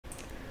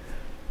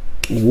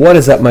What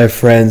is up, my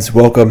friends?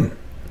 Welcome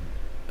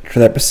to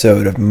the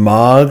episode of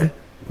Mogg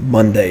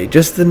Monday.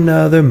 Just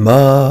another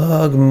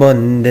Mogg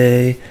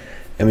Monday.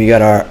 And we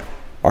got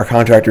our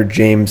contractor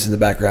James in the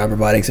background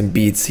providing some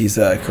beats. He's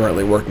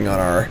currently working on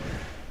our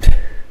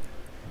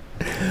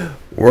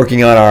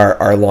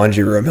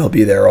laundry room. He'll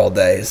be there all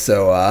day.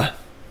 So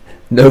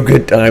no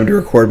good time to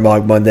record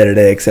Mogg Monday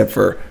today except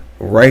for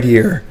right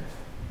here,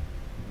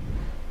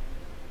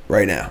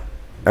 right now.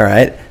 All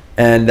right.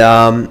 And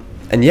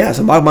yeah,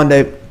 so Mogg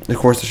Monday, of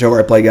course, the show where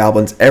I play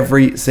goblins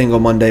every single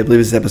Monday. I believe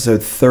this is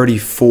episode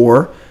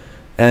 34.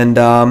 And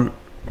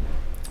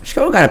just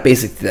going kind of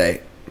basic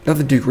today.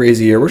 Nothing too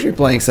crazy here. We're going to be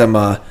playing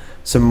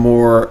some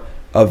more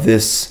of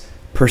this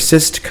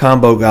Persist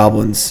Combo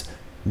Goblins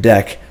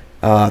deck.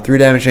 3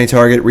 damage to any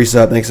target.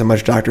 Resub. Thanks so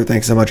much, Doctor.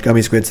 Thanks so much,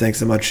 Gummy Squids. Thanks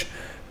so much.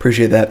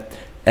 Appreciate that.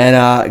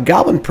 And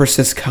Goblin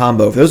Persist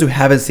Combo. For those who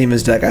haven't seen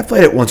this deck, I've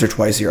played it once or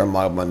twice here on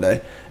Mogg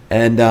Monday.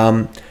 And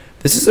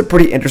this is a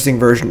pretty interesting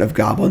version of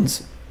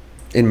Goblins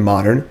in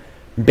Modern,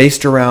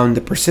 based around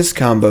the Persist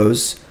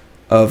combos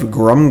of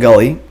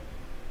Grumgully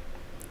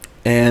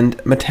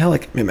and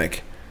Metallic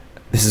Mimic.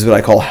 This is what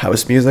I call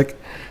house music.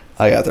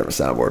 I got to throw my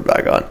soundboard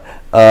back on.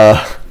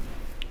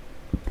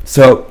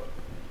 So,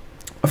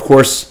 of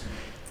course,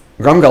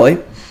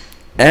 Grumgully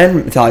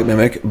and Metallic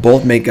Mimic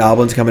both make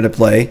goblins come into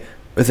play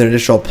with an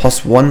additional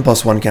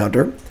 +1/+1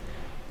 counter.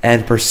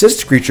 And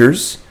persist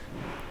creatures,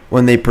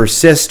 when they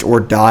persist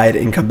or died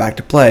and come back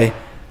to play,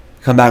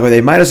 come back with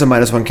a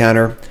 -1/-1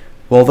 counter.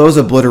 Well, those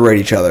obliterate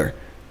each other.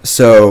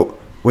 So,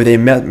 with a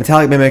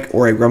Metallic Mimic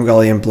or a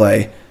Grumgully in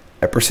play,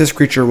 a persist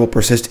creature will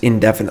persist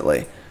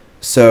indefinitely.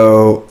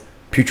 So,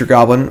 Putrid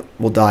Goblin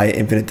will die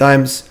infinite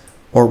times,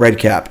 or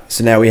Redcap.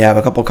 So now we have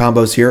a couple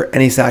combos here.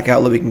 Any sack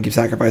outlet, we can keep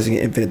sacrificing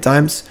it infinite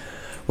times.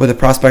 With a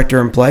Prospector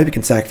in play, we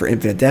can sack for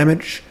infinite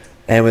damage.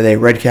 And with a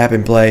Redcap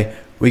in play,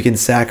 we can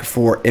sack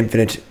for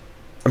infinite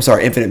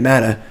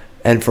mana.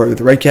 And with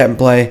the Redcap in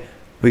play,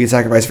 we can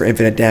sacrifice for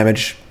infinite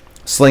damage.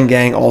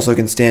 Sling-Gang also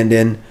can stand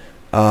in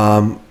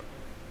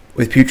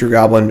with Putrid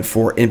Goblin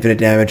for infinite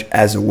damage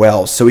as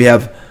well. So we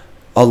have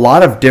a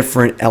lot of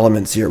different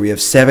elements here. We have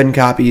 7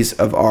 copies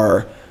of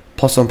our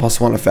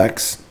 +1/+1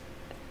 effects.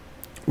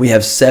 We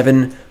have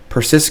 7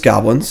 Persist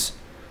Goblins.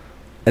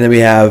 And then we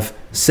have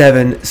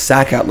 7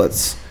 sack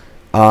outlets.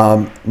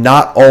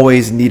 Not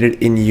always needed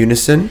in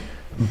unison,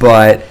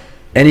 but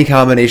any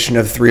combination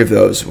of 3 of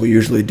those will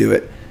usually do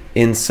it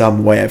in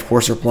some way. Of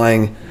course, we're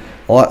playing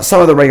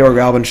some of the regular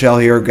Goblin shell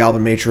here,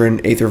 Goblin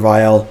Matron, Aether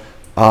Vial,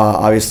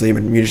 obviously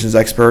Munitions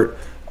Expert,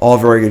 all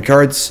very good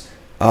cards.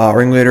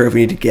 Ringleader if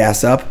we need to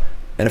gas up.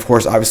 And of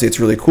course, obviously, it's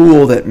really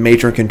cool that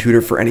Matron can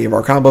tutor for any of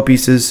our combo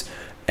pieces,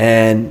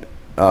 and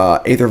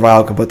Aether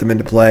Vial can put them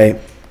into play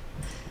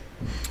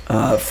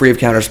free of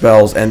counter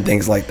spells and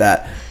things like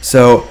that.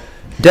 So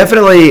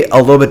definitely a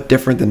little bit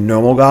different than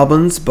normal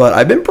goblins, but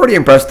I've been pretty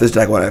impressed with this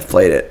deck when I've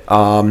played it.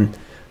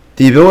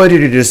 The ability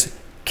to just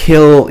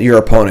kill your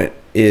opponent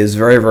is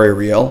very, very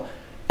real,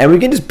 and we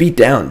can just beat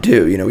down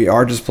too. You know, we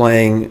are just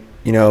playing,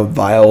 you know,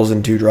 vials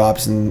and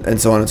 2-drops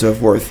and so on and so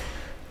forth.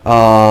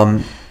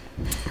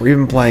 We're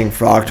even playing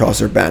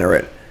Frogtosser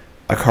Banneret,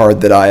 a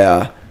card that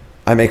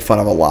I make fun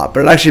of a lot,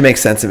 but it actually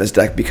makes sense in this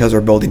deck because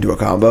we're building to a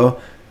combo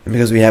and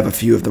because we have a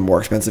few of the more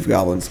expensive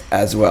goblins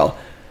as well.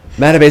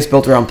 Mana base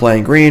built around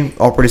playing green,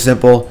 all pretty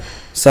simple.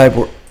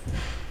 Sideboard.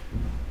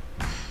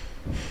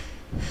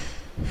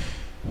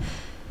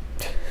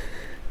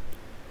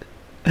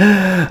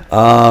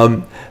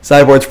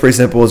 Sideboard's pretty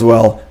simple as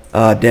well.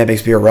 Damping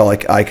Spear,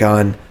 Relic,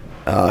 Icon,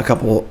 a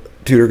couple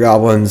Tutor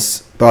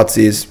Goblins,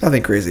 Thoughtseize,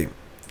 nothing crazy.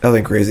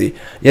 Nothing crazy.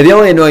 Yeah, the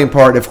only annoying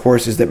part, of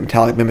course, is that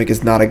Metallic Mimic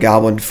is not a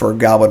goblin for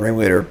Goblin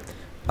Ringleader.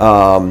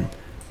 But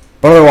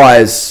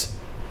otherwise,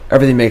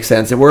 everything makes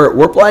sense. And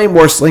we're playing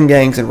more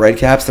Sling-Gangs and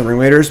Redcaps than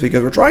Ringleaders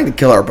because we're trying to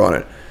kill our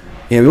opponent.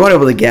 You know, we want to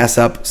be able to gas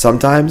up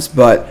sometimes,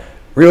 but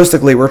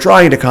realistically, we're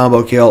trying to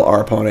combo kill our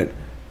opponent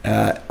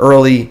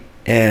early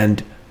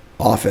and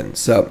often.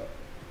 So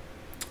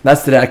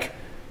that's the deck,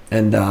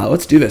 and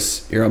let's do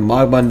this. You're on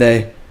Mogg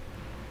Monday.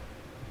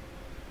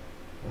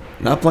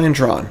 Not playing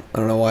Tron. I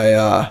don't know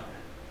why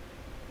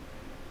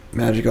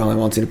Magic only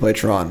wants you to play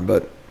Tron,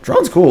 but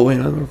Tron's cool.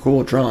 You know, we're cool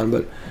with Tron,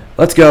 but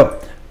let's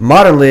go.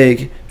 Modern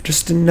League,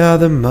 just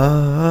another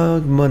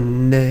Mogg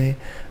Monday.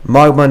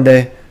 Mogg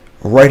Monday,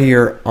 right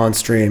here on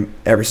stream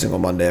every single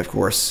Monday, of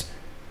course.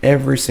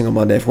 Every single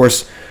Monday. Of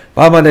course,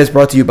 Mogg Monday is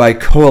brought to you by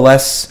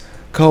Coalesce.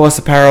 Coalesce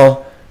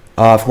Apparel,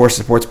 of course,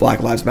 supports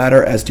Black Lives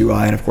Matter, as do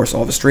I, and of course,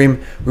 all the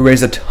stream. We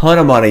raised a ton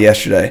of money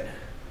yesterday.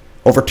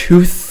 Over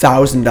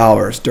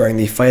 $2,000 during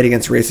the Fight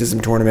Against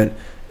Racism tournament,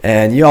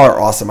 and y'all are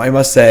awesome. I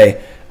must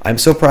say, I'm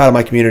so proud of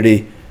my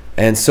community,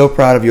 and so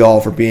proud of y'all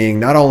for being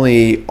not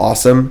only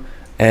awesome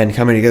and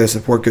coming together to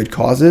support good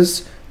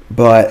causes,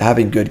 but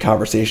having good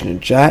conversation in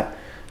chat,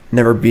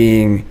 never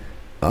being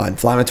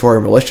inflammatory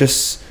or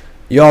malicious.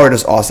 Y'all are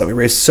just awesome. We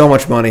raised so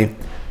much money.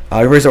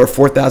 We raised over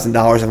 $4,000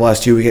 in the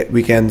last 2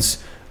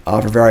 weekends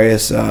for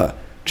various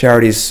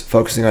charities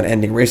focusing on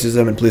ending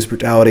racism and police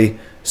brutality.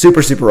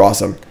 Super, super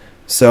awesome.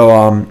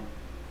 So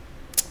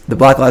The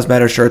Black Lives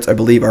Matter shirts, I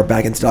believe, are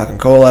back in stock on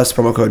Coalesce.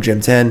 Promo code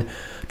Jim10.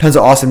 Tons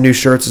of awesome new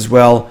shirts as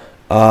well.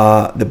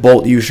 The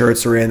Bolt U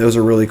shirts are in. Those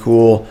are really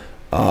cool.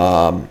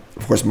 Of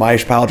course, my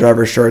Pile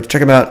Driver shirts.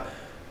 Check them out.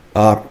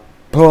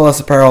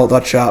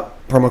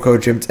 Coalesceapparel.shop. Promo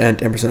code Jim10.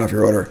 10% off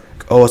your order.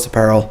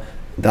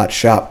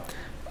 Coalesceapparel.shop.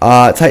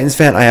 Titans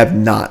fan, I have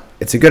not.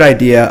 It's a good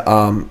idea.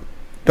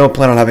 Don't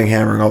plan on having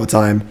hammering all the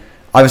time.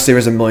 Obviously,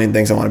 there's a million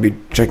things I want to be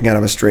checking out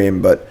on a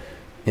stream, but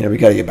you know we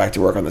got to get back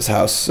to work on this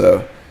house.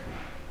 So,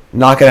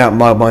 knocking out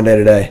Mogg Monday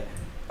today.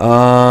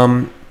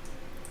 I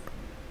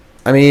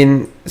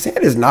mean, this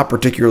hand is not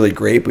particularly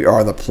great. We are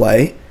on the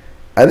play.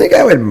 I think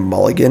I would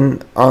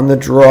mulligan on the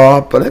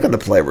draw, but I think on the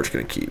play we're just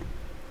going to keep.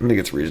 I think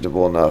it's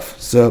reasonable enough.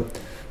 So,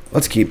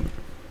 let's keep.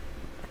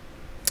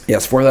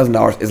 Yes,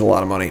 $4,000 is a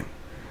lot of money.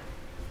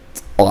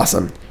 It's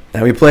awesome.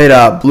 And we played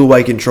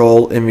Blue-White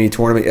Control in the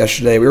tournament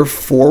yesterday. We were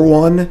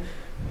 4-1, and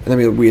then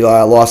we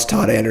lost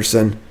Todd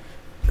Anderson,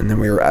 and then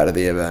we were out of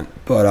the event.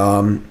 But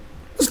it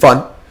was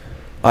fun.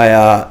 I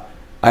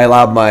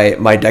allowed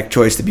my deck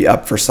choice to be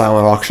up for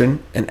silent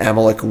auction, and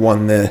Amalek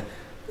won the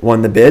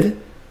bid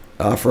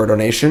for a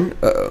donation.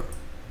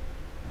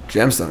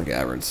 Gemstone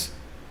Caverns.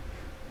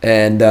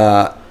 And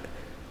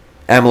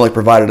Amalek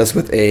provided us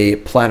with a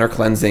Planar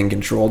Cleansing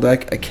control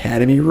deck,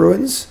 Academy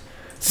Ruins.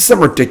 This is some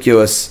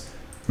ridiculous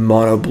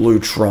mono blue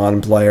Tron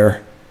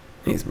player.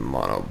 These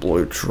mono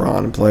blue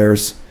Tron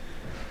players.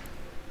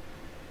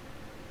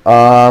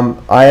 I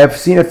have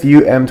seen a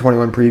few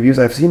M21 previews.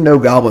 I've seen no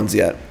goblins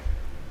yet.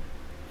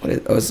 What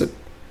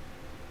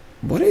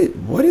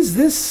is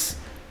this?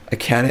 I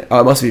can't.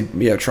 Oh, it must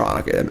be Tron.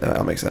 Okay,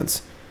 that makes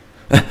sense.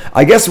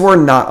 I guess we're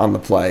not on the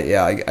play.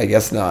 Yeah, I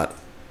guess not.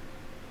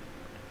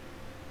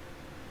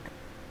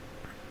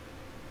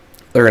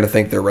 They're gonna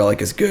think their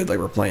relic is good, like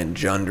we're playing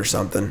Jund or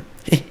something.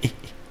 Yeah.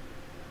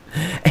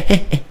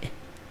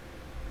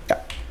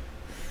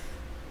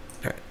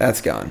 Alright,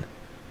 that's gone.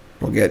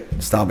 We'll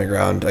get Stomping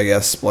Ground, I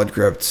guess. Blood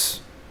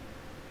Crypt.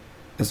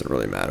 Doesn't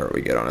really matter what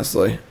we get,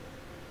 honestly.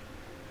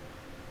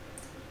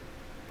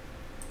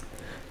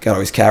 Got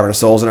always Cavern of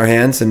Souls in our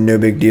hands, and no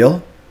big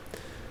deal.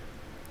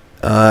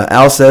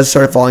 Al says,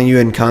 started following you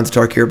in Khan's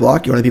Tarkir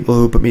block. You're one of the people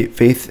who put me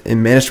faith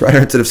in Managed Rider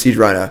instead of Siege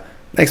Rhino.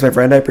 Thanks, my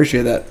friend. I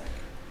appreciate that.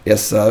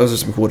 Yes, those are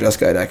some cool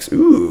Jeskai decks.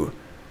 Ooh,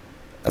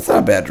 that's not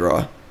a bad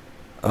draw.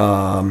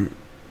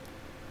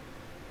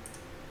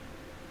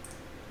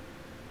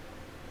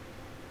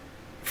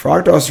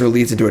 Frogtosser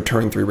leads into a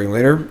turn 3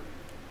 Ringleader.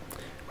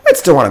 I'd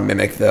still want to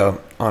Mimic, though,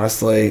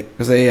 honestly,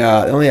 because they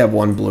only have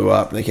one blue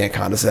up, and they can't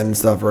Condescend and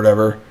stuff or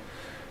whatever.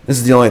 This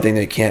is the only thing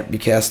that can't be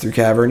cast through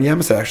Cavern. Yeah, I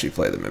must actually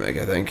play the Mimic,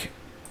 I think.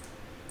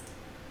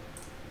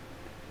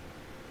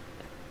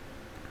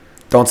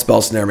 Don't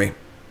spell snare me.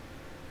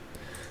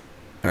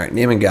 Alright,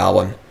 Neiman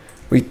Goblin.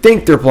 We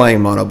think they're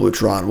playing Mono Blue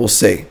Tron. We'll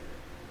see.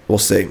 We'll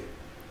see.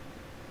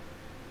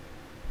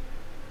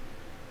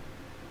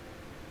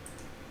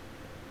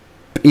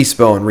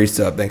 Eastbow and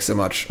Resub, thanks so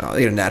much. Oh,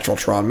 they get a natural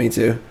Tron, me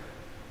too.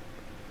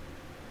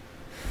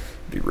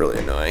 Be really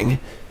annoying.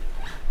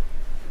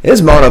 It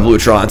is Mono Blue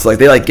Tron, so like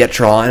they like get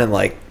Tron and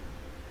like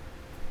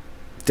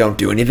don't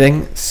do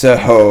anything.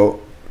 So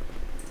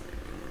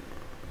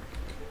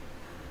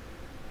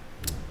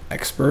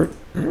Expert.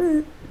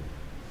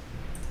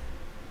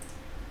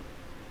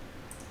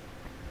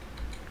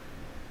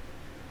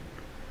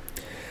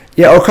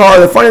 Yeah, Okar,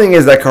 the funny thing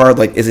is that card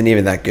like isn't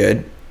even that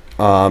good.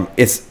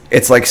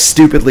 It's like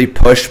stupidly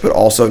pushed, but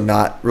also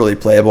not really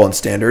playable in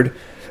Standard.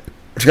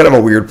 It's kind of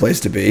a weird place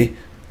to be.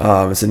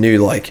 It's a new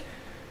like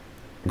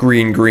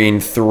green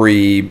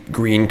 3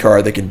 green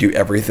card that can do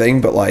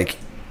everything, but like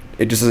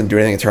it just doesn't do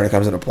anything until it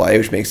comes into play,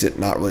 which makes it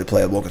not really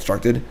playable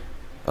constructed.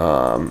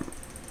 All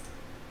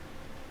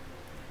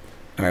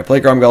right,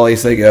 play Grumgully,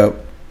 say go.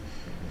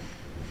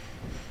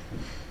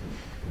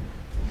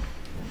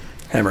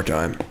 Hammer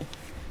time.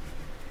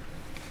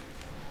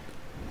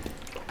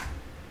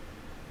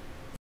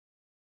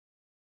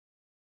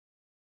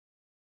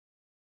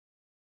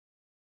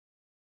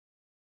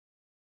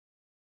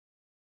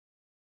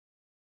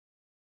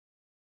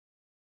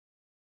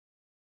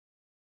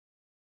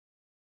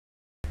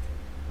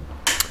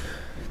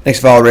 Thanks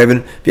for following, Raven.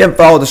 If you haven't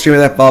followed the stream,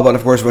 that follow button,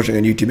 of course, watching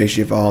on YouTube, make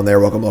sure you follow on there.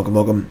 Welcome, welcome,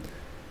 welcome.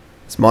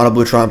 It's Mono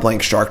Blue Tron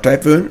playing Shark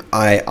Typhoon.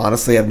 I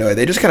honestly have no idea.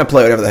 They just kind of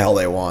play whatever the hell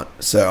they want,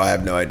 so I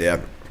have no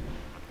idea.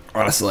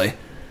 Honestly.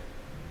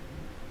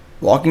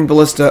 Walking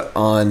Ballista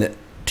on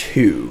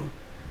 2.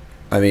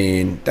 I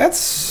mean,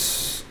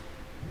 that's,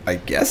 I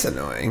guess,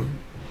 annoying.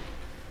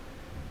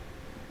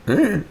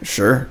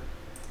 Sure.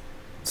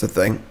 It's a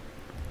thing.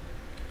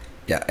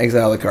 Yeah,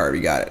 exile the card.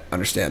 We got it.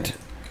 Understand.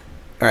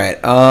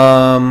 Alright,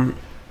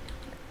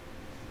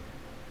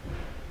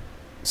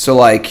 so,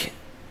 like,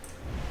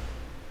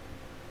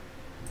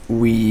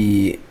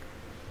 we,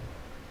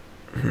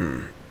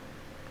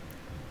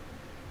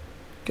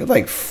 get,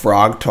 like,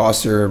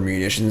 Frogtosser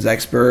Munitions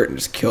Expert and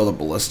just kill the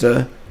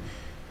Ballista.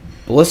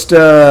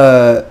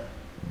 Ballista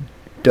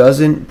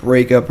doesn't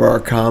break up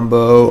our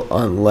combo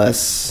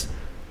unless,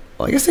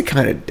 well, I guess it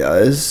kind of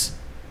does.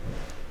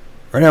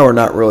 Right now we're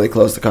not really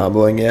close to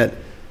comboing yet.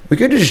 We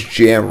could just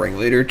jam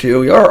Ringleader too.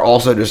 We are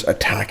also just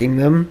attacking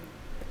them.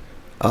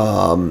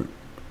 But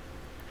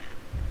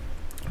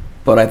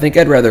I think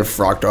I'd rather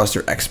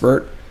Frogtosser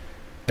Expert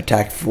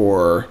attack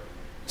for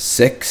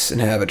 6 and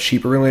have a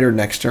cheaper Ringleader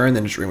next turn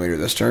than just Ringleader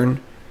this turn.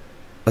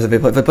 As if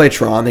they play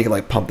Tron, they can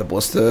like pump the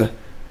Ballista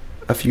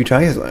a few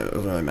times. It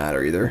doesn't really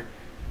matter either.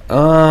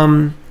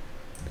 Yeah,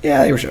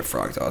 I think we should have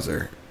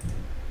Frogtosser.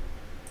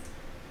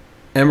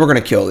 And we're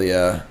gonna kill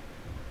the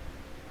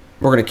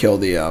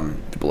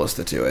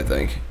Ballista too, I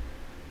think.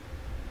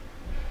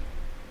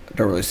 I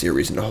don't really see a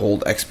reason to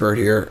hold Expert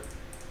here.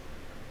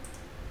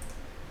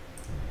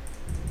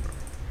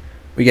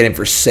 We get him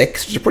for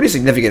 6, which is a pretty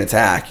significant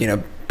attack. You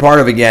know, part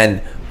of, again,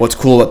 what's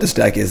cool about this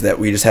deck is that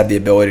we just have the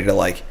ability to,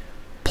 like,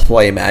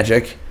 play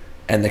Magic,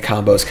 and the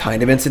combo's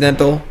kind of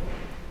incidental.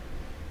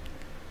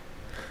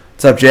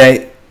 What's up,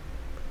 Jay?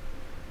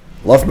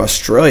 Love from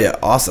Australia.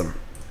 Awesome.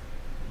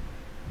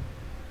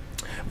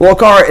 Well,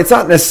 Car, it's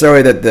not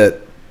necessarily that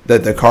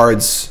the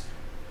cards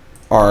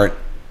aren't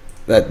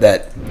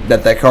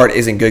that card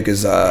isn't good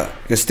because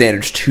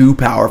Standard's too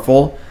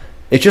powerful.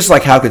 It's just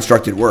like how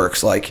Constructed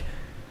works. Like,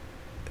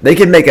 they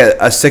can make a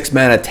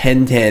 6-mana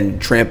 10/10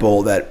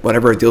 trample that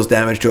whenever it deals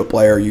damage to a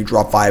player, you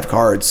draw 5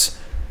 cards,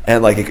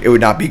 and like it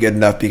would not be good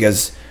enough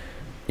because,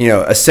 you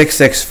know, a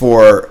 6/6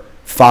 for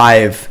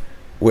 5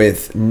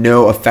 with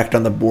no effect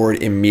on the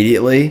board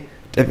immediately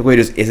typically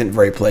just isn't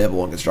very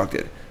playable and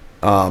Constructed,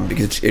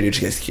 because it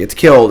just gets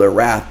killed or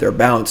wrathed or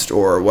bounced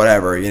or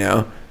whatever, you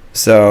know.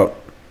 So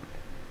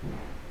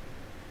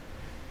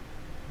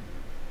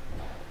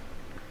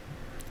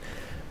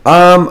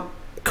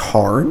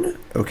Karn,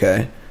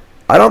 okay.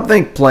 I don't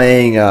think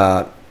playing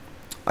a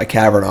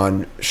Cavern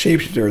on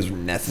Shapeshifter is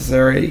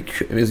necessary.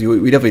 I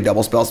mean, we definitely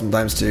double spell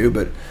sometimes too,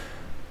 but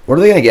what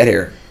are they going to get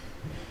here?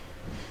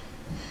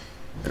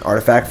 An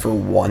artifact for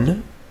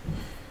 1?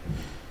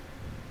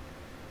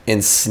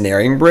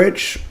 Ensnaring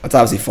Bridge? That's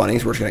obviously funny,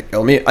 so we're just going to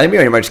kill me. I think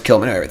we might just kill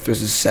them anyway.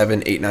 This is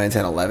 7, 8, 9,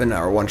 10, 11.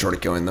 Now we're 1 short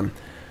of killing them.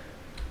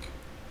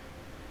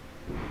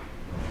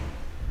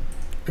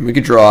 And we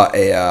could draw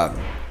a, I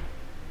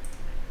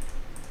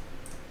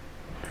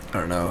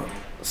don't know,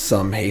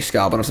 some Haste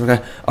Goblin or some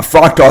kind. A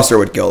Frogtosser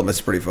would kill them.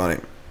 It's pretty funny.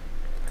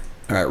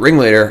 Alright,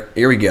 Ringleader.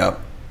 Here we go.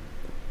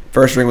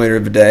 First Ringleader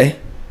of the day.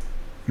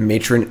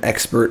 Matron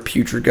Expert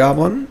Putrid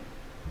Goblin.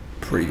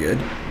 Pretty good.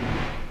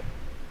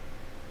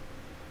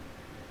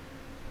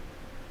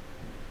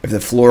 If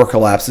the floor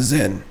collapses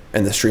in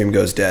and the stream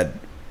goes dead,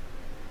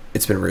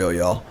 it's been real,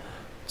 y'all.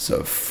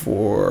 So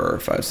 4,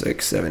 5,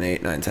 6, 7,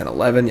 8, 9, 10,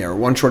 11. Yeah, we're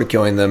 1 short of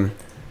killing them.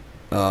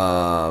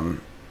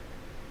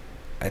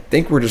 I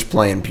think we're just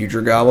playing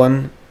Putrid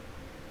Goblin,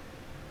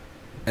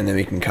 and then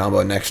we can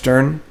combo next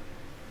turn.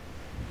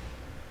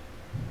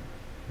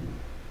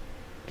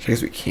 I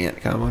guess we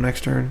can't combo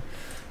next turn.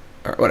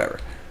 Or whatever.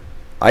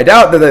 I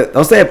doubt that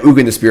unless they have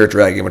Ugin the Spirit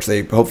Dragon, which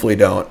they hopefully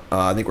don't,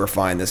 I think we're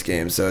fine this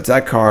game. So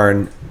attack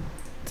Karn,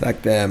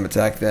 attack them,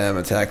 attack them,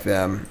 attack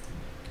them.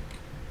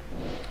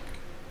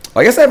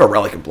 I guess I have a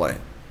Relic in play,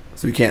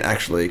 so we can't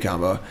actually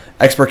combo.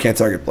 Expert can't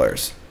target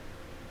players.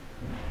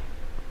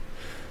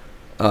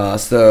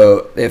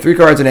 So they have 3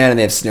 cards in hand, and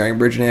they have Snaring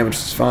Bridge in hand, which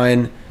is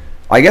fine.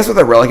 I guess with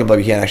a Relic in play,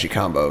 we can't actually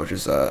combo, which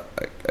is a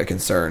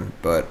concern.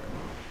 But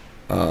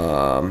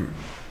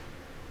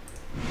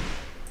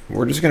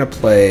we're just gonna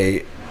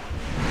play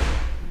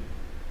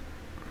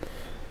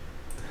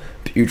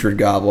Putrid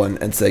Goblin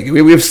and say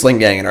we have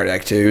Sling-Gang in our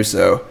deck too.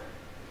 So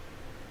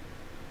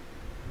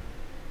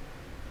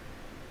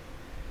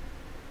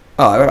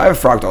I have a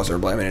Frogtosser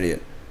in play. I'm an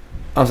idiot.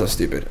 I'm so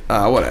stupid.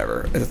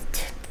 Whatever.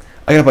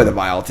 I gotta play the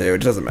Vial too. It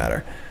doesn't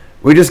matter.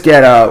 We just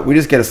get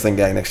a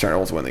Sling-Gang next turn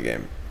and we'll win the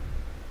game.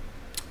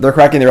 They're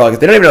cracking their Relic.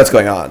 They don't even know what's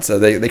going on, so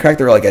they crack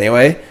their Relic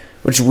anyway,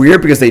 which is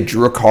weird because they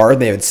drew a card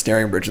and they have a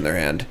Snaring Bridge in their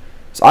hand.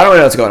 So I don't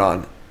know what's going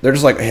on. They're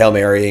just like Hail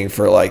Marying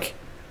for like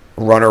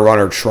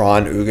Runner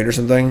Tron Ugin or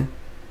something.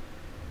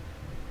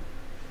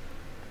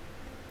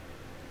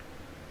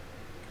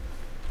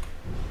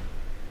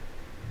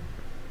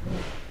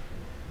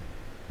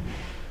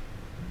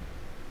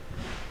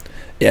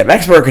 Yeah, if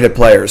Expert could hit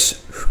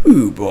players,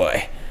 ooh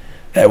boy,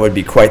 that would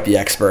be quite the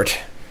expert.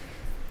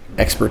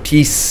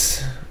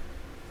 Expertise.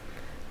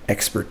 Then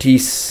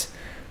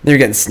you're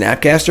getting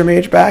Snapcaster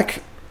Mage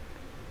back.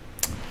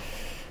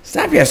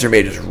 Snapcaster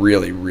Mage is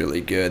really,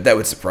 really good. That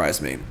would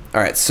surprise me.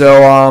 All right,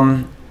 so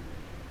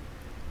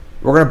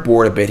we're gonna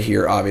board a bit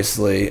here,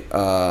 obviously.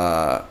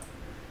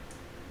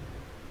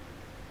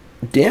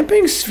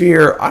 Damping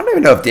Sphere. I don't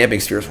even know if Damping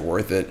Sphere is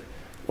worth it.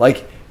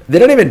 Like, they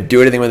don't even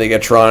do anything when they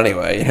get Tron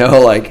anyway. You know,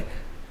 like.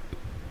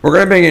 We're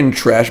going to bring in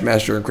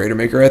Trashmaster and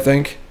Cratermaker, I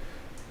think.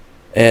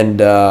 And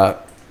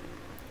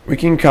we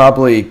can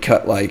probably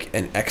cut like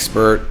an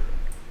Expert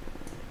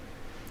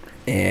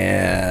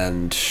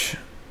and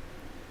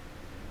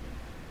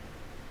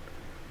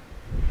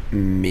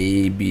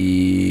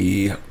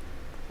maybe,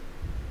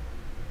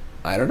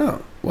 I don't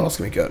know. What else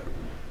can we cut?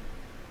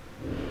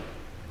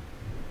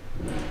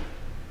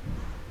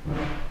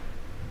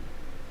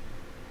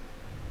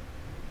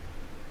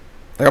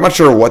 Like, I'm not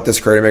sure what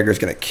this Cratermaker is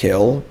going to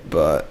kill,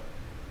 but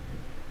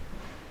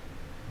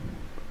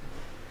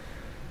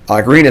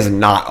green has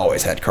not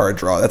always had card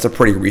draw. That's a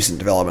pretty recent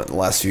development in the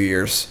last few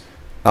years.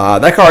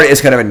 That card is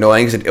kind of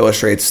annoying because it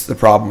illustrates the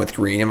problem with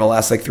green in the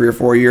last like 3 or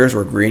 4 years,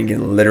 where green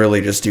can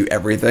literally just do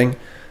everything.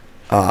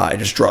 It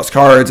just draws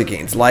cards, it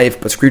gains life,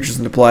 puts creatures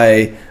into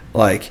play,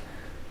 like,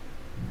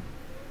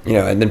 you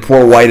know, and then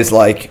poor white is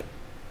like,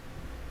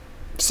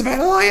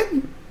 Savannah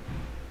Lion?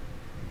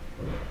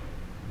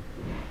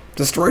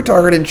 Destroy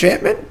target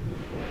enchantment?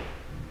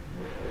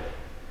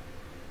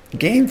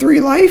 Gain 3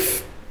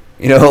 life?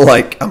 You know,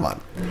 like, come on.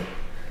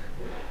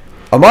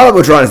 Amada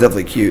Matron is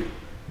definitely cute.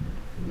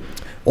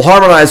 Well,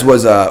 Harmonize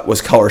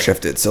was color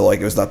shifted, so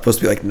like it was not supposed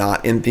to be like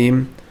not in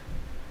theme.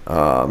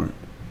 All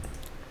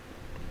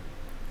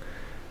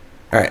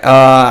right,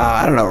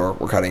 I don't know what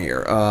we're cutting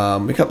here.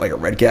 We cut like a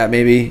Redcap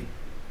maybe.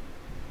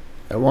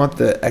 I want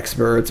the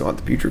experts. I want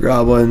the Putrid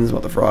Goblins. I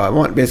want the Frog. I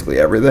want basically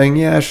everything.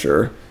 Yeah,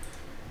 sure.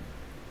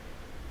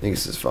 I think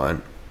this is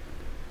fine.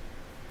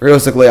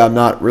 Realistically, I'm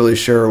not really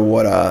sure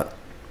what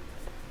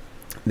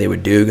they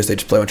would do because they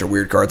just play a bunch of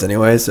weird cards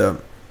anyway.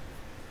 So.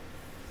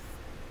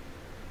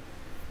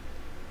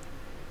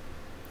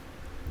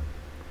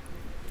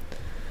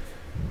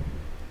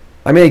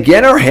 I mean,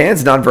 again, our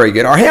hand's not very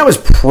good. Our hand was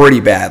pretty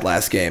bad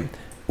last game.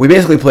 We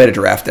basically played a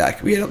draft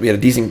deck. We had a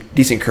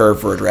decent curve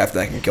for a draft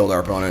deck and killed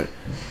our opponent.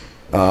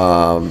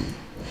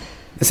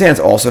 This hand's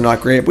also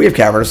not great. But we have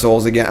Cavern of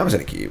Souls again. I'm just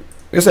going to keep.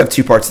 We also have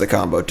 2 parts of the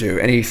combo, too.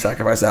 Any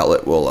sacrifice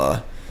outlet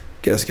will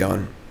get us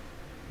going.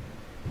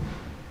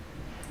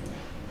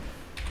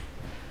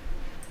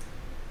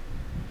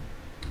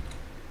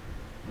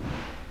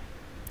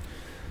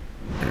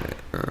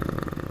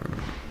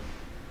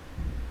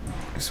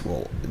 This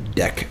will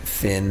deck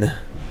thin.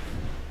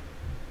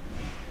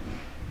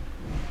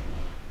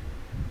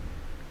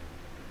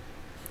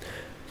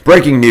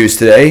 Breaking news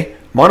today.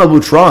 Mono Blue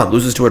Tron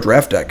loses to a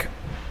draft deck.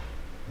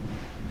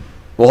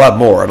 We'll have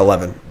more at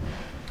 11.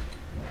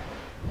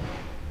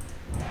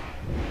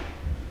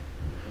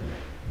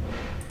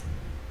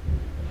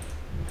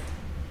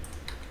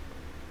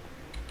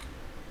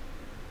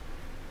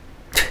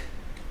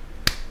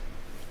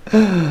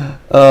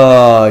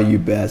 Oh, you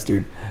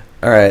bastard.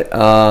 Alright,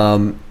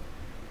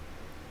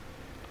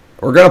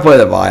 we're going to play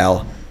the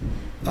Vial.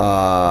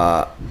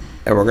 And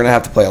we're going to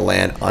have to play a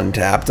land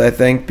untapped, I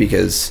think,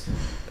 because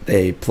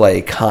they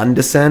play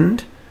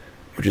Condescend,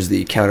 which is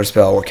the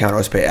counterspell where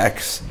counters pay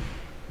X.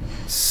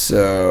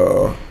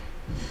 So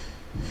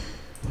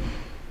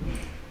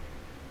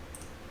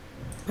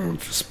we'll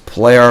just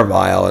play our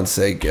Vial and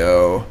say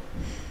go.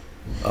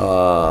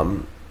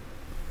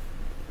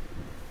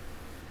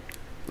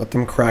 Let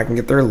them crack and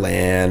get their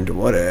land,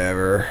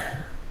 whatever.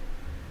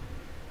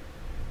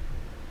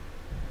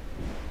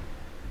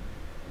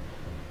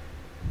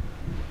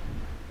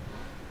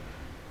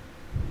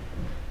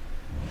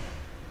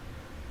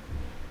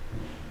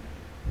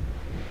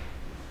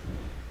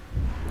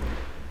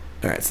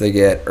 Alright, so they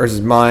get Urza's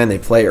Mine, they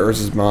play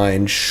Urza's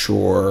Mine,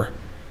 sure.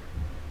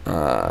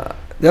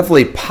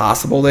 Definitely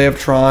possible they have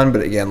Tron,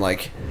 but again,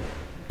 like,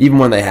 even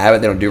when they have it,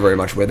 they don't do very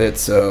much with it,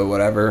 so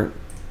whatever.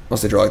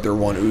 Unless they draw like their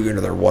 1 Ugin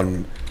or their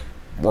 1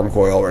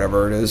 Wormcoil or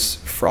whatever it is.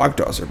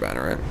 Frogtosser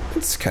Banneret.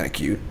 It's kind of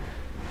cute.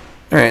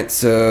 Alright,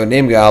 so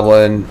name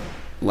Goblin,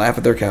 laugh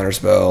at their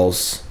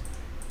counterspells,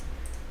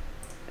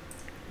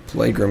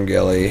 play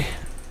Grumgully.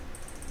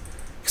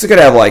 Because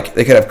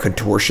they could have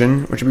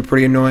Contortion, which would be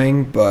pretty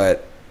annoying,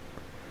 but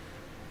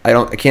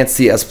I can't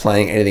see us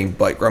playing anything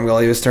but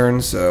Grumgully this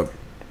turn, so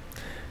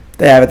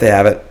they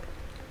have it.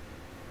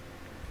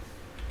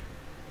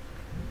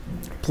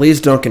 Please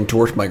don't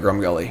contort my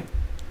Grumgully.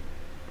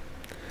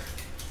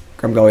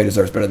 Grumgully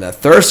deserves better than that.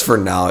 Thirst for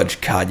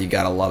Knowledge, God, you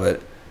gotta love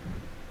it.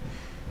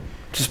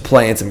 Just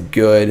playing some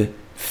good,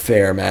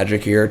 fair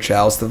magic here.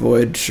 Chalice the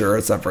Void, sure,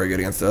 it's not very good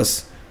against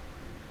us.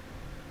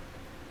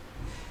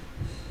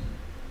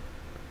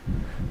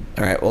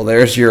 Alright, well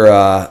there's your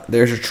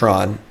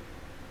Tron.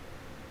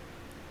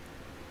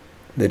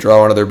 They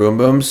draw one of their Boom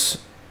Booms.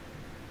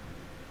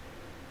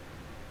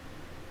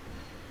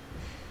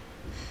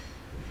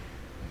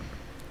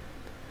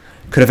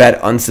 Could have had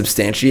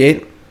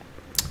Unsubstantiate.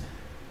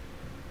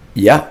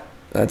 Yeah,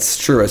 that's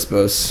true, I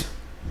suppose.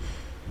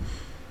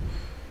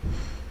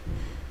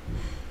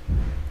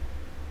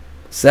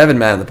 7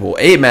 mana in the pool.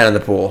 8 mana in the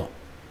pool.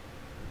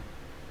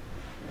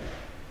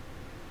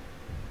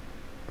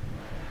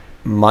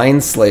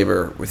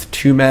 Mindslaver with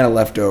 2 mana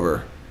left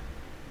over.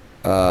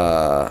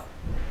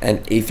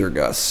 And Aether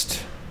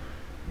Gust.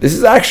 This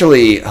is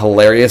actually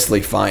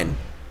hilariously fine.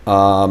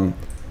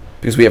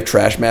 Because we have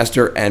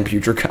Trashmaster and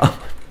Putrid Goblin.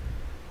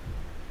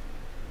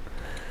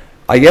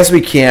 I guess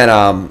we can,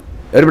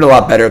 it would have been a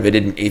lot better if it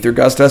didn't Aether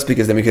Gust us,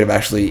 because then we could have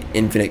actually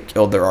infinite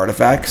killed their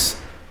artifacts,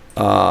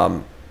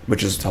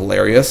 which is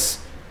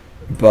hilarious.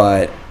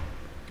 But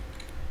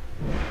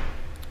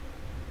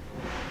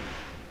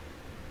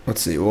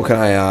let's see, what can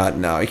I,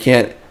 no, I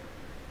can't.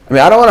 I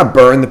mean, I don't want to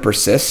burn the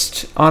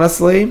Persist,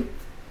 honestly.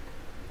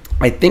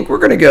 I think we're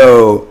going to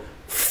go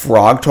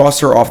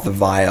Frogtosser off the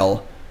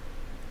Vial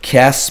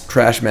cast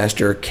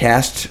Trashmaster,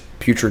 cast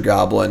Putrid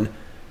Goblin,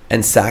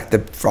 and sack the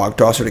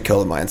Frogtosser to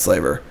kill the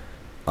Mindslaver.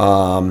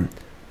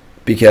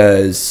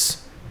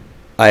 Because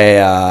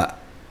I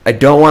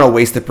don't want to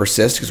waste the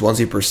Persist, because once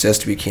you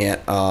Persist, we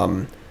can't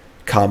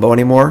combo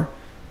anymore.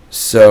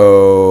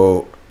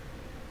 So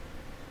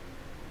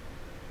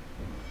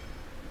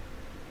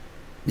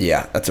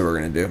yeah, that's what we're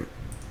gonna do.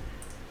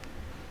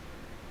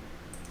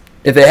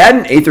 If they had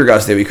an Aether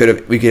Gust, we could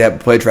have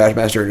played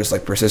Trashmaster and just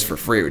like Persist for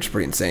free, which is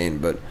pretty insane.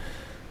 But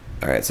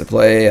all right, so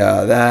play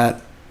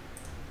that.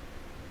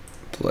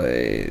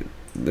 Play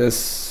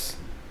this.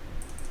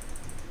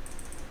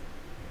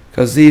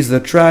 Cause he's the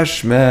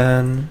trash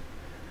man.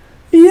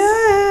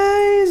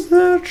 Yeah, he's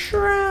the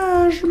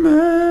trash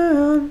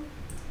man.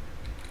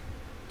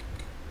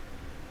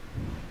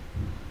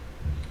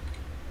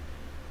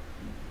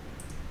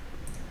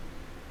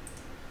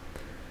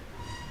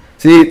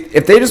 See,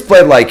 if they just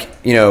played like,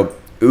 you know,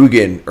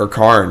 Ugin or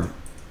Karn,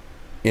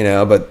 you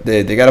know, but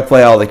they got to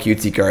play all the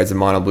cutesy cards in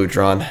Mono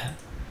Blutron.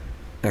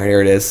 All right, here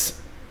it is.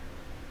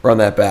 Run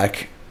that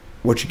back.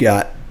 What you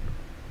got?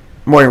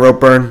 Morning,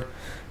 Ropeburn.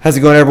 How's it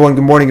going, everyone?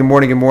 Good morning, good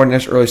morning, good morning.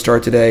 Nice early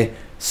start today.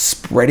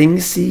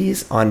 Spreading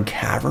Seas on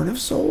Cavern of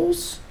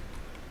Souls?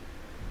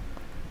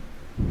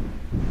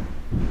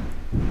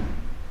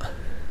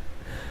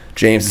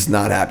 James is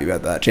not happy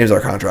about that. James is our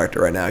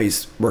contractor right now.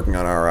 He's working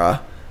on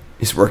our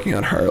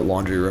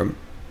laundry room.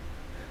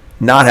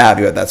 Not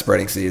happy about that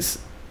Spreading Seas.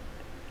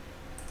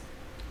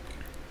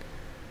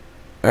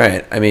 All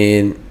right, I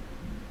mean,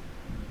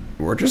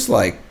 we're just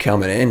like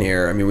coming in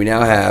here. I mean, we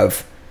now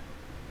have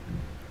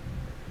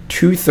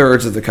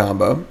 2/3 of the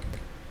combo,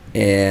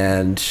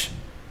 and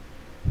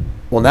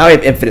well, now we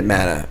have infinite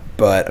mana,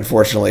 but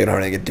unfortunately, we don't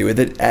have anything to do with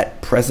it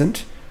at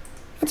present.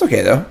 That's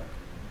okay though.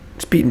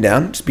 Just beating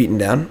down, just beating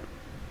down.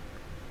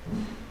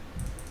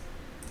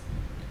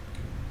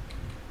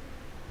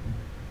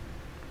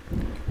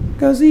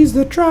 Cause he's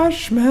the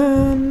trash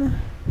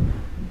man.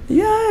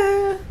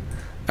 Yeah.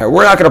 Alright,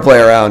 we're not gonna play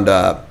around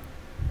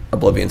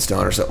Oblivion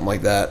Stone or something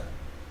like that.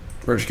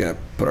 We're just gonna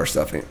put our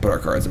stuff in, put our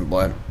cards in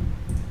play.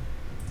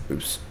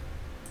 Oops.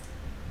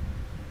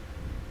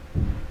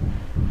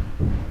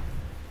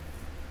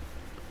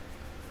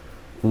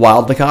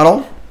 Wild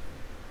Nicodle.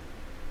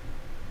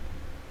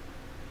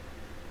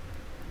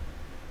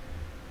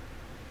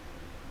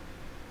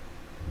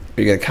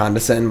 Are you gonna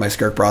condescend my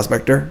Skirk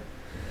Prospector?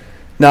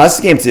 No, this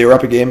is game 2. We're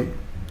up a game.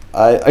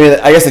 I mean,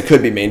 I guess it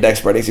could be main deck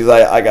Spreading Seas.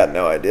 I got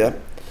no idea.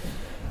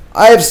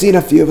 I have seen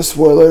a few of the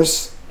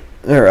spoilers.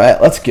 All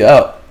right, let's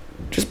go.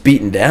 Just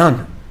beating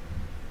down.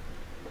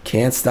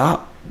 Can't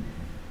stop.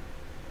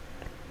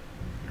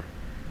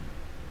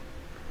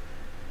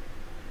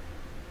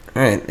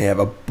 All right, they have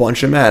a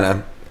bunch of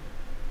mana.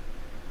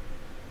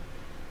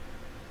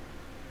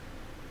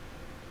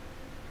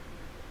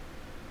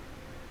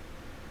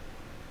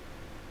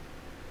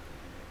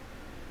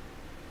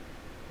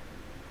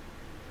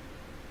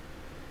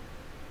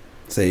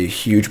 It's a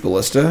huge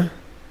ballista.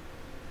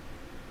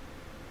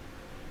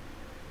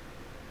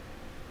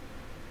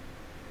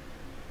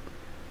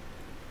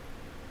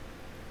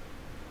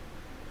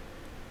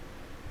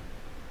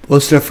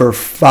 Ballista for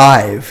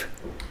 5.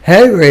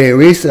 Henry,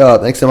 resale.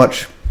 Thanks so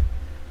much.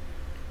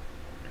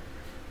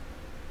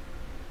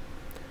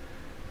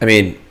 I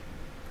mean,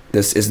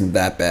 this isn't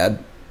that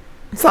bad.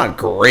 It's not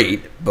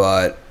great,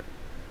 but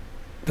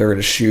they're going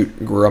to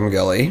shoot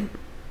Grumgully.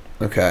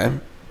 Okay.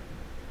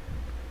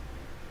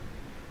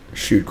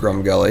 Shoot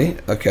Grumgully.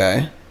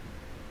 Okay.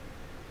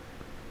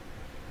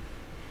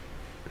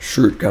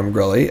 Shoot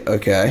Grumgully.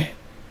 Okay.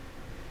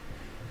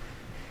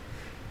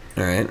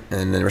 Alright,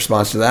 and in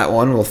response to that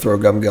one, we'll throw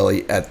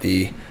Grumgully at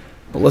the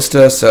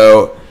ballista.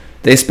 So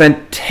they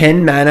spent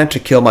 10 mana to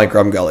kill my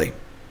Grumgully.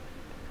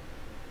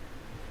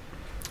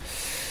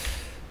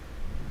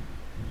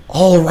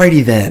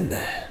 Alrighty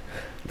then.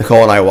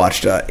 Nicole and I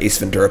watched Ace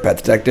Ventura: Pet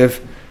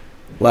Detective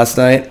last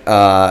night.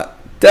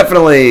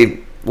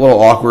 Definitely a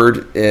little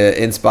awkward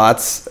in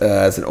spots.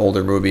 It's an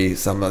older movie.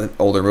 Some of the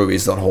older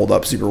movies don't hold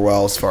up super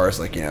well as far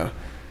as, like, you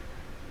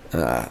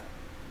know,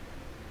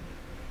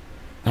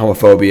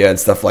 homophobia and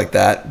stuff like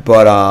that.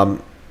 But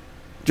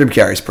Jim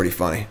Carrey's pretty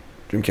funny.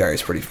 Jim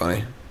Carrey's pretty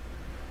funny.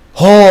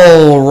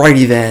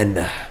 Alrighty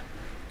then.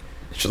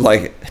 Just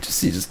like it.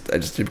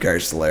 Jim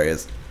Carrey's just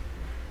hilarious.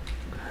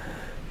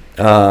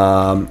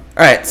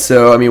 Alright,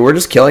 so I mean, we're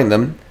just killing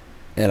them.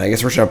 And I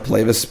guess we're trying to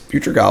play this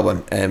Putrid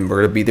Goblin, and we're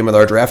going to beat them with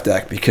our draft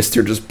deck because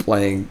they're just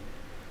playing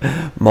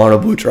Mono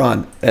Blue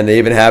Tron. And they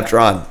even have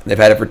Tron. They've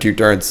had it for 2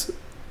 turns.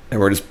 And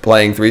we're just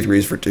playing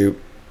 3/3s for 2.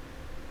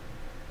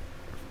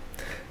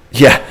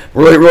 Yeah,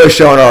 we're really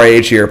showing our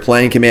age here.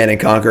 Playing Command and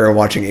Conquer and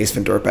watching Ace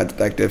Ventura: Pet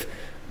Detective.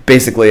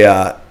 Basically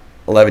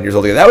 11 years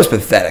old ago. That was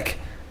pathetic.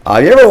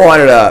 You ever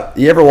wanted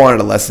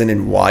a lesson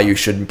in why you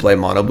shouldn't play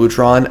Mono Blue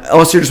Tron?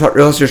 Unless you're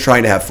just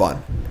trying to have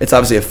fun. It's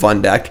obviously a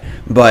fun deck,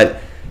 but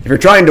if you're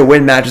trying to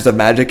win matches of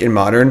Magic in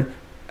Modern,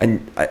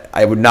 and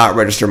I would not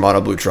register Mono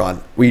Blue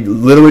Tron. We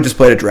literally just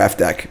played a draft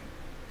deck.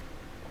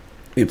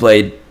 We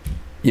played,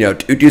 you know,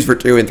 2/2s for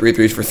 2 and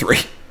 3/3s for 3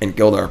 and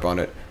killed our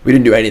opponent. We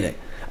didn't do anything.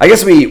 I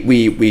guess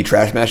we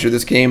trash mastered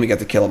this game. We got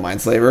to kill a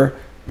Mindslaver,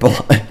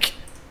 but like,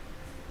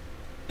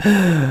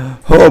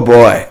 oh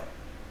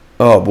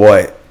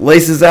boy,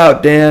 laces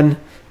out, Dan.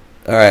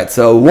 All right,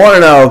 so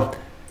 1-0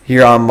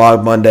 here on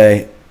Mogg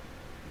Monday.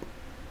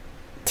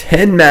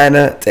 10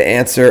 mana to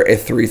answer a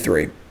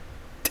 3/3.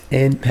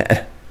 10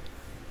 mana.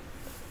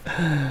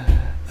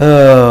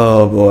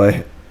 Oh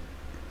boy.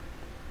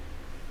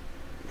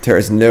 There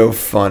is no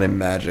fun in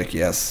Magic,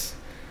 yes.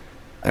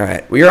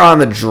 Alright, we are on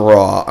the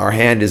draw. Our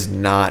hand is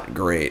not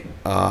great.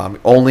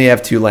 Only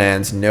have 2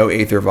 lands, no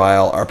Aether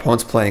Vial. Our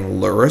opponent's playing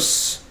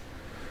Lurrus,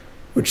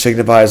 which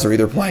signifies they're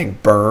either playing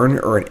Burn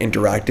or an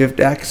interactive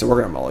deck, so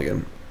we're going to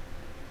mulligan.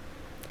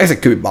 I guess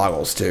it could be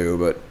Boggles too,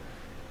 but...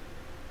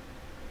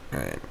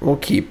 Alright, we'll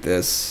keep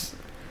this.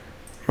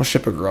 We'll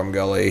ship a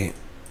Grumgully.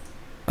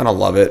 I don't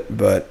love it,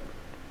 but...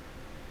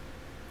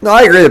 No,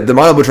 I agree. The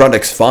Mono Matron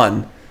deck's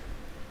fun.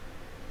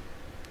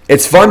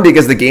 It's fun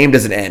because the game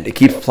doesn't end. It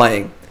keeps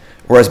playing.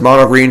 Whereas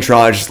Mono Green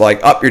Tron is just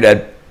like, up, you're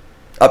dead.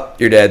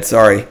 Up, you're dead.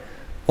 Sorry.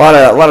 A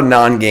lot of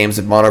non-games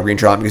of Mono Green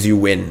Tron because you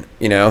win,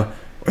 you know?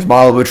 Whereas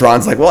Mono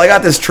Matron's like, well, I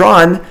got this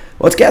Tron.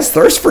 Let's cast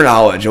Thirst for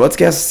Knowledge. Let's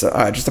cast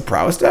just a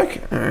Prowess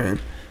deck? All right.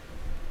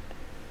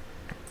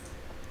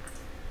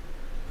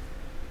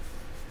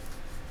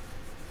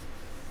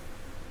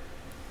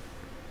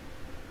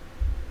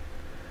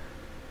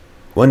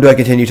 When do I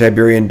continue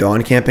Tiberian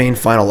Dawn campaign?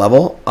 Final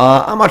level?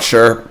 I'm not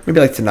sure.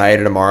 Maybe like tonight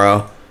or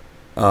tomorrow.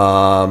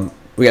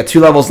 We got 2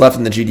 levels left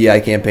in the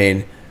GDI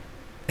campaign,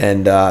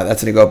 and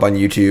that's going to go up on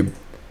YouTube.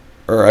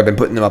 Or I've been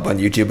putting them up on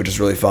YouTube, which is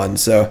really fun.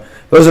 So,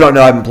 those who don't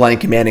know, I've been playing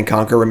Command and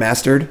Conquer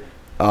Remastered.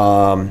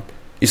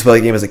 Used to play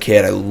the game as a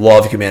kid. I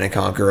loved Command and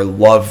Conquer. I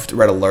loved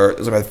Red Alert. It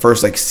was my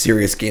first like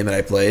serious game that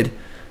I played.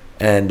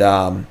 And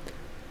Command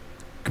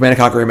and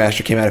Conquer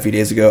Remastered came out a few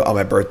days ago on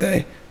my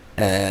birthday.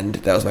 And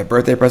that was my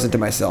birthday present to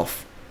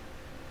myself.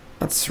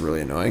 That's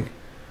really annoying.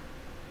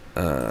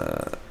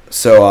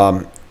 So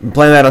I'm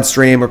playing that on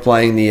stream. We're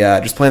playing the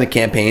just playing the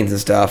campaigns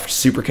and stuff.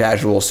 Super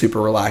casual,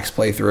 super relaxed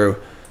playthrough,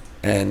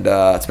 and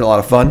it's been a lot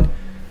of fun.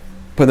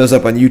 Putting those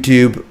up on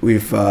YouTube. We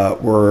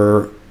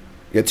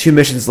got 2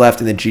 missions left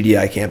in the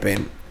GDI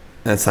campaign,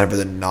 and it's time for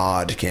the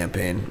Nod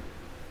campaign.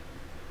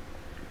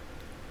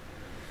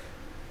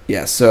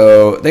 Yeah,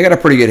 so they got a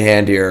pretty good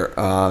hand here.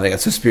 They got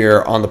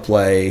Suspire on the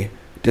play.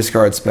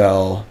 Discard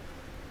spell,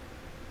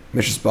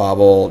 Mishra's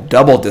Bauble,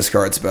 double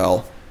discard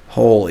spell.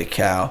 Holy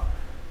cow.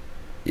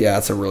 Yeah,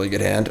 that's a really good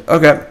hand.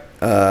 Okay.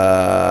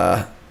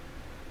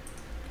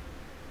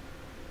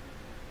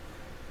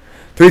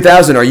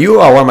 3,000, are you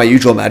one of my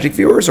usual Magic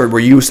viewers, or were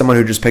you someone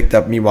who just picked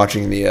up me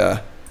watching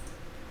the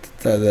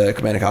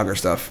Command & Conquer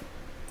stuff?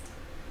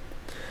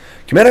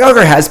 Command &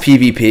 Conquer has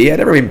PvP. I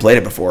never even played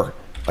it before.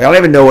 Like, I don't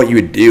even know what you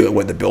would do,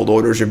 what the build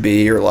orders would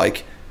be, or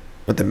like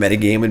what the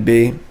metagame would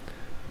be.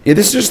 Yeah,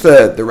 this is just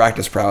the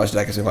Rakdos Prowess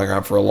deck has been going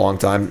around for a long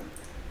time.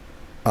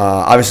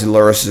 Obviously,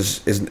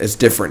 Lurrus is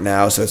different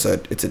now, so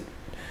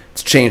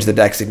it's changed the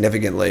deck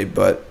significantly.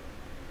 But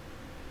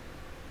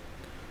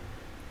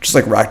just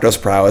like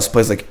Rakdos Prowess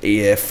plays like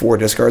 4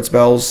 discard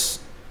spells.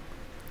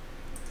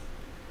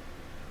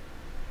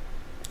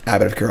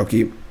 Abbot of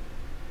Keep.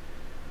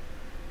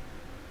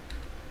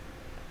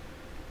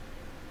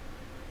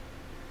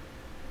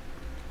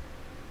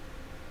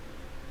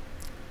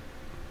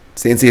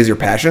 CNC is your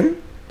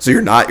passion? So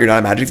you're not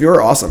a Magic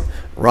viewer? Awesome.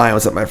 Ryan,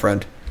 what's up, my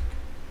friend?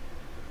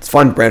 It's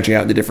fun branching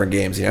out into different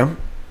games, you know?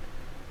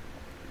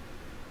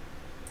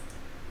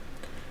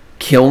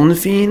 Kiln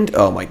Fiend?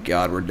 Oh my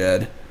god, we're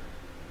dead.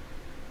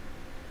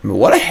 I mean,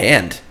 what a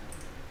hand.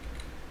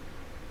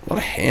 What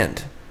a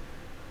hand.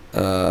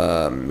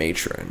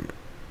 Matron.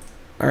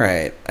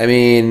 Alright, I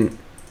mean...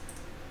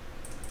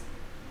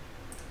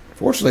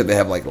 Fortunately, they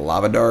have like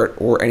Lava Dart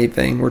or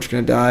anything. We're just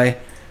going to die.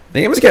 I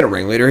think I'm just getting a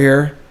Ringleader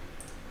here.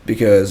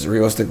 Because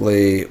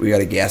realistically, we got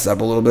to gas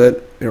up a little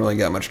bit. We don't really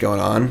got much going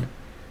on.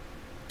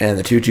 And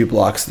the 2/2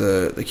 blocks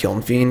the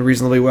Kiln Fiend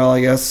reasonably well, I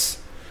guess.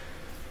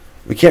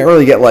 We can't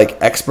really get like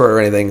Expert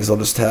or anything, because they'll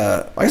just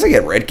have... I guess I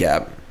get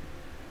Redcap.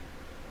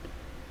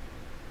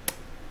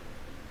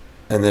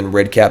 And then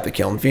Redcap the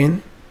Kiln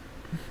Fiend.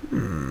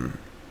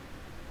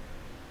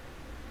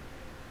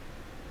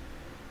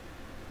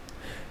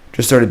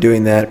 Just started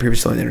doing that.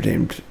 Previously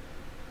entertained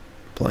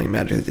playing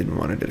Magic. I didn't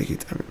want to dedicate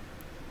time.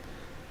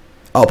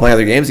 Oh, playing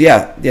other games?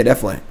 Yeah,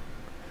 definitely. I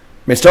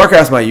mean,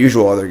 StarCraft's my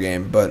usual other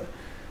game, but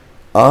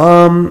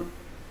I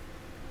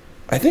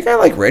think I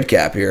like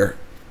Redcap here.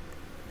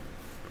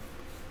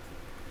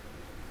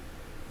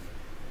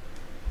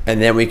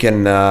 And then we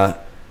can,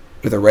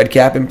 with a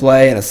Redcap in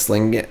play and a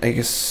Sling, I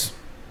guess.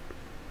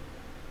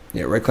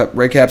 Yeah,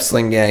 Redcap,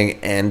 Sling-Gang,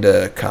 and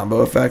a combo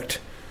effect.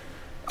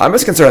 I'm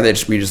just concerned they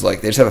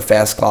just have a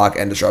fast clock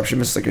and disruption.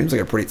 It seems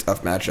like a pretty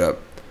tough matchup.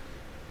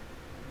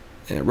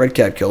 Yeah,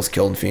 Redcap kills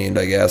Kiln Fiend,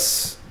 I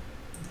guess.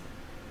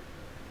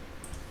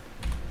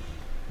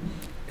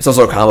 It's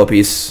also a combo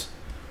piece.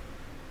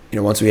 You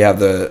know, once we have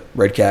the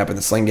Redcap and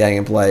the Sling-Gang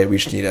in play, we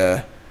just need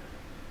a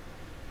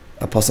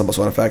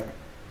 +1/+1 effect.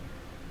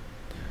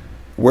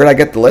 Where'd I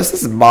get the list?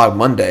 This is Mogg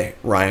Monday,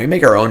 Ryan. We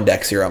make our own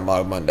decks here on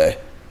Mogg Monday.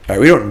 All right,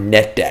 we don't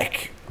net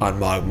deck on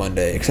Mogg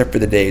Monday, except for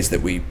the days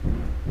that we,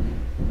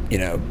 you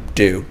know,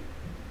 do.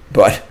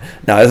 But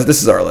no,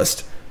 this is our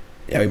list.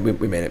 Yeah,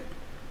 we made it.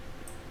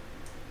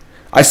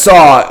 I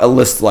saw a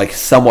list like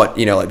somewhat,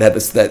 you know, like that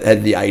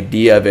had the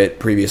idea of it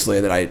previously,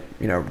 and then I,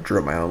 you know, drew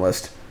up my own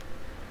list.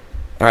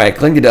 All right,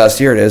 Cling to Dust.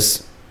 Here it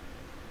is.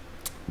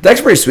 The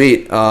deck's pretty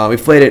sweet.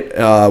 We've played it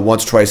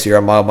once or twice here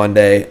on Mogg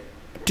Monday.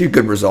 2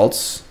 good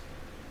results.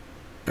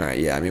 All right,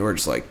 yeah, I mean, we're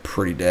just like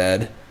pretty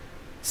dead.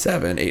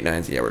 7, 8,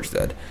 9, yeah, we're just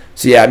dead.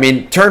 So yeah, I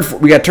mean,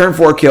 we got turn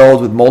 4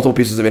 killed with multiple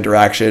pieces of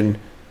interaction.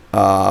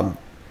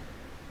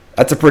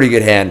 That's a pretty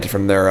good hand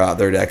from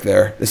their deck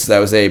there. That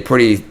was a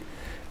pretty,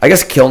 I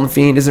guess Kiln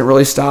Fiend isn't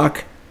really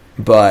stock,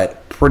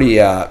 but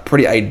pretty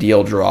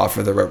ideal draw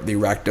for the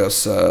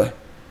Rakdos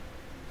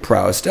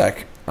prowess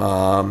deck.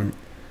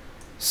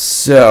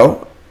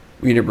 So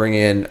we need to bring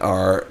in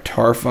our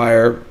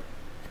Tarfire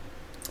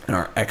and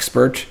our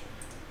Expert.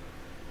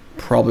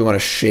 Probably want to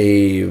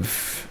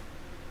shave.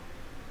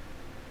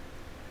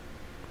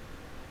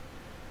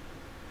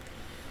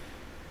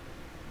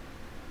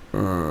 I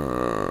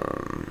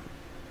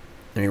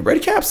mean,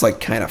 Redcap's like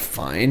kind of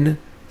fine.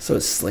 So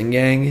is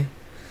Sling-Gang.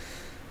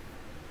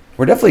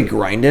 We're definitely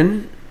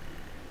grinding.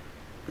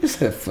 Just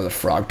for the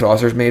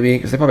Frogtossers maybe,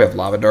 because they probably have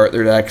Lava Dart in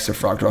their deck, so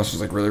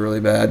Frogtosser's like really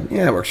bad.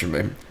 Yeah, it works for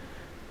me.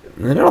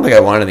 And I don't think I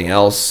want anything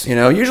else. You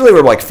know, usually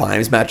we're like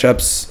finals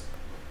matchups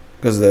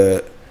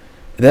because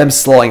them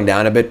slowing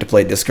down a bit to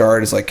play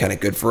discard is like kind of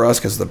good for us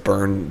because the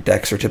burn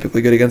decks are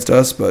typically good against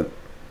us. But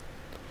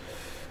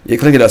yeah,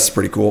 Cling to Dust is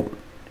pretty cool.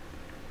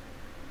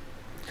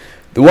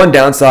 The one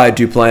downside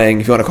to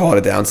playing, if you want to call it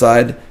a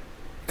downside,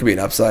 could be an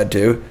upside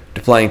too,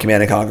 to playing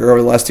Command & Conquer over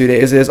the last 2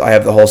 days is I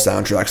have the whole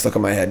soundtrack stuck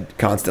in my head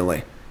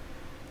constantly.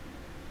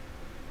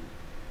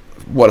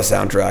 What a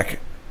soundtrack.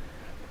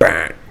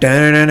 Yeah,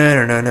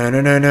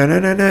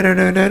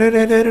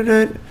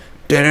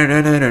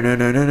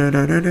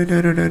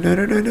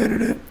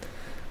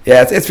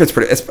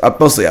 it's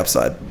mostly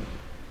upside.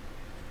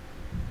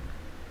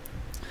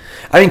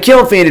 I mean,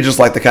 Kiln Fiend is just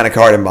like the kind of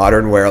card in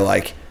Modern where,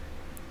 like,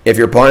 if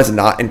your opponent's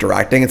not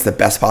interacting, it's the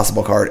best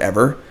possible card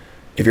ever.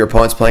 If your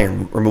opponent's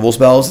playing removal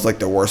spells, it's like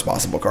the worst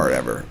possible card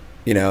ever.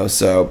 You know,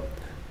 so...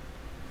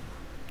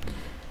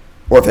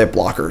 Or if they have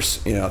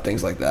blockers, you know,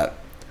 things like that.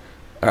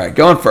 Alright,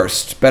 going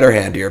first. Better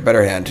hand here,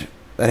 better hand.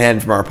 That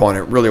hand from our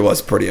opponent really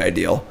was pretty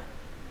ideal.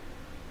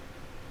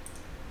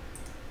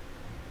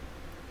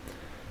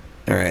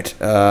 Alright,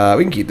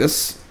 we can keep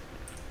this.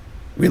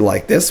 We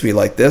like this, we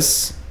like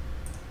this.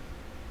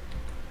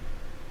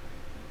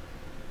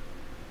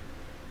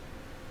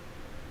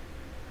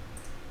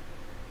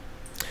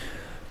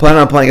 Plan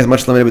on playing as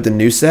much limited with the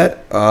new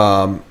set?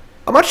 I'm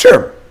not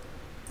sure,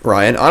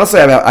 Ryan.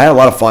 Honestly, I had a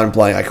lot of fun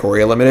playing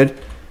Ikoria limited,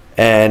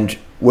 and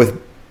with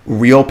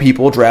real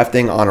people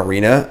drafting on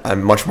Arena,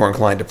 I'm much more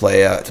inclined to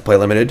play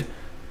limited.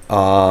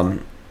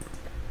 Playing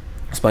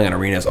on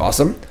Arena is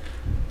awesome,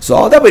 so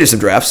I'll definitely do some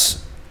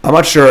drafts. I'm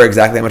not sure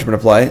exactly how much I'm going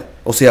to play.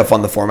 We'll see how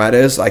fun the format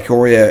is.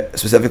 Ikoria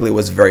specifically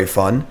was very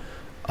fun,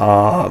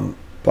 but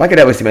I could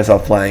definitely see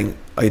myself playing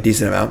a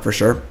decent amount for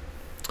sure.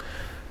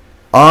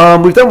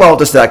 We've done well with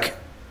this deck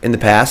in the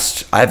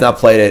past. I have not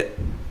played it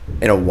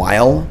in a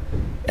while,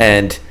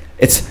 and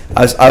I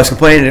was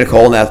complaining to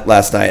Nicole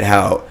last night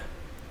how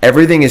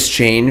everything has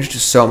changed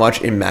so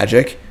much in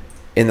Magic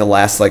in the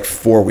last like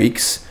 4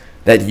 weeks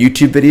that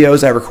YouTube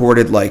videos I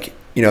recorded like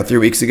 3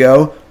 weeks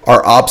ago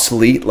are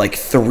obsolete like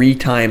 3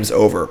 times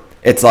over.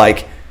 It's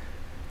like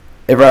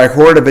if I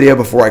recorded a video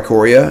before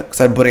Ikoria, because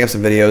I've been putting up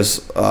some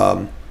videos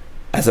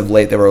as of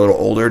late that were a little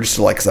older, just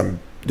to, like, because I'm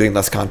doing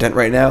less content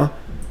right now.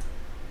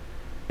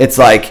 It's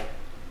like,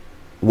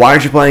 why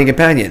aren't you playing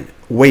Companion?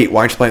 Wait,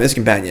 why aren't you playing this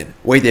Companion?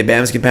 Wait, they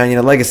banned this Companion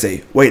in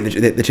Legacy. Wait,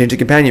 they changed the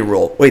Companion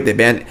rule. Wait, they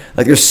banned...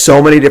 Like, there's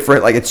so many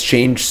different... Like, it's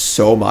changed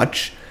so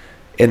much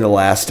in the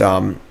last...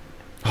 that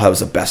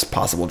was the best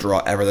possible draw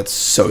ever. That's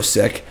so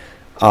sick.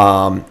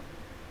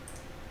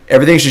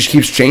 Everything just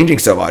keeps changing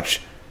so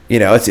much.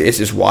 It's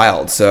just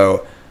wild.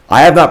 So,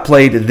 I have not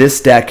played this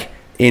deck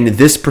in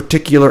this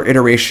particular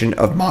iteration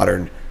of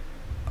Modern.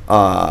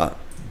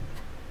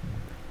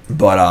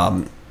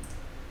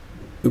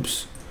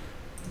 Oops.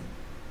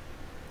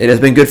 It has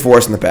been good for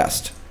us in the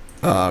past.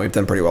 We've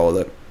done pretty well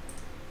with it.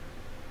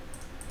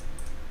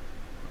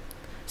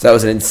 So that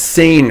was an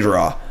insane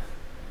draw.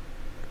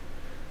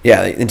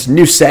 Yeah, into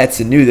new sets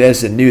and new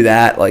this and new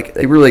that. Like,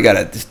 they really got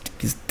to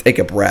just take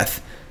a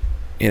breath,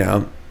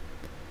 Yeah,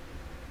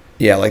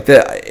 like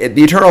the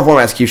Eternal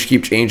formats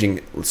keep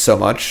changing so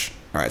much.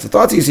 All right, so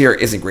Thoughtseize here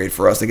isn't great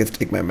for us. I get to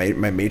take my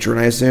Matron,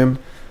 I assume.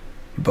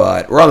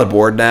 But we're on the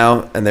board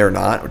now, and they're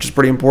not, which is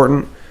pretty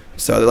important.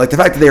 So, like, the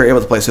fact that they were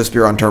able to play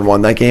Suspiro on turn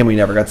 1 that game, we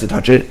never got to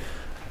touch it,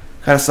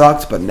 kind of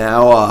sucked. But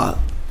now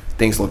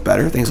things look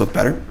better. Things look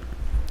better.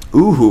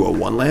 Ooh, a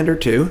 1-lander,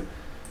 too.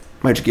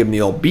 Might just give them the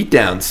old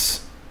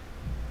beatdowns.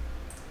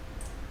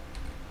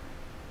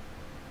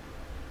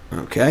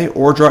 Okay,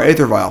 or draw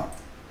Aether Vial.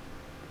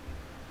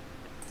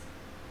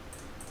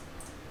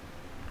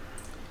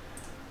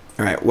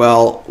 All right.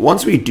 Well,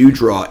 once we do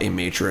draw a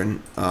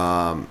matron,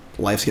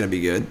 life's gonna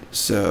be good.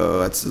 So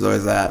that's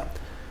always that.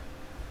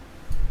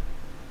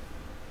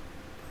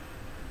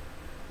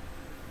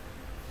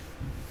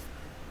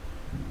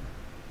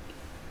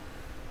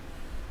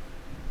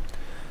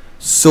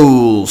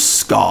 Soul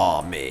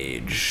Scar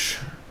Mage.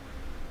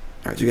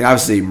 All right, so you can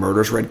obviously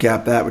Murderous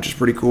Redcap that, which is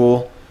pretty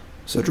cool.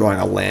 So drawing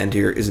a land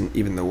here isn't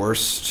even the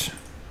worst.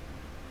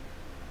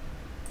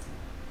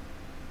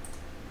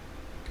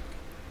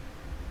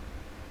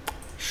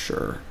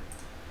 Sure.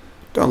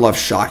 Don't love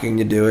shocking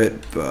to do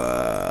it,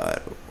 but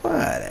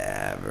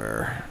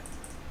whatever.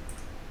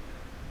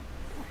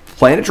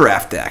 Playing a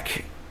draft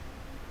deck.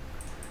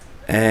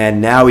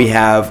 And now we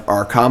have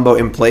our combo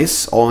in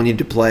place. All we need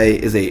to play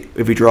is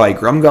if we draw a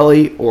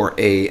Grumgully or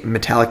a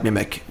Metallic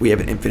Mimic, we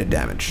have an infinite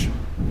damage.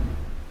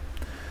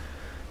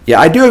 Yeah,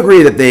 I do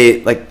agree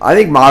that I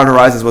think Modern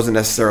Horizons wasn't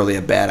necessarily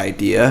a bad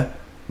idea,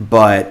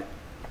 but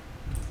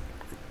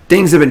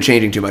things have been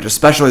changing too much,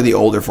 especially the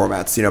older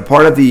formats. You know,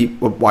 part of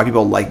why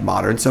people like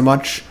Modern so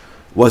much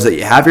was that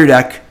you have your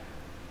deck,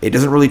 it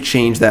doesn't really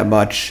change that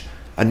much.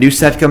 A new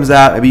set comes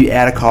out, maybe you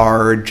add a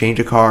card, change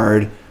a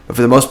card, but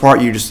for the most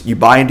part, you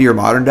buy into your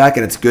Modern deck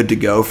and it's good to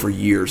go for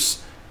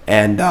years.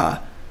 And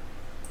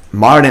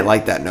Modern ain't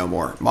like that no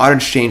more.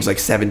 Modern's changed like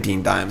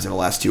 17 times in the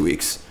last 2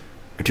 weeks,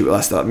 or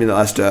last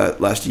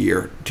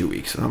year, 2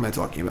 weeks. What am I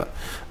talking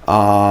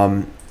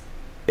about?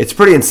 It's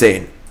pretty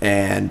insane,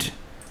 and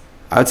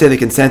I would say the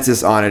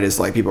consensus on it is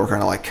like people are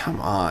kind of like,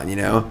 come on, you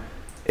know.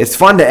 It's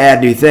fun to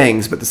add new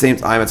things, but at the same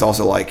time, it's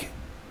also like,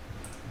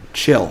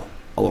 chill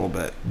a little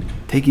bit,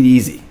 take it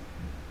easy.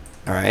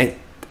 All right,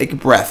 take a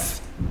breath.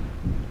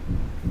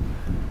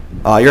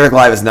 Your deck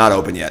live is not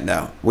open yet.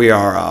 No, we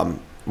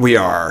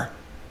are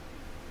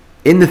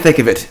in the thick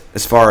of it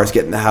as far as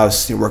getting the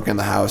house and working on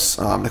the house.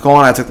 Nicole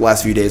and I took the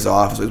last few days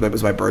off. So it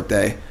was my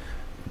birthday.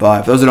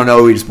 But for those who don't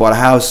know, we just bought a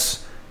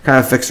house, kind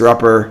of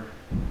fixer-upper.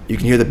 You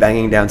can hear the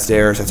banging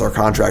downstairs. That's our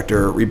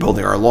contractor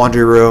rebuilding our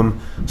laundry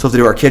room. So we have to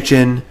do our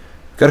kitchen.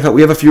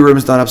 We have a few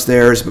rooms done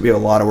upstairs, but we have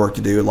a lot of work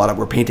to do.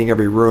 We're painting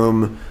every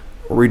room.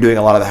 We're redoing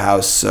a lot of the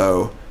house.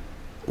 So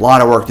a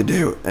lot of work to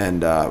do,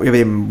 and we haven't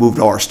even moved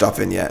all our stuff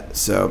in yet.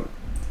 So,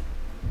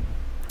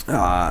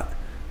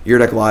 your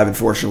deck live,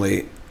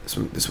 unfortunately,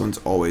 this one's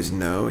always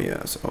no.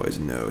 Yes, always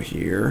no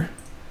here.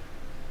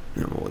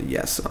 And we'll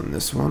yes on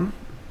this one.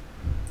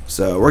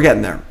 So we're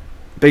getting there.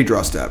 Big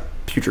draw step.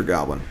 Putrid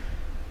Goblin.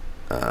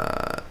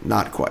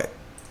 Not quite.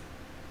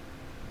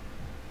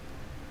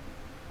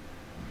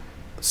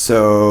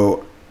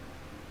 So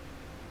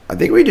I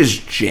think we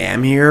just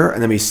jam here,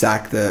 and then we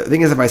sack the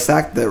thing is, if I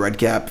sack the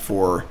Redcap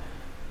for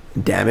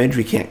damage,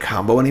 we can't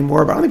combo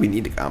anymore, but I don't think we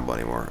need to combo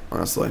anymore,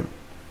 honestly.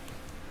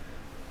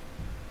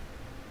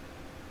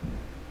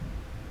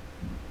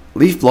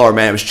 Leaf Blower,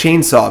 man. It was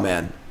Chainsaw,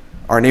 man.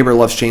 Our neighbor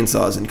loves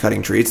chainsaws and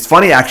cutting trees. It's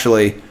funny,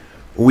 actually.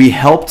 We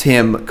helped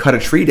him cut a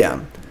tree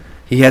down.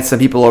 He had some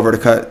people over to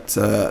cut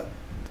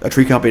a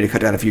tree company to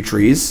cut down a few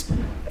trees,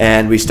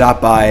 and we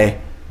stopped by,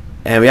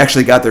 and we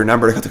actually got their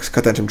number to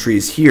cut down some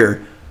trees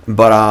here.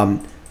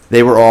 But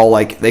they were all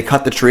like, they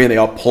cut the tree and they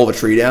all pull the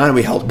tree down, and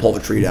we helped pull the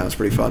tree down. It's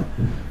pretty fun.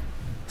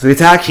 So we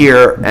attack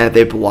here, and if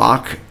they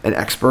block an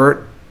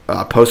expert,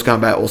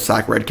 post-combat we'll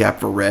sack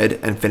Redcap for red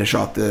and finish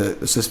off the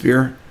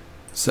Sisphere.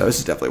 So this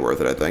is definitely worth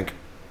it, I think.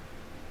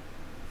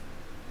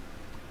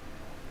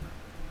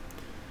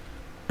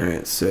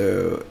 Alright,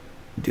 so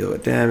deal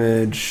with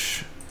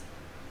damage.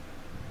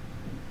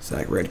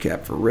 Sack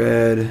Redcap for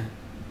red.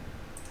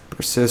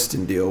 Persist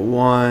and deal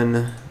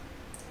 1.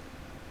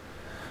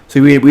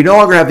 So we no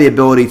longer have the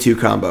ability to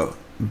combo,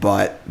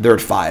 but they're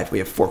at 5. We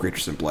have 4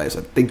 creatures in play, so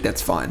I think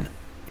that's fine.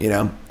 You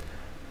know?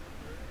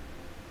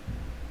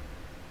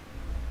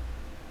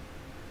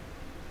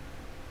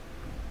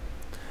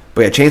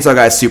 But yeah, Chainsaw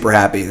Guy's super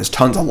happy. There's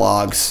tons of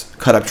logs,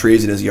 cut up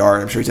trees in his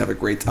yard. I'm sure he's having a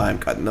great time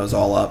cutting those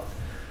all up.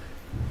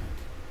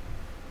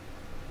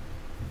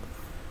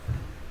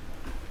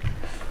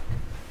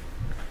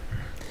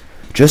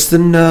 Just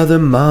another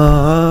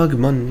Mogg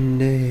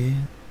Monday.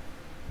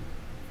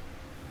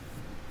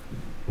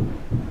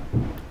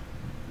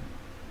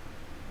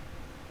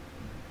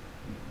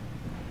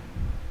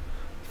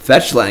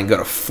 Fetch land go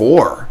to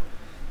 4.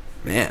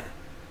 Man.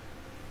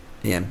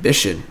 The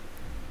ambition.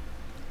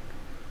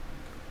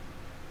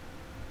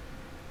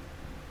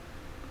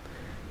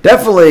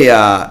 Definitely,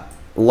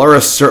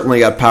 Luris certainly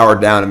got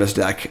powered down in this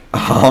deck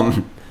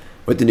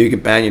with the new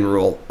companion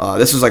rule.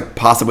 This was like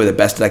possibly the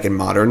best deck in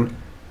Modern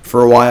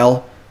for a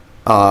while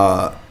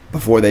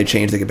before they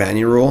changed the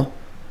companion rule.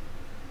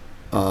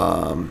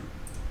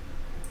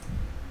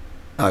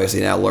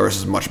 Obviously now Luris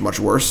is much, much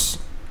worse.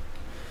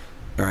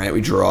 Alright,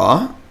 we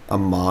draw a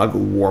Mogg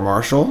War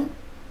Marshal.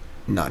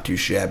 Not too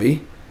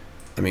shabby.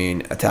 I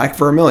mean, attack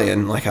for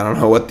 1,000,000. Like, I don't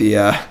know what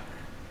the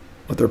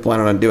what they're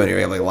planning on doing here.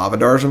 You have like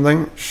Lavadar or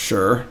something?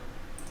 Sure.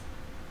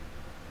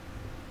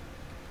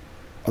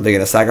 Are they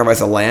going to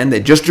sacrifice a land? They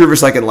just drew for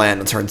second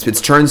land.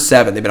 It's turn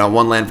 7. They've been on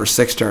 1 land for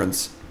 6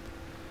 turns.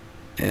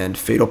 And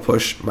Fatal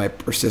Push might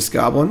Persist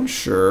Goblin.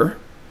 Sure.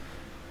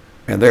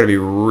 And they're going to be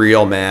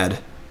real mad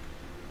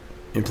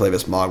and play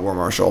this Mogg War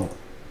Marshal.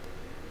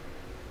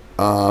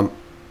 I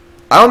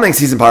don't think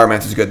Seasoned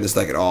Pyromancer is good in this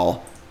deck at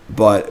all,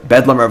 but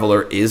Bedlam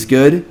Reveler is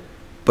good.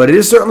 But it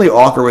is certainly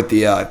awkward with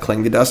the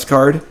Cling to Dust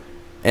card.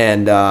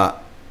 And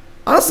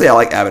honestly, I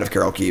like Abbot of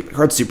Carol Keep. The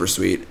card's super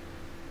sweet.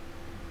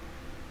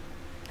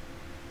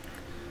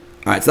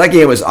 Alright, so that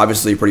game was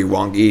obviously pretty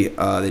wonky.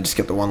 They just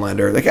kept the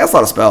one-lander. They cast a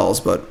lot of spells,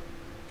 but...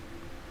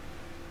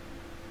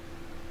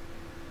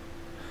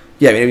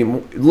 Yeah, I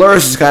mean,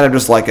 Lurrus is kind of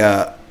just like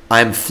a...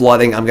 I'm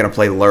flooding, I'm going to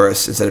play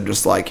Lurrus, instead of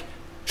just like,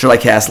 should I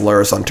cast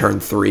Lurrus on turn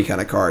 3 kind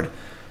of card.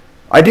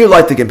 I do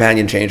like the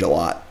Companion Change a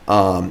lot.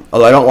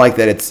 Although I don't like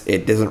that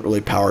it doesn't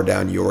really power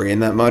down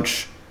Yorion that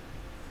much.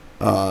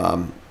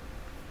 Definitely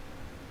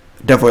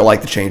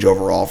like the change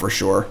overall for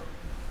sure.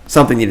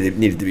 Something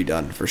needed to be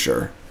done for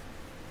sure.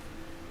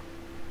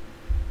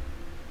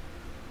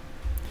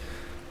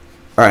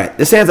 Alright,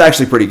 this hand's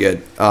actually pretty good.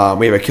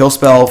 We have a kill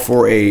spell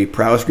for a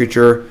prowess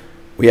creature.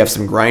 We have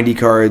some grindy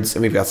cards,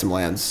 and we've got some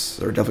lands.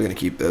 So we're definitely going to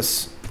keep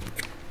this.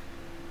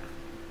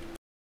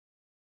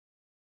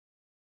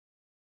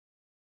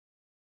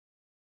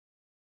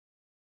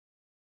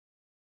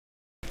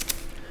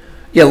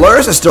 Yeah,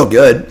 Lurrus is still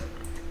good.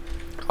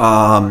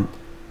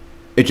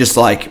 It's just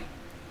like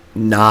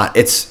not.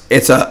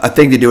 It's a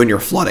thing to do when you're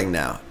flooding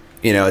now.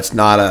 You know, it's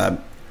not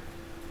a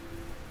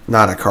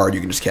card you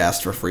can just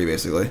cast for free,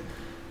 basically.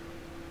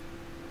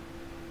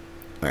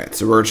 All right,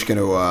 so we're just going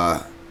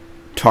to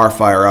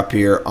Tarfire up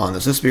here on the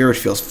Zesphere, which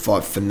feels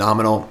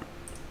phenomenal.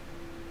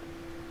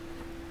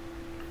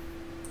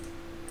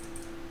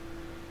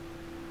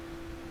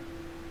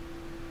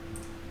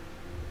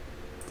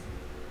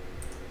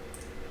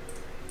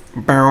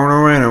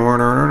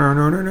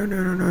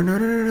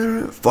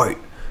 Fight,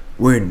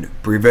 win,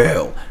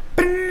 prevail.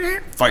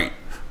 Fight,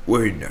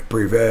 win,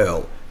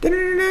 prevail.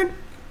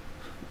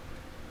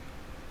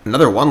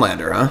 Another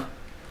one-lander, huh?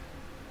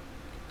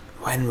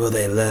 When will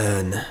they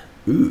learn?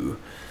 Ooh.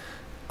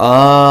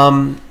 I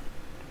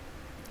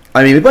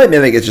mean, we play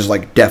Mimic, it's just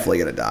like definitely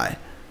gonna die.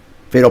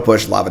 Fatal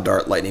Push, Lava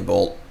Dart, Lightning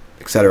Bolt,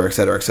 etc.,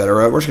 etc.,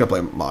 etc. We're just gonna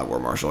play Mogg War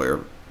Marshal here.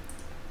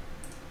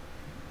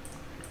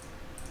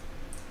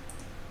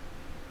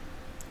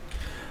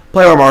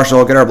 Play our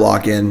Marshal, get our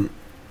block in,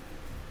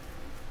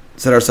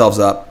 set ourselves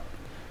up,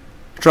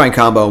 try and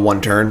combo in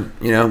one turn,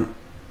 you know?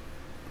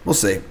 We'll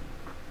see.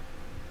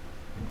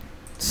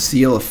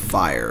 Seal of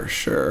Fire,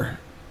 sure.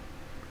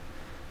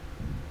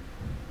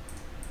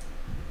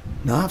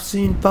 I've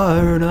seen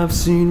fire and I've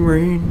seen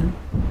rain.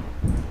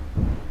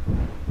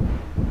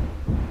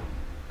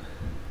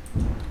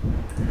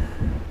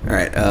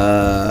 Alright,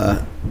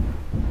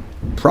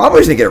 probably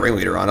just gonna get a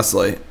Ringleader,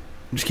 honestly.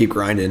 Just keep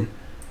grinding.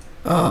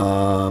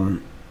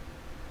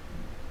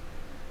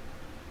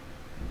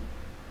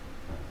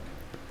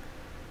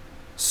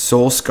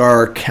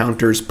 Soulscar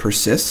counters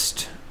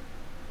Persist.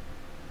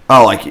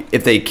 Oh, like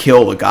if they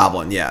kill the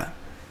Goblin, yeah.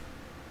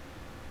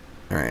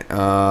 Alright,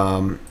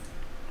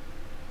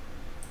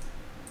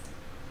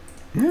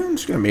 yeah, I'm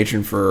just going to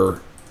Matron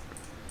for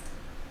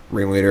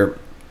Ringleader.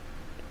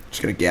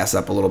 Just going to gas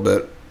up a little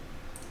bit.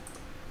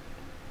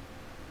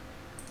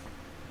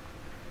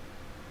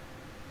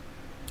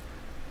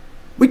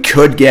 We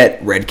could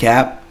get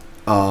Redcap.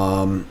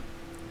 Like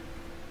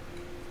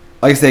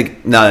I say,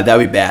 no, that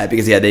would be bad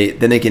because yeah,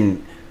 then they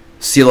can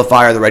Seal of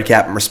Fire the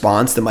Redcap in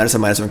response. The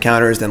 -1/-1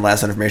 counters. Then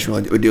last information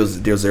would deal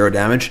 0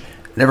 damage.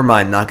 Never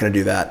mind, not going to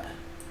do that.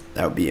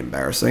 That would be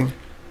embarrassing.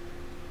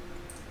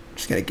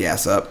 Just going to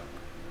gas up.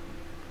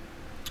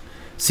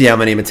 See how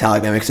many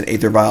Metallic Mimics and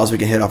Aether Vials we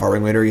can hit off our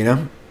Ringleader, you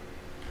know?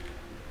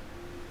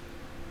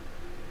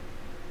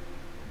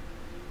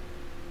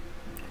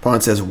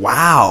 Opponent says,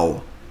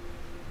 wow.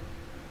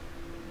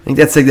 I think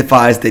that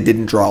signifies they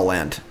didn't draw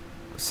land.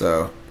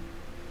 So,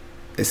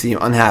 they seem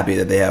unhappy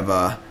that they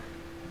have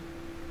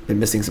been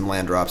missing some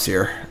land drops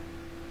here.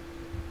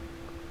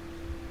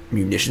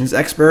 Munitions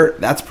Expert?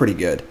 That's pretty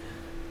good.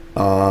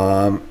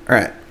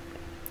 Alright.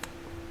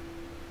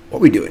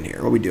 What we doing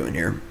here? What we doing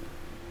here?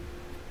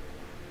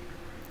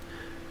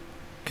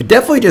 Could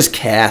definitely just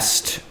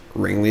cast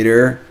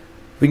Ringleader.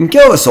 We can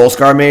kill a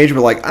Soulscar Mage,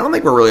 but like I don't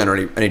think we're really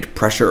under any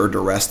pressure or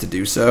duress to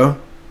do so.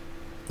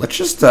 Let's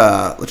just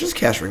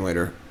cast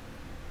Ringleader.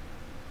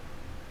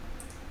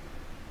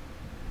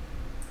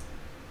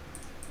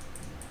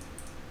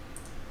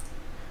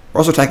 We're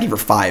also attacking for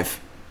 5.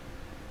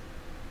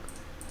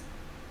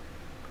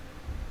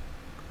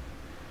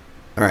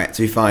 Alright,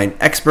 so we find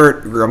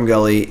Expert,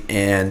 Grumgully,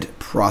 and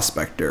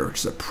Prospector, which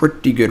is a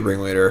pretty good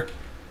Ringleader.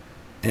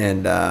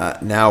 And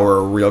now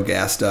we're real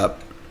gassed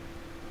up.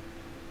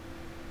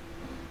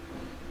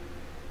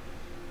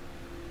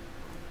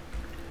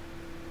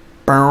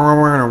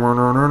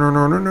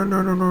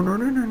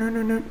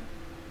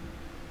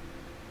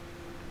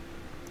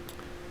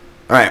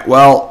 Alright,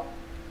 well,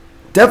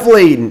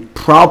 definitely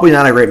probably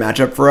not a great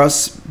matchup for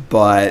us,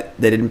 but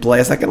they didn't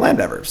play a second land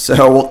ever.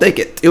 So we'll take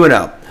it.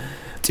 2-0.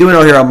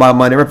 2-0 here on Mogg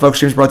Monday. Folks,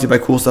 streams brought to you by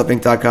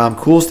CoolStuffInc.com.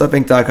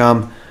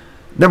 CoolStuffInc.com.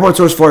 #1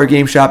 source for your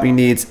game shopping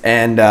needs.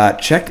 And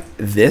check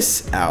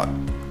this out.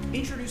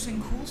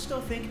 Introducing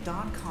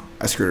CoolStuffInc.com.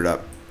 I screwed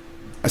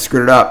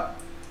it up.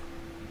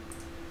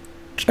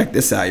 Check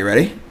this out. You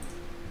ready?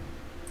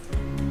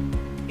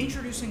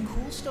 Introducing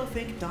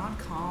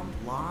CoolStuffInc.com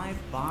live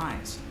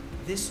buys.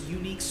 This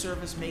unique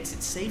service makes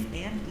it safe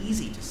and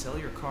easy to sell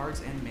your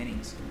cards and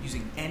minis.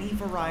 Using any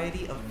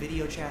variety of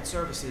video chat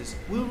services,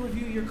 we'll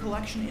review your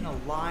collection in a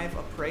live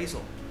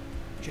appraisal.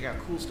 Check out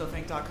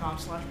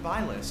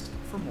CoolStuffInc.com/buy list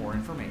for more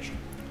information.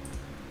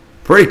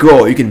 Pretty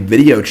cool. You can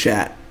video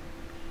chat.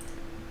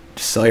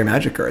 Just sell your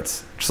Magic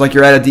cards. Just like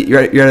you're at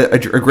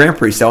a Grand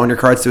Prix selling your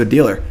cards to a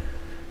dealer.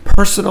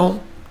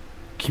 Personal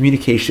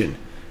communication.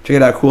 Check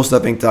it out,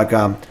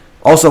 CoolStuffInc.com.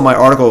 Also, my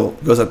article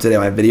goes up today,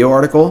 my video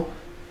article,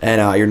 and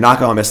you're not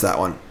going to miss that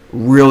one.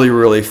 Really,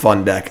 really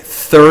fun deck.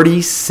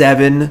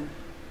 37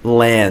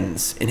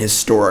 lands in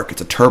Historic.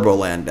 It's a Turbo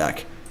land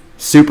deck.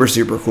 Super,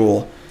 super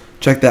cool.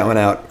 Check that one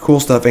out.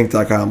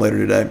 CoolStuffInc.com later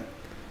today.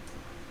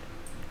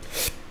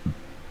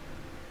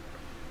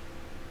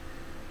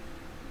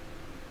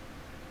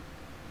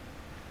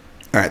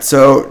 All right,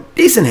 so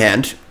decent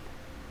hand.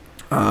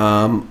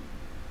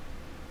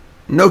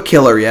 No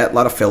killer yet. A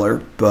lot of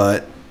filler,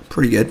 but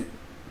pretty good.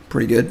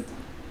 Pretty good.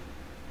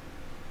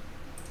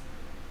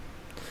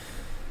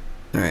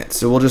 All right,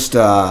 so we'll just,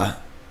 I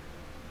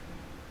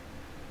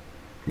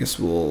guess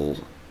we'll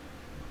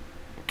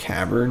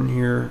Cavern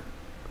here.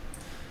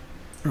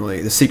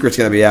 Really, the secret's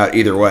going to be out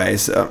either way,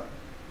 so.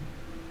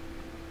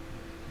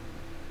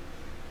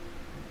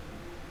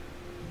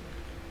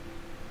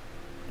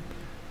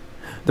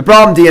 The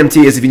problem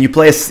DMT is if you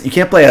play you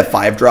can't play a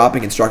 5-drop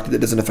and construct it that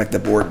doesn't affect the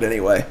board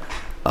anyway.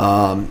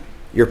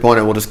 Your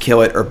opponent will just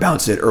kill it or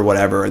bounce it or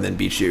whatever and then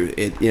beat you.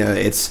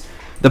 It's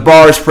the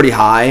bar is pretty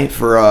high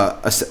for a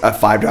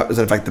 5-drop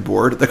doesn't affect the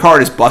board. The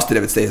card is busted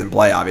if it stays in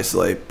play,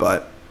 obviously,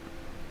 but.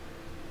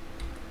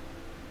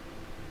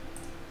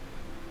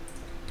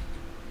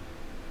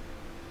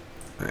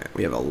 All right,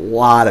 we have a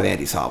lot of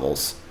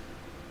Hovels.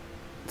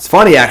 It's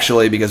funny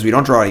actually because we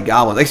don't draw any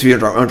goblins. Actually, we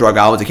don't draw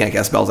goblins. We can't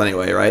cast spells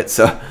anyway, right?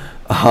 So.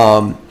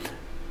 All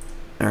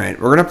right,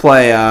 we're gonna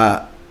play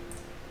our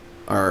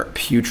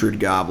Putrid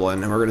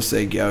Goblin, and we're gonna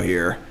say go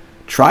here.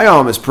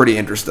 Triome is pretty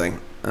interesting.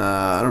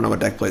 I don't know what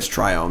deck plays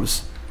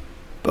Triomes,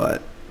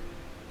 but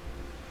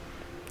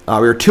we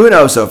were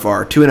 2-0 so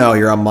far. 2-0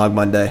 here on Mogg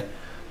Monday,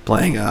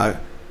 playing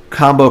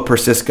combo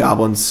Persist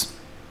Goblins.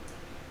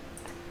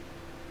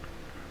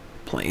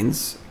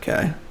 Plains,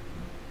 okay.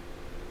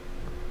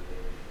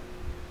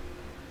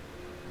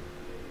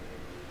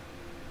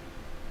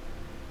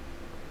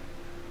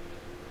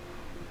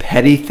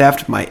 Petty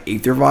theft my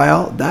Aether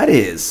Vial? That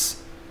is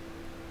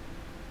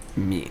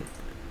mean.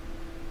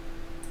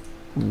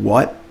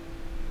 What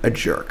a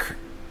jerk.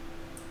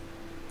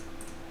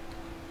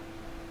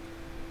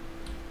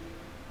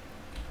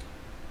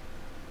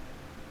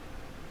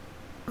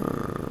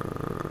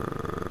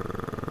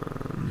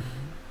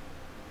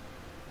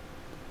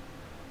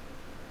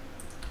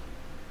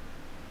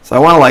 So I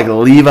want to like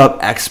leave up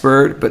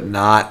Expert but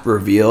not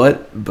reveal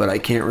it, but I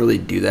can't really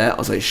do that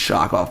unless I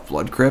shock off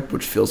Blood Crypt,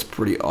 which feels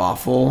pretty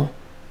awful.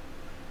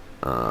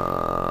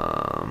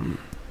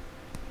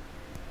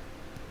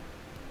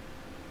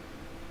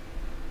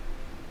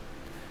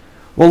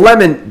 Well,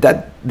 Lemon,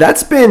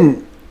 that's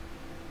been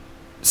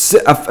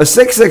a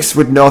 6/6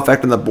 with no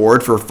effect on the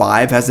board for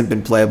 5 hasn't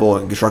been playable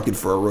and constructed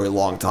for a really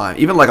long time.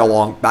 Even like a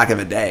long back in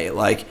the day.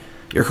 Like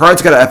your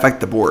card's got to affect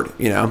the board,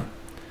 you know.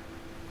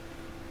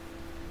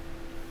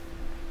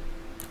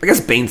 I guess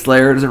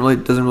Baneslayer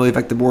doesn't really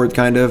affect the board,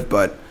 kind of,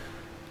 but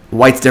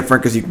White's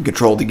different because you can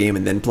control the game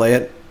and then play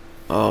it.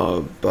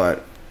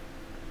 But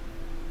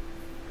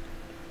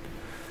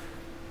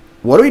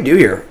what do we do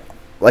here?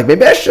 Like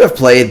maybe I should have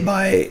played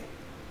my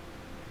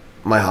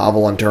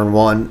Hovel on turn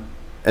 1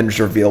 and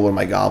just reveal one of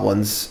my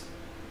goblins.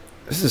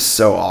 This is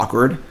so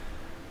awkward.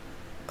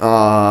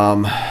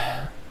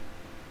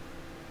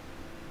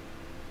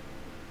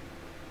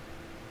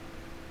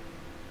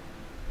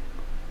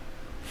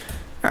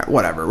 Alright,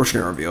 whatever. We're just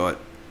going to reveal it.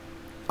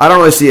 I don't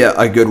really see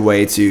a good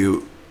way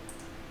to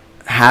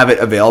have it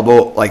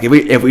available. Like,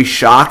 if we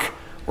shock,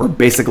 we're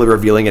basically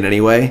revealing it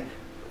anyway.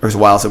 There's a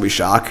while since we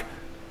shock.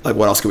 Like,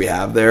 what else could we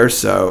have there?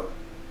 So.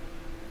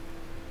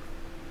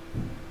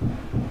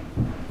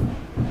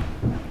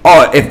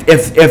 Oh,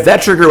 if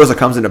that trigger was a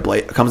comes into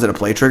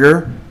play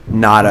trigger,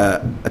 not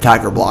a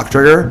attack or block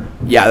trigger,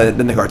 yeah,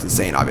 then the card's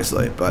insane,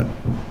 obviously. But.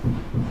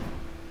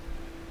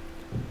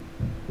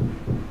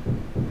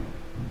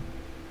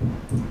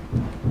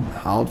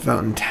 Hallowed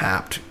Fountain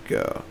tapped,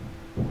 go.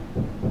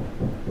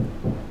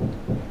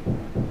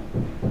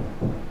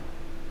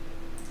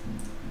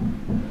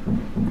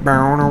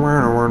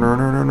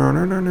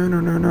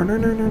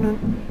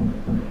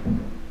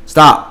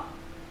 Stop.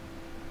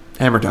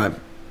 Hammer time.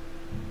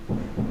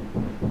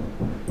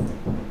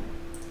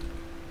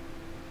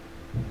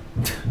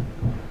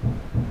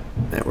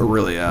 Man, we're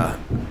really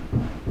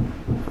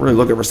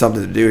looking for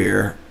something to do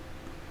here.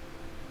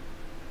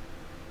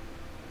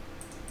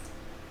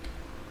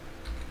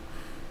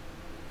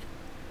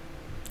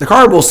 The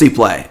card will see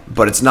play,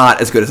 but it's not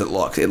as good as it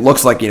looks. It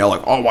looks like, you know,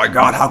 like, oh my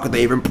god, how could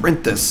they even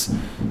print this?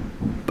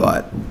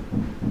 But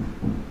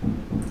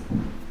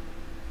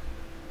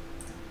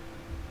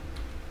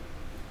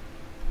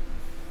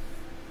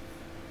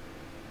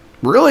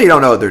really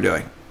don't know what they're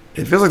doing.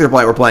 It feels like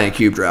we're playing a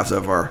cube draft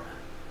so far.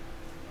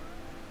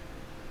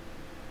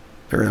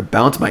 They're going to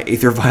bounce my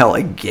Aether Vial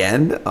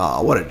again?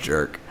 Oh, what a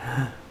jerk.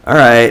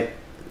 Alright.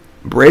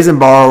 Brazen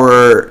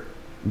Borrower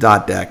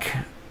dot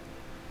deck.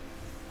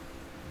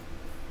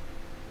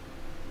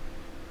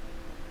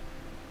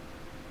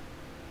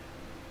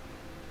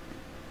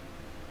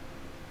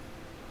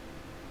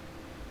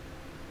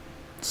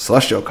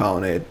 Celestial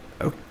Colonnade.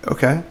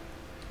 Okay.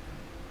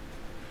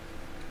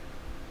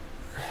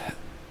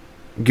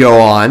 Go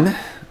on.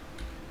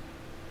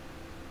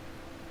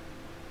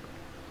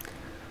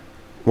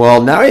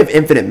 Well, now we have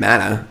infinite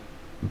mana,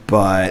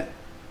 but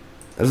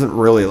that doesn't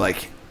really,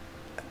 like,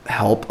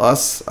 help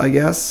us, I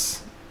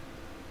guess.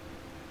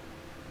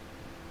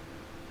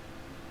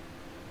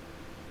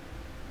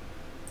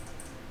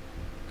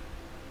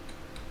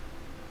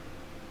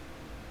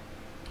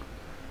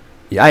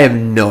 Yeah, I have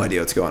no idea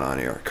what's going on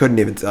here. Couldn't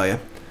even tell you.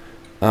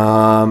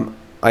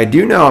 I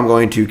do know I'm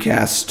going to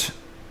cast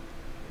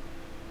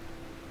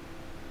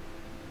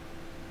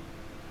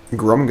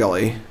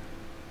Grumgully.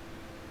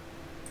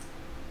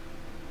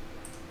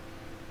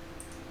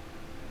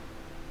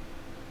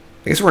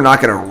 I guess we're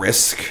not going to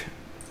risk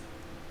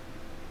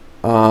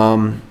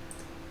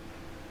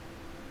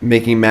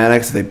making mana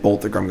because they bolt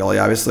the Grumgully.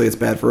 Obviously, it's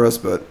bad for us,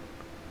 but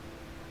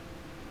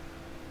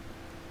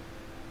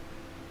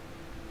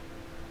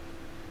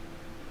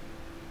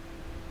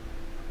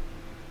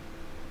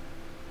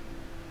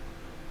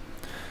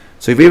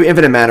so we have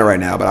infinite mana right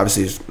now, but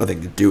obviously there's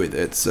nothing to do with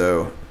it,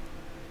 so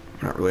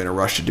we're not really in a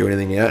rush to do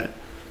anything yet.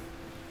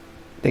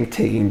 I think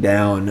taking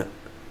down...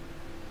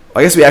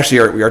 I guess we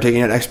are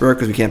taking an expert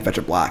because we can't fetch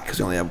a black because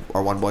we only have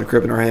our one Blood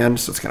Crypt in our hand,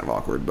 so it's kind of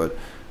awkward, but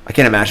I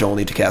can't imagine we'll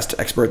need to cast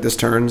expert this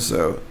turn,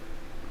 so...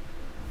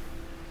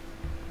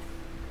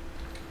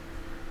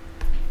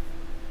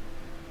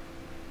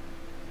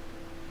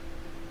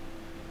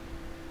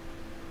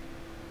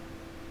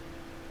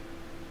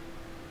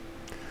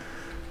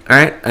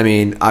 Alright, I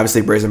mean,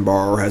 obviously Brazen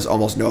Borrower has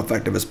almost no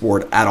effect on this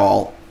board at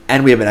all,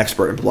 and we have an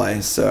expert in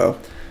play, so...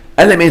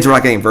 And that means we're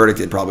not getting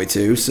verdicted probably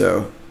too,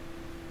 so...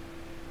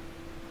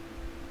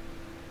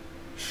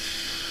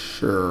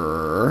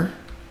 Sure.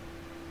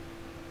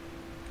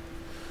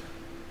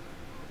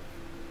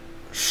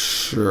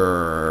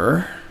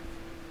 Sure.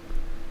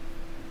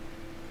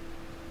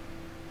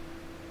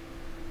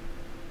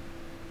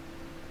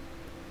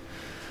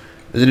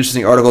 There's an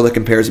interesting article that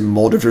compares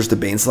Mulldrifters to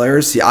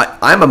Baneslayers. See,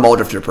 I'm a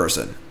Mulldrifter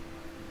person.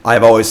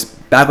 I've always,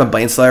 back when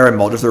Baneslayer and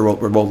Mulldrifter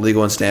were both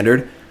legal and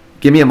standard,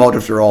 give me a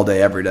Mulldrifter all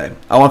day, every day.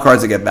 I want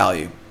cards that get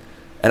value.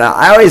 And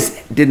I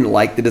always didn't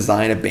like the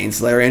design of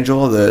Baneslayer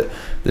Angel. The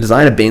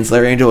design of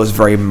Baneslayer Angel was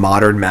very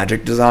modern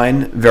Magic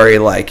design. Very,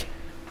 like,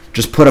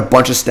 just put a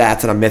bunch of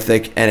stats on a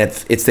Mythic, and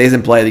if it stays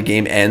in play, the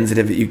game ends, and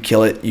if you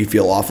kill it, you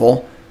feel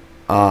awful.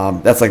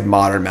 That's, like,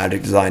 modern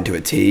Magic design to a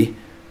T.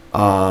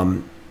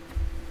 I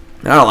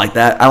don't like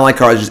that. I don't like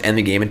cards that just end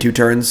the game in 2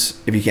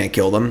 turns if you can't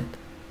kill them.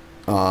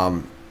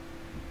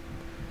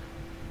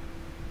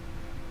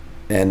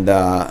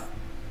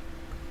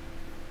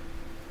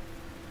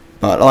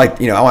 But I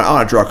like, I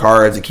want to draw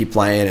cards and keep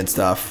playing and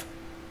stuff.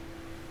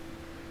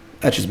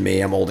 That's just me.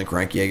 I'm old and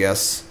cranky, I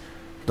guess.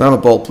 Don't have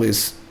a bolt,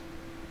 please.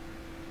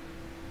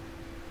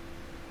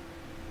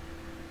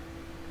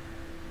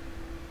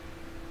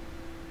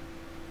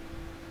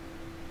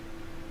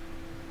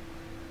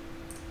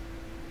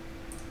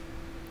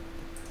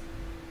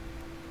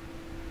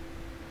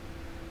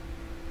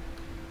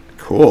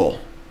 Cool.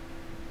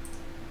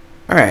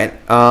 All right.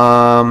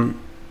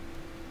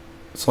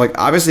 So, like,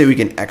 obviously we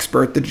can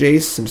expert the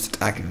Jace and just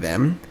attack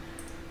them.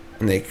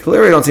 And they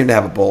clearly don't seem to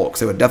have a bolt, because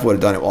they definitely would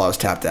have done it while I was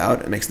tapped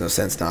out. It makes no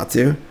sense not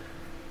to.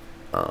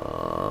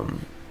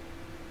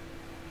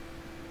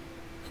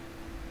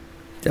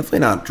 Definitely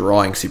not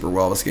drawing super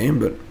well this game,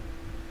 but...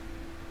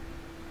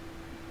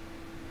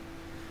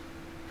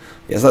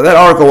 Yeah, so that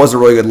article was a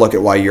really good look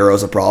at why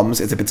Euro's a problem. It's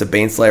if it's a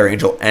Baneslayer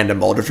Angel and a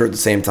Mulldrifter at the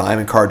same time,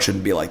 and cards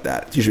shouldn't be like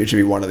that. Usually it should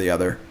be one or the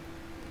other.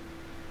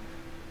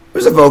 It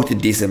was evoked a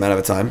decent amount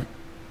of the time.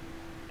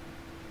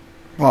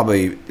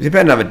 Probably,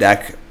 depending on the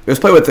deck. It was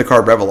played with the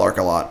card Revelark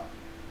a lot.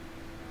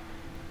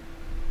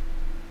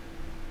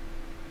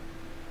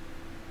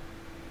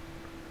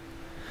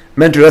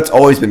 Mentor, that's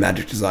always been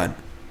Magic design.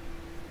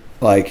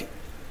 Like...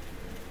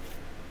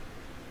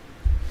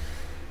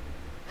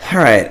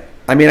 Alright.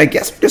 I mean, I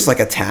guess we just, like,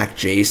 attack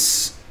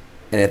Jace.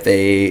 And if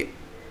they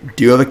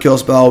do have a kill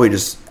spell, we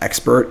just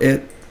expert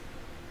it.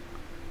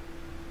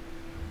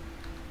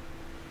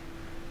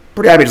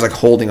 Pretty happy just, like,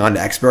 holding on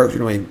to expert, because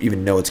we don't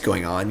even know what's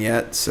going on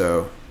yet,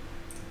 so...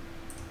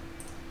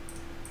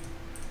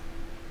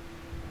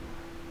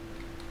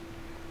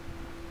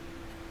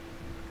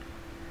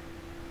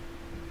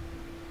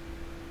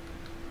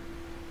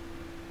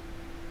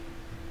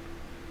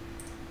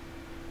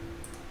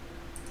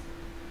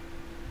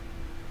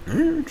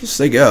 Just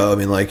say go. I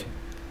mean, like,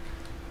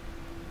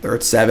 they're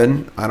at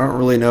 7. I don't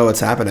really know what's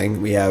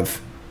happening. We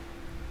have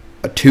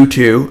a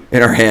 2/2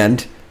 in our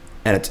hand,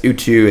 and it's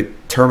Utu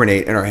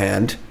Terminate in our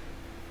hand,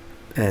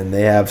 and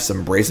they have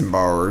some Brazen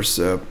Borrowers,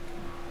 so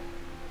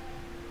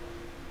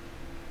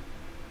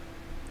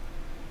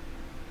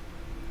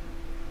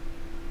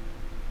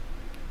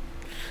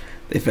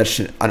they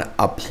fetched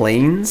a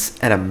Plains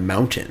and a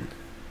Mountain.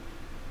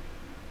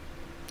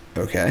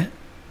 Okay.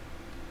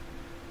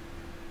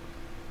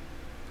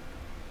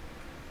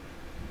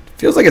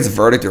 Feels like it's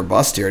Verdict or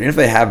Bust here. And even if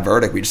they have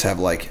Verdict, we just have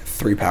like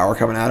 3 power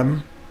coming at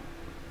them.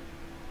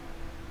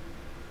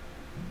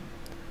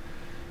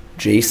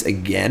 Jace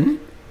again?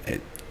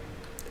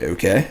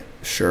 Okay,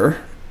 sure.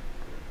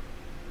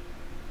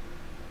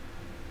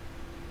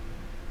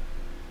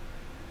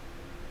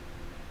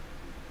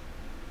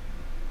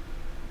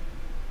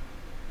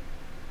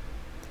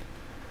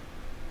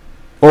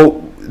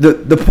 Well,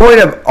 the point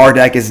of our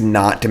deck is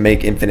not to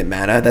make infinite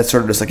mana. That's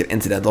sort of just like an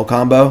incidental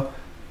combo.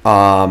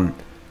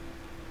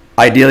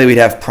 Ideally, we'd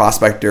have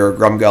Prospector,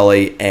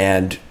 Grumgully,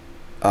 and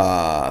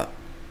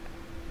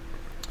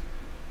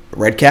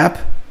Redcap,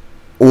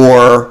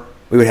 or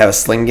we would have a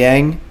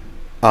Sling-Gang.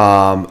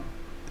 The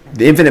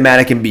infinite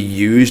mana can be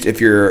used if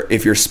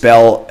you're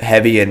spell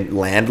heavy and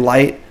land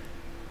light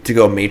to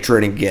go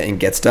Matron and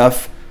get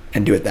stuff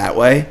and do it that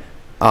way.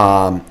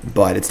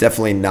 But it's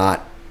definitely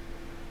not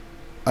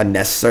a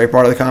necessary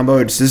part of the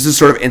combo. This is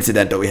sort of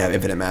incidental. We have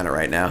infinite mana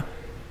right now.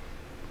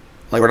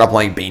 Like we're not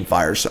playing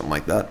Banefire or something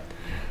like that.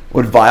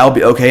 Would Vial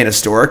be okay in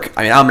Historic?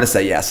 I mean, I'm going to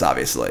say yes,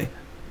 obviously.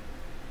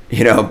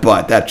 You know,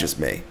 but that's just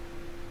me.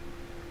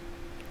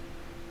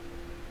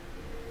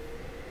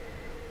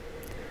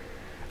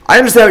 I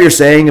understand what you're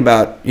saying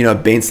about, you know,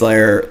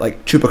 Baneslayer,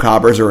 like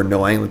Chupacabras are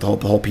annoying with the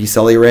whole Peace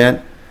Sully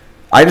rant.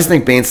 I just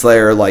think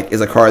Baneslayer, like,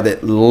 is a card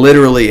that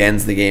literally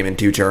ends the game in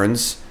 2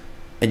 turns,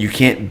 and you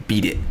can't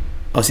beat it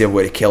unless you have a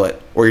way to kill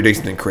it, or you're doing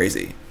something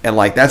crazy. And,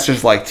 like, that's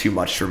just, like, too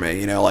much for me,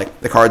 you know?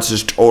 Like, the card's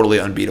just totally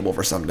unbeatable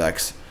for some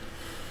decks.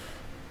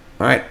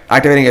 Alright,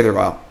 activating Aether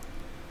Vial.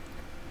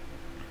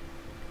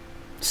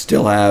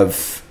 Still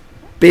have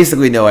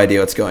basically no idea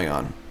what's going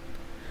on.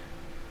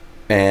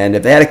 And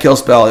if they had a kill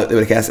spell, they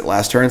would have cast it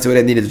last turn, so we would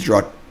have needed to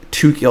draw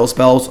 2 kill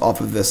spells off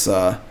of this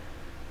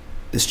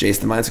this Jace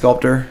the Mind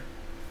Sculptor.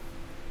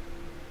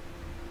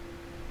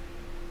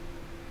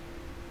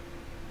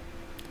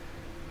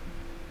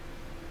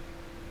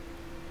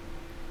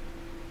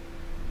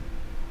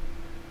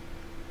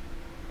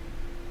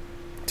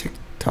 Tick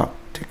tock,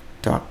 tick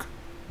tock.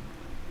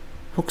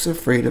 Hook's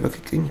afraid of a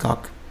kicking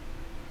cock.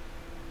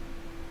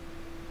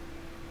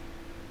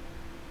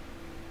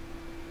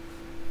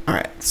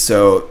 Alright,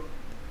 so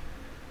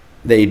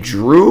they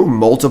drew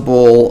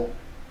multiple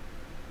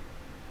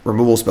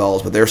removal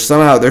spells, but they're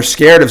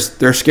scared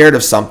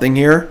of something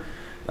here.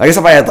 I guess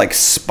if I had like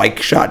Spike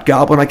Shot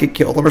Goblin, I could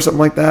kill them or something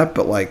like that,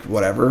 but like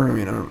whatever. I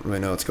mean, I don't really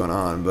know what's going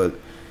on, but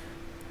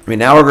I mean,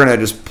 now we're gonna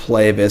just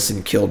play this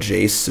and kill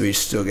Jace, so we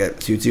still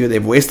get 2/2.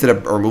 They've wasted a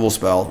removal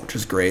spell, which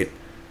is great.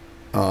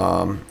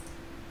 And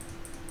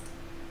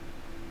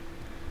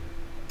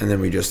then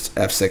we just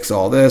F6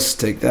 all this,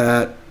 take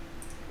that,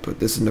 put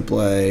this into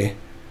play.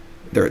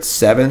 They're at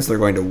 7, so they're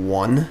going to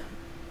 1.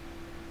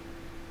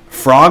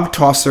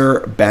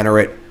 Frogtosser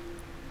Banneret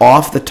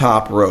off the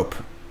top rope.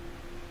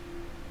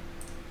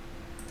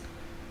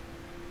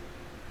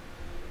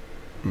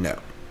 No.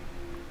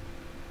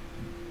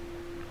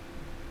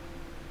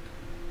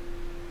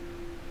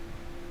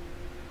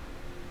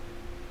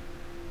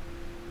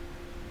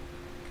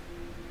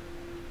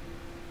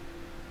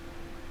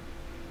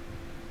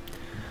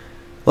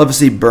 Love to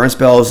see burn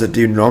spells that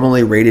do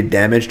normally rated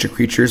damage to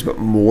creatures but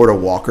more to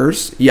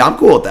walkers. Yeah, I'm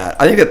cool with that.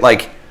 I think that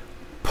like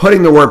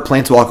putting the word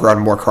Planeswalker on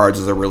more cards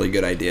is a really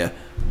good idea.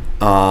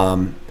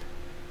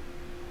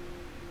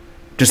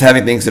 Just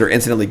having things that are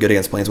instantly good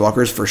against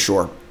Planeswalkers for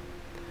sure.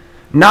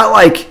 Not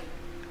like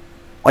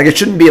it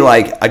shouldn't be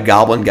like a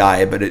Goblin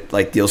guy, but it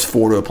like deals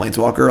 4 to a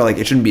Planeswalker. Like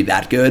it shouldn't be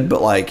that good,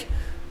 but like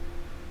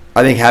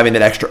I think having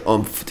that extra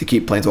oomph to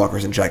keep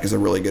Planeswalkers in check is a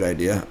really good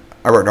idea.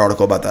 I wrote an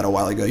article about that a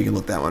while ago. You can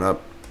look that one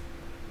up.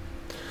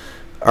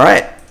 All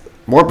right,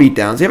 more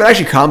beatdowns. We haven't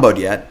actually comboed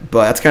yet,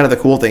 but that's kind of the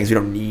cool things. We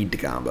don't need to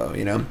combo,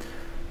 you know.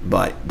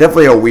 But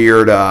definitely a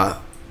weird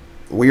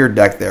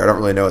deck there. I don't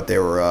really know what they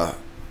were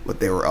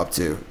up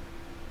to.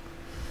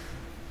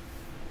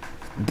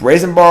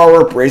 Brazen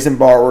Borrower,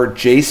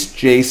 Jace,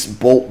 Jace,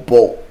 Bolt,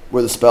 Bolt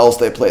were the spells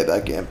they played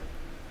that game.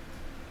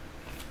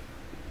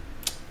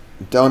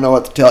 Don't know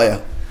what to tell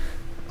you.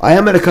 I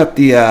am going to cut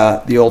the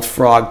old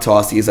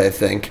Frogtosser, I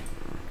think.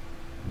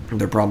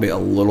 They're probably a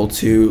little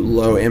too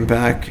low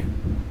impact.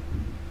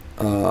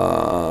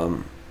 I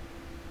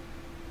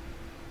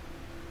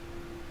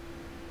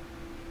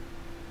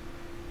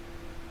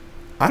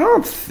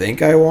don't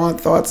think I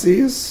want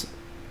Thoughtseize.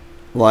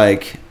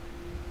 Like,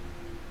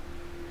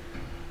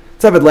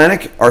 what's up,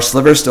 Atlantic? Are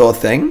slivers still a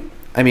thing?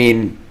 I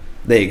mean,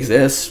 they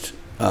exist.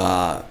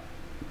 They're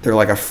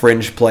like a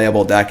fringe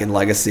playable deck in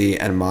Legacy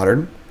and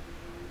Modern.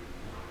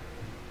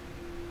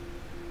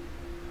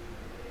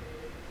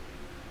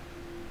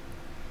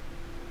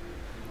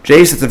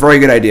 Jace, it's a very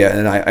good idea,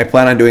 and I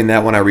plan on doing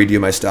that when I redo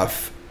my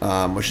stuff,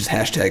 which is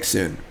hashtag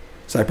soon.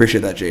 So I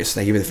appreciate that, Jace.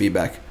 Thank you for the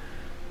feedback.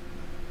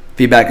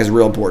 Feedback is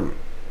real important.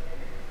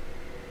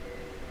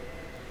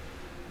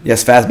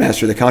 Yes,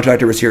 Fastmaster, the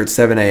contractor was here at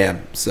 7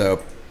 a.m.,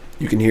 so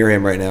you can hear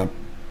him right now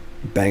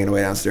banging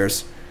away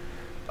downstairs.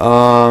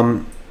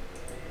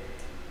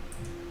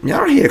 Yeah, I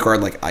don't hate a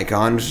card like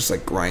Icon. It's just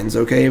like grind's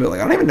okay, but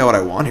like I don't even know what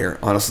I want here,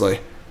 honestly.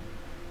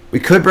 We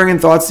could bring in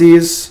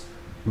Thoughtseize,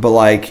 but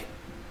like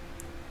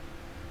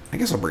I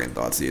guess I'll bring in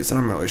Thoughtseize.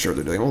 I'm not really sure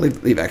what they're doing. We'll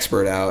leave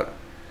Expert out.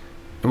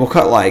 And we'll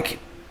cut like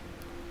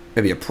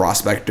maybe a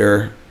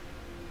Prospector.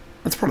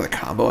 That's part of the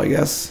combo, I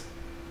guess.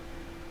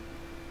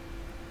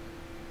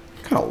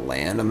 Cut a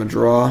land on the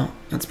draw.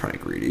 That's probably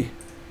greedy.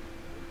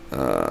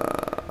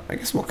 I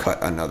guess we'll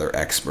cut another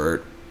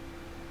Expert.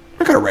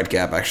 I'll cut a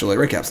Redcap, actually.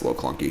 Redcap's a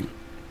little clunky.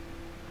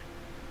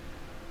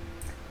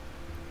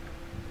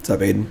 What's up,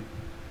 Aiden?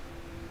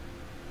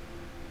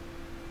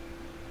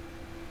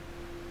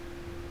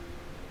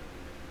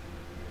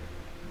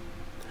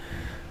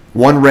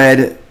 One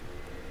red,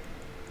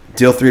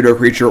 deal 3 to a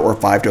creature or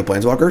 5 to a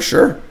planeswalker?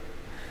 Sure.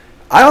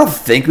 I don't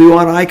think we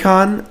want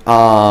Icon, but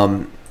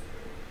I'm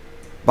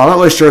not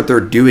really sure what they're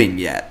doing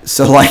yet.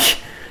 So, like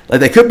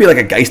they could be like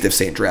a Geist of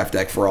Saint draft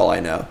deck for all I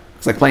know.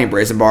 It's like playing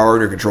Brazen Borrower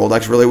in your control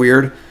deck's really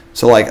weird.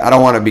 So, like, I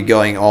don't want to be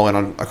going all in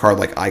on a card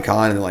like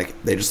Icon and,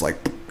 like, they just, like,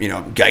 you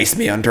know, Geist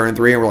me on turn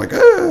 3 and we're like,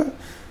 ah.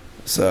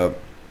 So,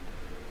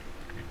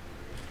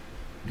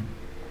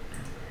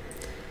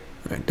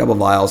 all right, Double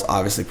Vial's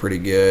obviously pretty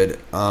good.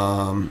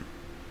 All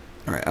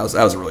right, that was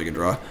a really good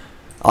draw.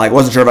 I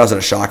wasn't sure if I was in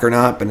a shock or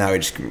not, but now we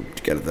just can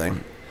get a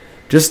thing.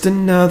 Just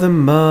another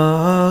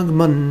Mogg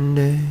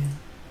Monday.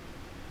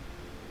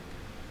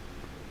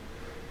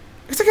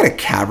 I guess I got a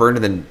Cavern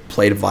and then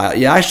played Vial.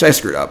 Yeah, I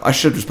screwed up. I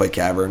should have just played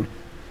Cavern.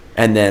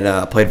 And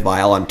then played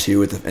Vial on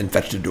 2 and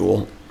fetched a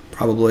duel,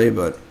 probably,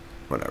 but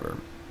whatever.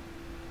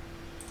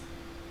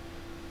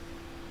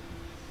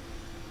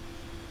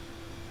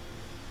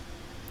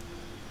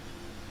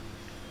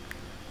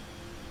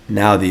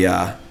 Now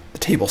the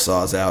table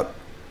saw is out.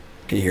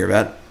 Can you hear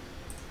that?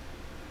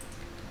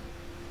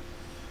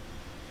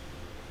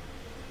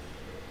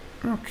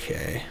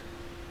 Okay.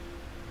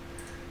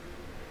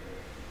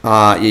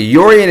 Yeah,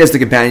 Yorion is the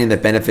companion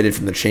that benefited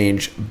from the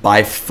change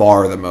by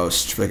far the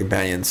most for the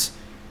companions.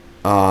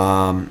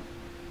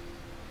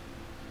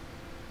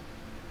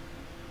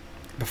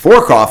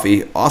 Before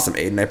coffee, awesome,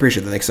 Aiden. I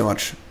appreciate that. Thanks so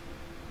much.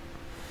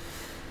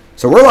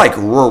 So we're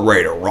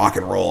ready to rock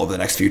and roll over the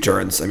next few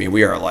turns. I mean,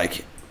 we are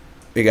like,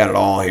 we got it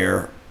all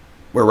here.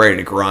 We're ready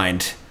to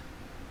grind.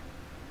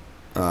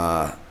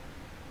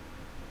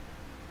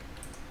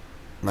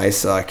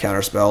 Nice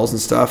counter spells and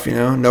stuff, you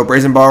know. No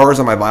Brazen Borrowers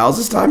on my vials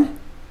this time.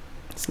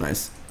 That's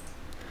nice.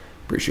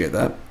 Appreciate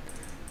that.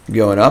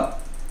 Going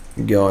up.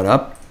 Going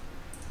up.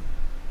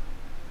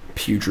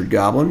 Putrid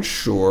Goblin,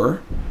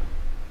 sure.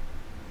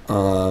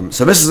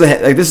 So this is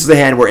a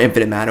hand where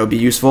infinite mana would be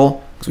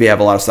useful because we have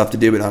a lot of stuff to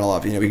do, but not a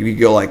lot. You know, we could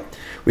go like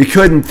we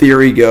could in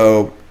theory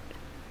go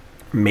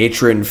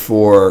Matron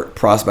for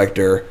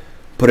Prospector,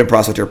 put in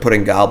Prospector, put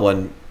in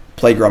Goblin,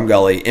 play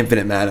Grumgully,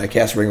 infinite mana,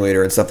 cast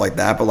Ringleader and stuff like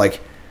that. But like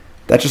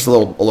that's just a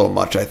little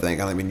much. I think.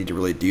 I don't think we need to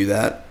really do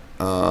that.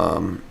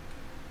 I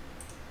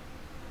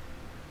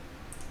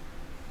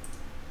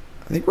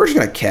think we're just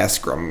gonna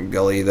cast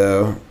Grumgully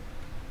though.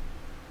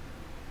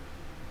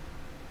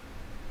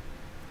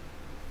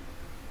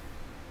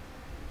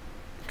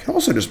 Can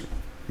also just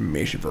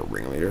Mation for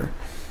Ringleader.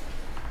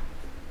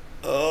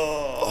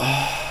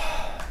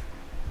 Oh.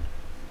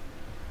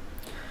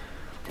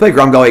 Play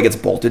Grumgully gets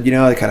bolted, you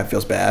know, it kind of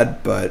feels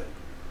bad, but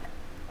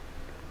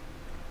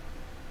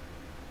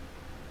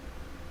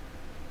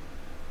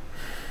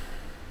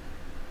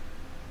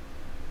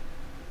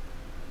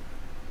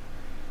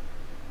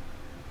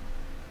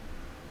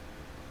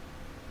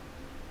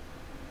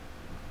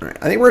alright,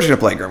 I think we're just gonna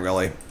play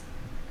Grumgully.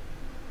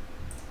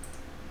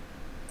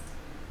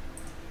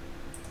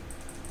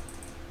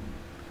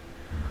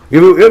 We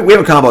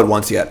haven't comboed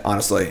once yet,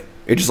 honestly.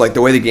 It's just like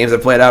the way the games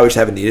have played out, we just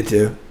haven't needed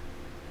to.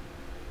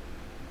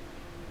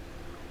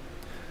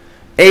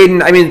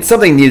 Aiden, I mean,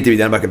 something needed to be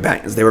done by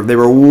companions. They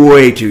were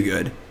way too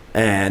good,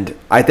 and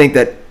I think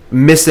that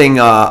missing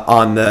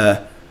on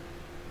the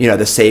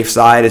the safe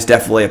side is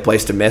definitely a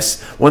place to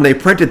miss. When they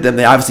printed them,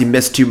 they obviously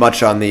missed too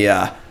much on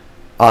the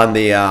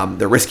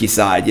risky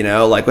side. You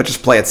know, like let's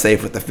just play it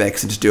safe with the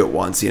fix and just do it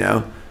once. You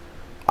know,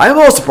 I'm a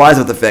little surprised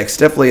with the fix.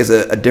 Definitely is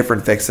a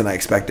different fix than I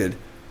expected.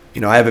 You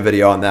know, I have a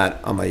video on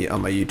that on my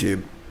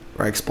YouTube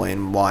where I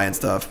explain why and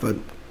stuff, but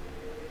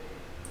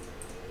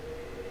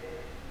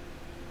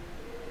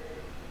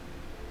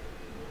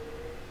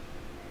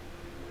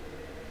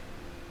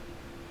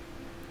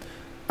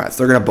alright, so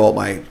they're gonna bolt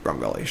my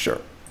Grumgully,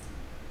 sure.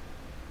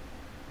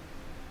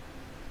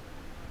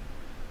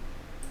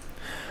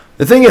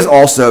 The thing is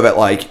also that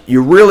like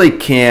you really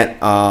can't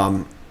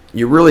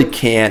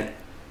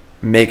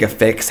make a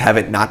fix, have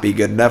it not be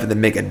good enough, and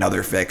then make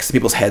another fix.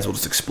 People's heads will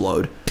just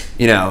explode.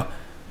 You know,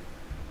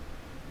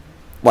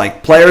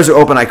 like players who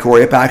open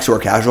Ikoria packs who are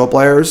casual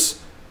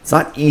players, it's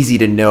not easy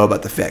to know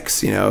about the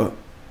fix. You know,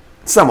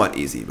 it's somewhat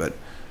easy, but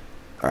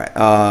all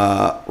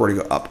right. We're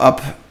gonna go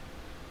up.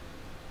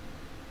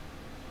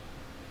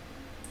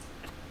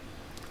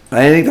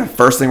 I think the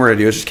first thing we're gonna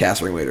do is just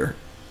cast Ringleader.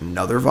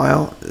 Another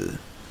vial. Ugh.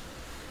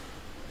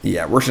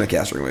 Yeah, we're just gonna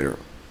cast Ringleader.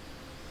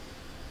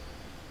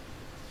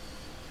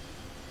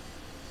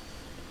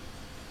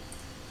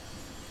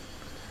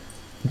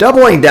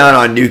 Doubling down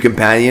on new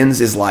companions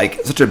is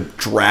like such a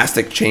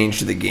drastic change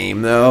to the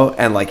game, though,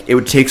 and like it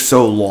would take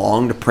so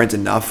long to print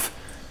enough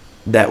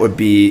that would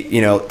be,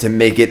 you know, to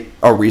make it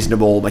a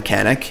reasonable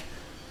mechanic.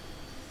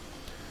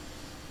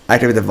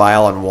 Activate the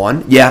vial on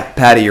 1. Yeah,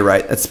 Patty, you're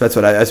right. That's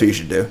what you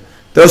should do.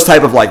 Those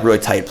type of like really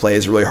tight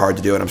plays are really hard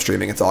to do when I'm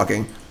streaming and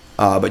talking.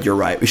 But you're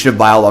right. We should have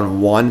vial on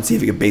 1, see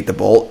if we can bait the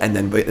bolt, and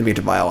then beat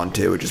the vial on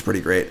 2, which is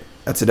pretty great.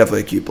 That's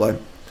definitely a cute play.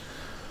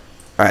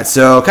 All right,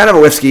 so kind of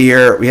a whiskey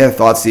here. We have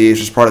Thoughtseize,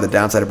 just part of the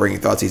downside of bringing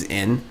Thoughtseize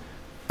in,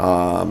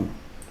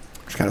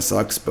 which kind of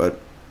sucks, but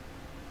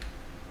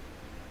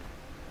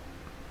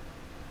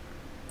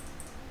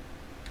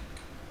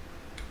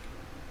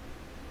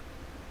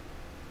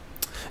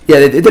yeah,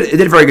 it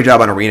did a very good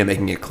job on Arena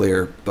making it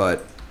clear,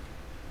 but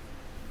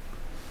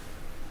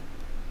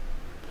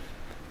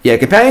yeah,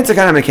 companions are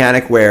kind of a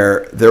mechanic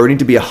where there would need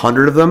to be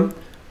 100 of them,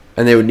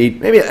 and they would need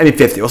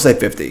 50. We'll say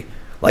 50,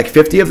 like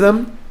 50 of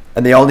them.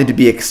 And they all need to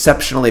be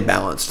exceptionally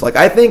balanced. Like,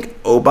 I think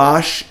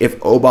Obosh, if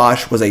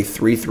Obosh was a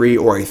 3-3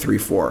 or a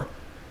 3-4,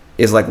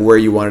 is like where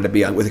you wanted to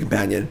be on with a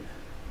companion.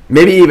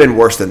 Maybe even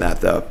worse than that,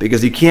 though,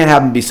 because you can't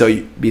have them be so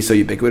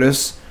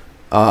ubiquitous.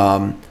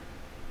 And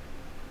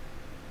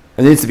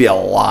there needs to be a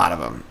lot of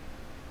them.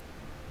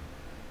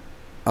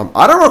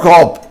 I don't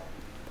recall.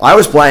 I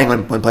was playing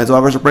when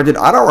Planeswalkers were printed.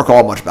 I don't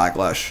recall much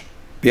backlash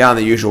beyond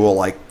the usual,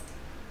 like,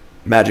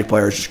 Magic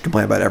players just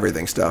complain about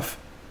everything stuff.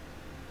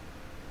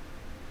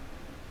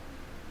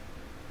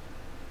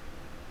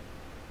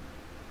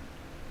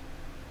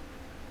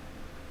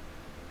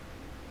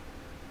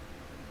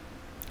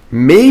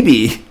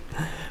 Maybe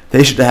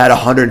they should have had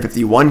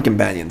 151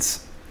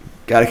 companions.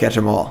 Gotta catch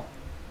them all.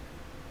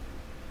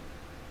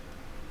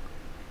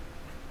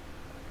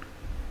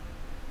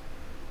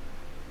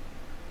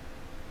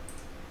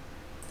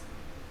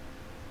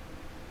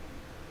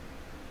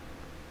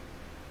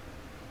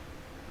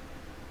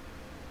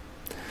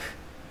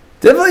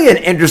 Definitely an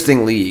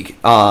interesting league.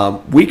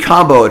 We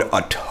comboed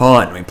a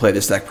ton when we played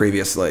this deck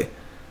previously.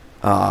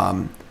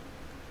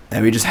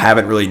 And we just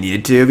haven't really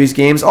needed to these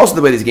games. Also,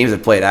 the way these games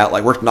have played out,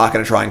 like, we're not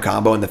going to try and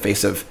combo in the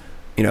face of,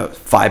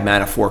 5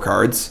 mana, 4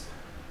 cards.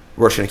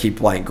 We're just going to keep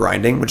playing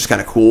grinding, which is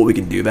kind of cool. We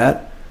can do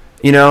that.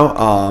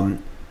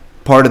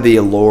 Part of the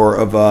allure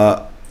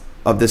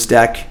of this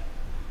deck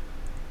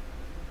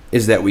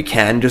is that we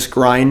can just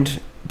grind,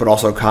 but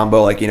also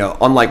combo. Like,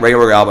 unlike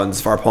regular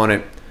goblins, if our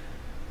opponent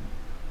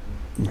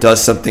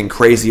does something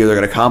crazy or they're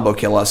going to combo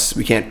kill us,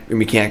 we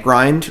can't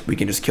grind. We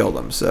can just kill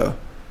them. So.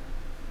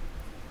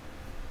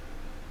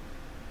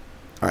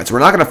 All right, so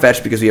we're not going to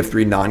fetch because we have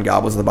 3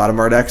 non-goblins on the bottom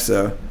of our deck,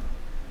 so.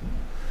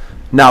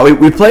 No,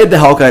 we played the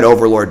Hellkite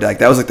Overlord deck.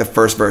 That was like the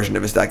first version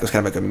of his deck. It was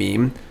kind of like a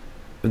meme.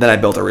 But then I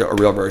built a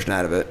real version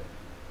out of it.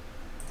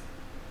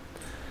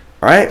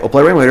 All right, we'll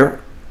play Ringleader.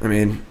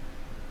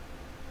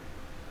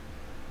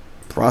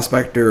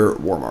 Prospector,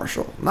 War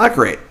Marshal. Not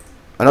great.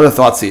 Another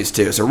Thoughtseize,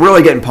 too. So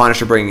really getting punished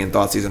for bringing in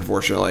Thoughtseize,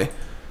 unfortunately.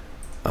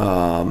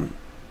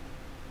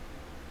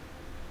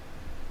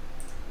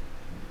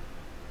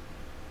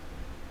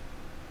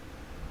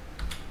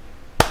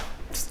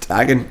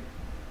 Tagging.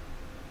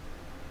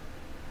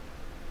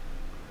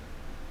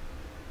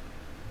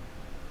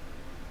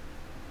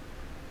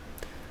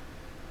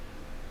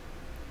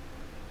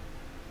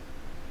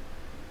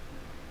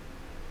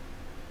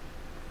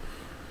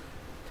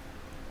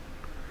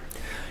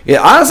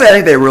 Yeah, honestly, I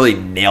think they really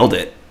nailed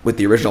it with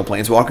the original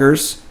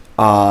Planeswalkers.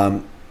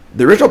 The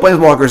original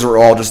Planeswalkers were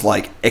all just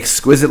like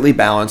exquisitely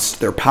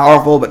balanced. They're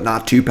powerful, but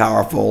not too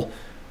powerful.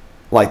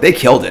 Like, they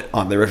killed it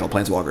on the original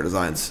Planeswalker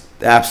designs.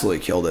 They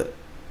absolutely killed it.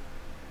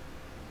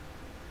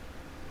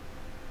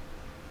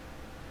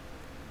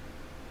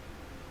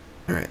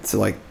 All right, so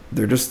like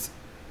they're just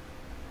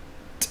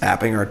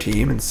tapping our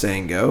team and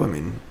saying go.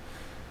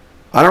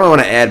 I don't really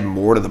want to add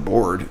more to the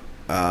board.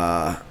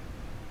 I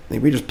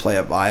think we just play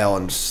a vial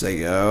and just say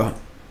go.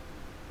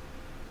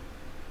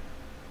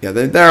 Yeah,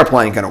 they're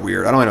playing kind of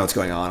weird. I don't really know what's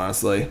going on,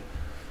 honestly.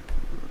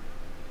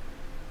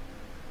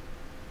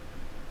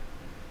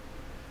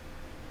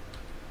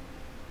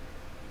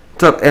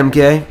 What's up,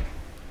 MK?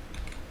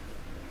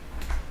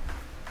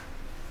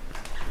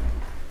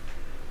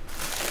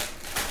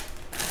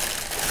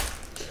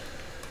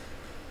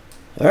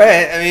 All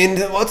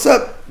right, what's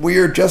up,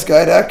 weird Just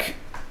Guy deck?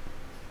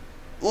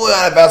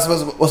 Liliana Vess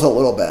was a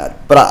little bad,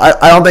 but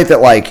I don't think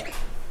that, like,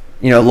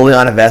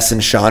 Liliana Vess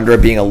and Chandra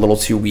being a little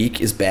too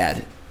weak is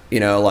bad.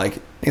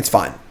 It's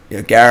fine.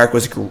 Garrick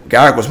was one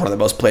of the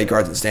most played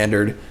cards in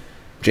Standard.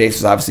 Jace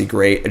was obviously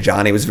great.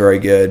 Ajani was very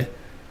good.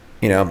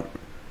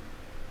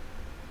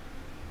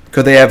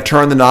 Could they have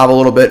turned the knob a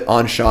little bit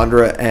on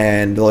Chandra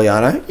and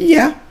Liliana?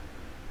 Yeah,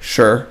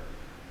 sure.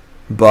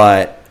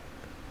 But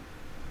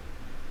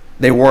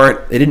they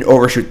didn't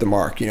overshoot the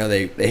mark. You know,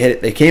 they hit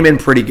it. They came in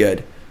pretty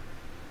good.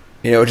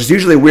 You know, which is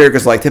usually weird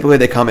because, like, typically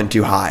they come in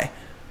too high.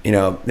 You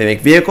know, they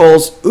make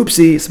vehicles,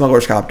 oopsie,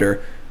 Smuggler's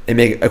Copter. They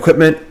make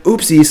equipment,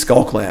 oopsie,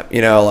 Skull Clamp.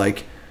 You know,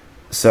 like,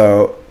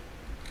 so.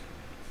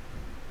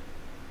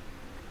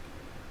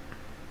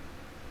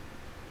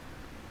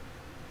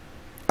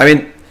 I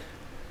mean,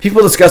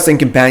 people discussing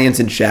companions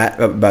in chat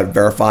about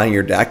verifying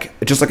your deck.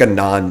 It's just like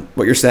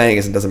what you're saying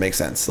doesn't make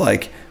sense.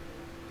 Like,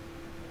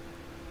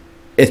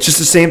 it's just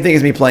the same thing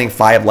as me playing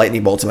 5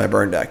 lightning bolts in my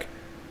burn deck.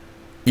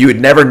 You would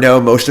never know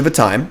most of the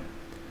time.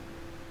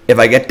 If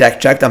I get deck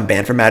checked, I'm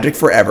banned from Magic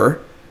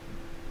forever.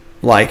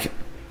 Like,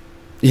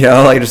 you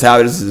know, like just how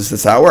it is. This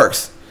is how it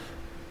works.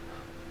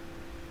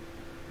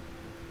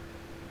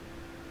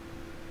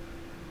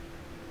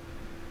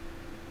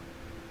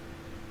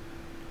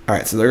 All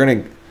right, so they're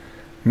gonna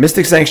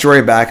Mystic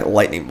Sanctuary back,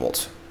 Lightning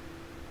Bolt.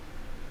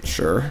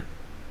 Sure.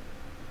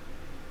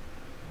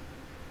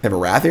 They have a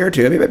Wrath here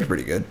too. I mean, that'd be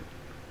pretty good.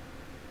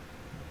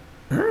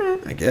 All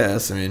right, I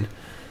guess. I mean,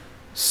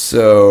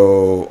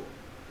 so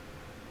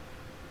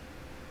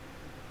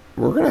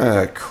we're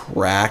gonna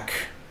crack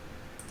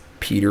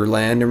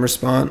Peterland in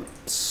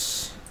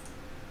response.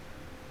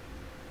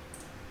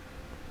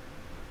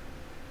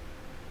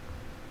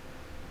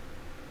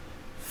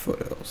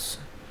 Foothills.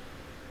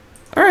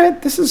 All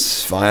right, this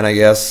is fine, I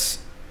guess.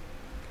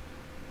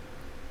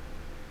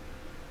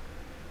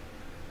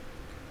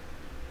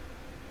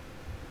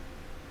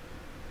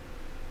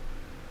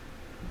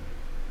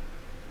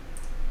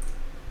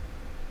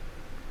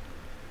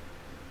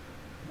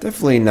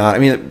 Definitely not. I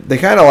mean, they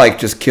kind of like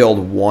just killed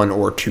 1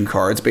 or 2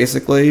 cards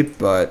basically,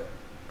 but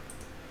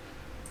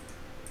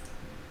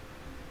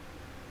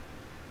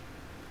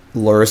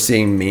lure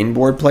seeing main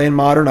board play in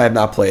Modern. I have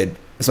not played.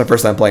 It's my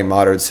first time playing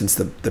Modern since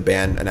the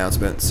ban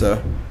announcement.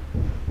 So,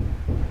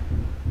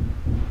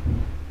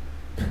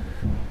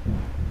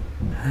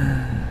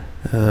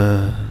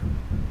 all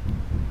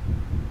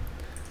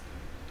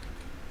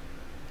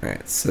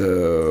right.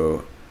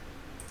 So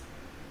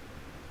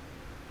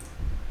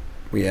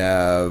we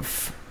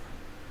have.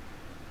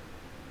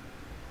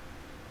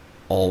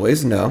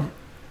 Always no.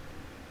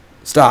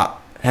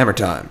 Stop. Hammer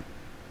time.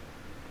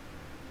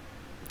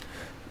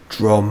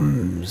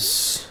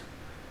 Drums.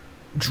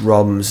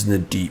 Drums in the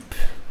deep.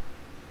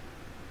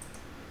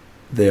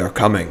 They are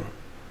coming.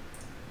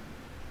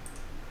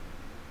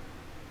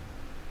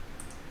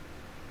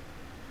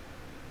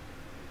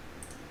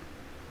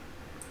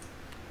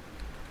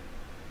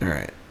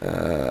 Alright.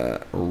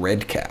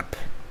 Redcap.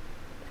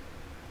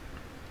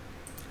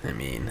 I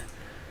mean,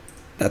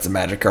 that's a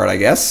magic card, I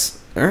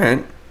guess.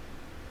 Alright.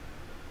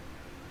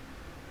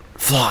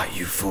 Fly,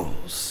 you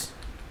fools.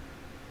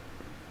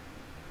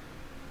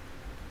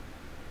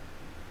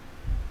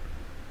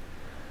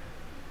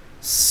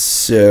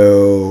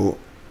 So,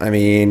 I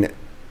mean,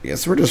 I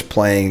guess we're just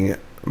playing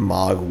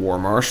Mogg War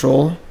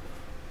Marshal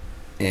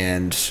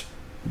and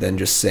then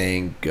just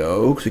saying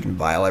go because we can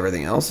vial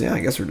everything else. Yeah, I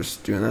guess we're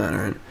just doing that,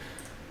 alright.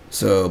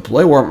 So,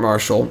 play War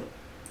Marshal,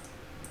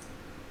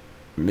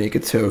 make a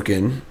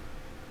token.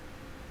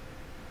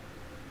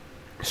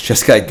 Is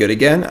just got good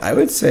again? I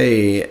would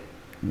say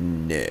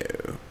no.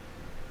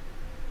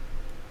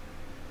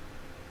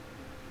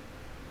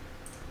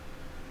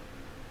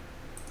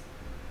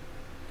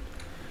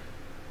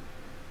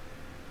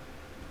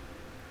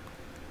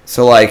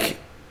 So, like,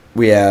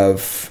 we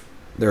have,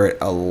 they're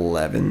at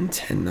 11,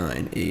 10,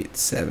 9, 8,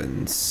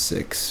 7,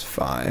 6,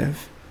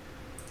 5.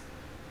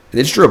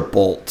 They just drew a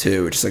bolt,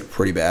 too, which is, like,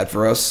 pretty bad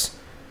for us.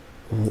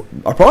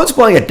 Our opponent's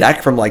playing a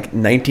deck from, like,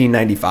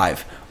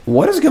 1995.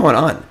 What is going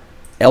on?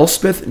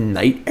 Elspeth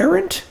Knight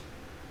Errant?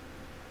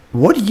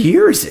 What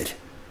year is it?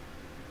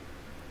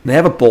 They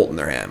have a bolt in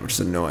their hand, which is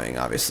annoying,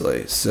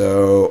 obviously.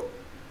 So,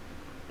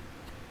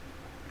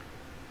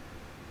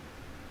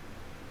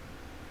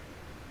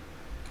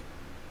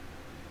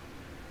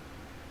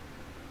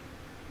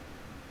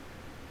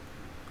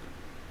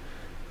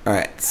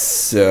 alright,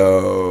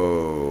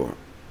 so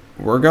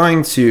we're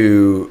going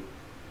to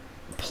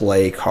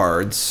play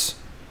cards.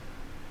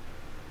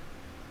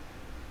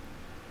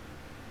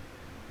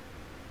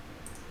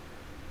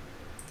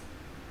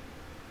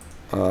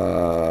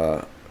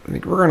 I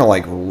think we're going to,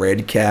 like,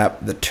 red cap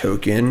the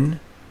token.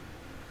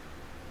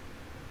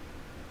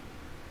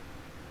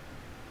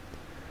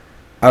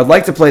 I would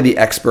like to play the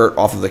Expert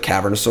off of the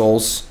Cavern of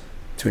Souls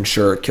to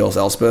ensure it kills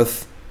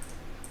Elspeth.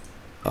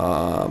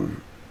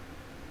 Also,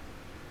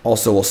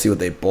 we'll see what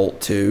they bolt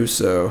to,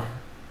 so...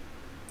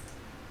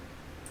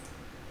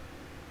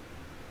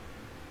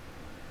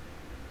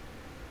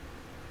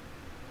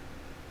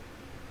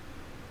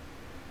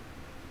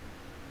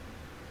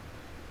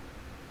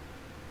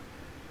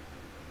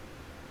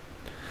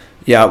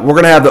 Yeah, we're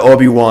going to have the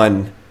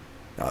Obi-Wan.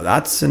 Now,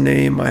 that's a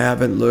name I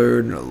haven't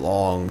learned in a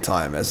long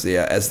time as the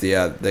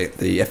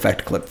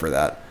effect clip for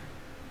that.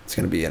 It's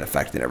going to be an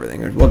effect and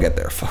everything. We'll get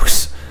there,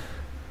 folks.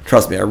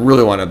 Trust me, I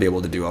really want to be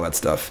able to do all that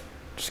stuff.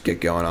 Just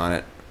get going on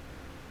it.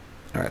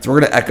 All right, so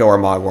we're going to echo our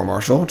Mogg War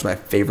Marshal, which is my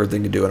favorite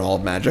thing to do in all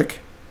of Magic.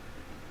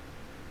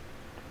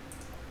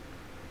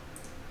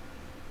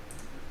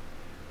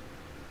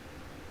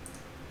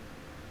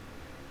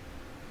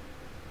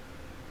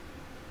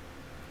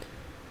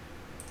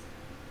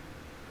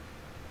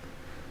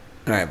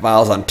 All right,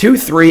 Vials on 2,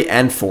 3,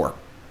 and 4.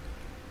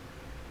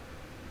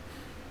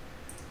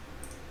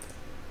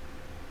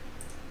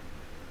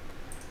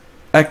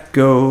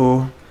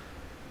 Echo.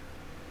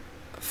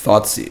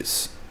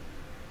 Thoughtseize.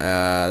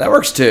 That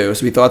works too.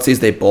 So we Thoughtseize,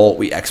 they bolt,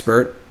 we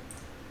Expert.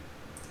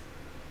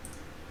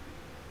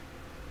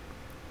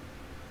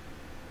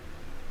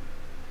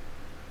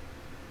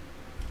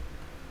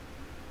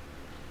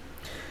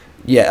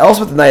 Yeah,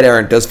 Elspeth the Knight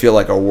Errant does feel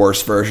like a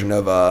worse version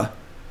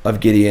of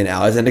Gideon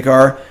Allies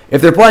Zendikar.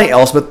 If they're playing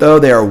Elspeth, though,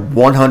 they are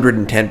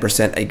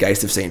 110% a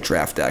Geist of Saint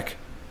draft deck.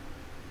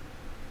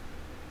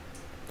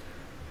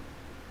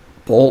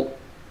 Bolt.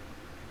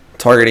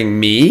 Targeting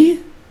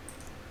me?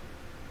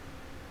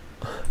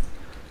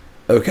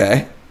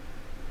 Okay.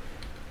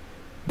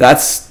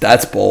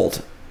 That's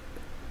bold.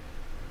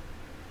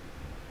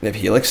 They have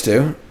Helix,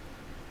 too.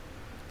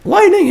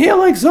 Lightning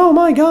Helix, oh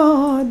my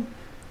god!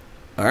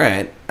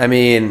 Alright, I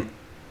mean...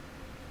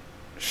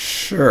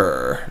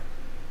 Sure.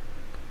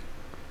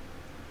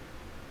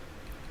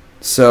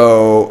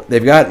 So,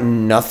 they've got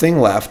nothing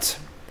left.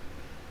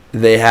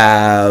 They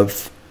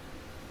have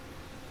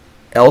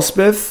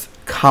Elspeth,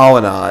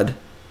 Colonnade,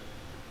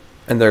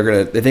 and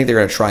they think they're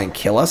gonna try and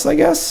kill us, I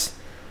guess.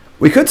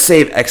 We could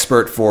save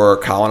Expert for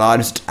Colonnade,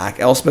 just attack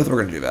Elspeth.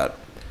 We're gonna do that.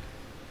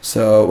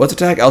 So let's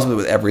attack Elspeth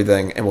with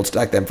everything, and we'll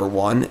stack them for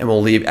 1, and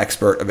we'll leave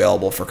Expert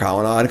available for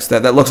Colonnade, because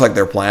that looks like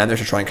their plan. They're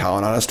just trying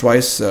Colonnade us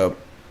twice, so...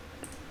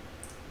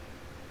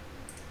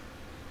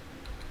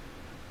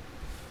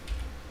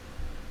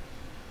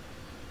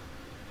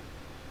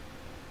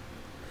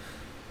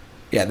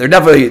 Yeah, they're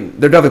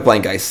definitely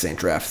playing Geist Saint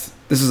draft.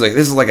 This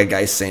is like a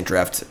Geist Saint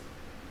draft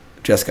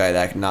Jeskai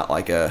deck, not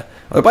like a...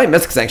 Oh, they're playing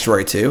Mystic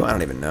Sanctuary too? I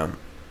don't even know.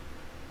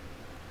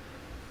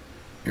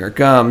 Here it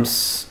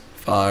comes.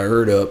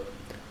 Fired up.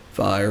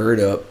 Fired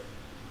up.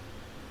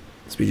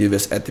 So we do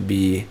this at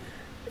the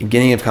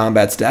beginning of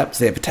combat steps.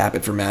 They have to tap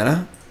it for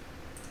mana.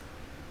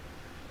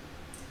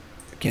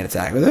 Can't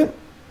attack with it.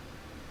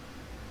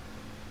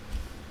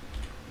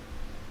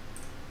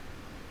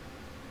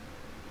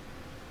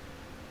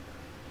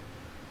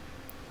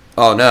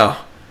 Oh no.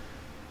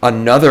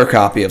 Another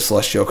copy of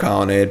Celestial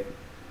Colonnade.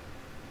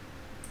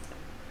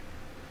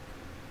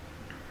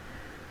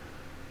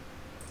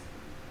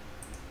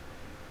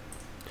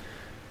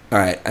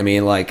 Alright, I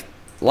mean, like,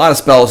 a lot of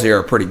spells here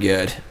are pretty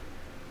good.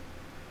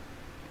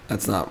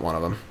 That's not one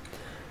of them.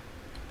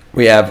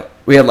 We have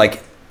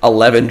like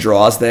 11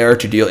 draws there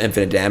to deal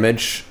infinite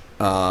damage.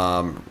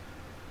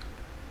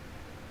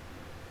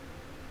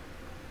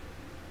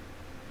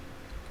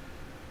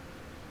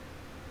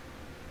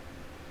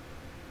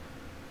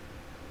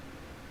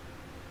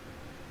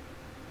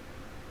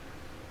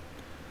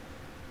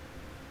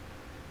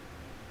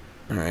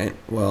 Alright,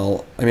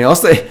 well, I mean,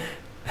 also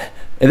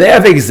if they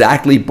have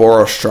exactly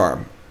Boros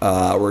Charm,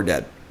 we're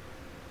dead.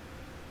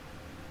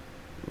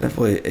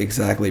 Definitely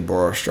exactly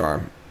Boros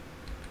Charm.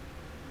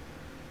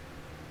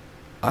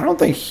 I don't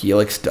think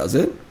Helix does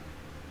it.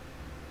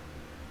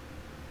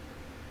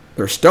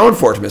 They're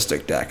Stoneforge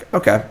Mystic deck.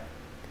 Okay.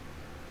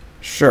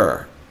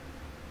 Sure.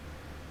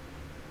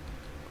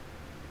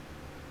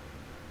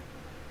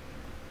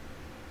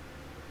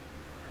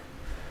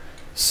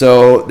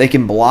 So they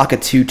can block a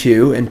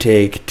 2/2 and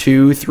take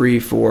 2, 3,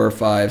 4,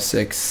 5,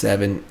 6,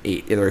 7,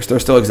 8. They're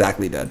still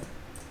exactly dead.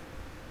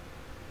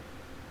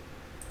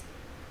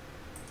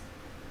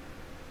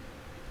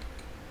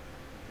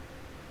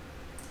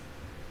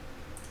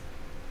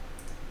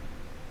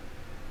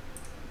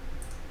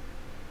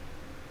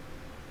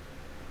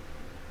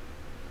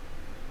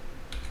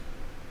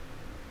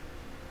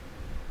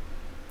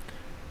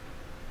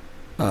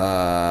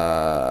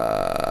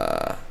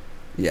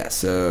 Yeah,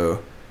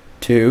 so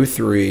 2,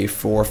 3,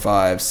 4,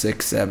 5,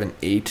 6, 7,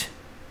 8.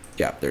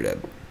 Yeah, they're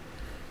dead.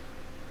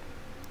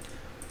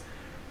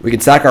 We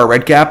can sack our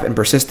Redcap and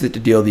persist it to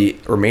deal the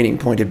remaining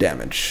point of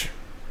damage.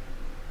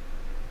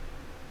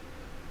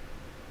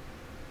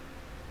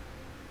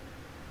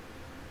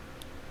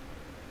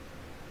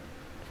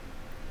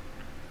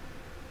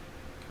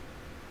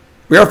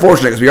 We are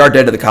fortunate because we are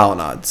dead to the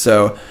Colonnade.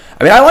 So,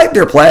 I mean, I like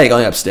their play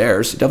going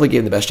upstairs. It definitely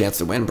gave them the best chance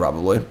to win,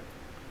 probably.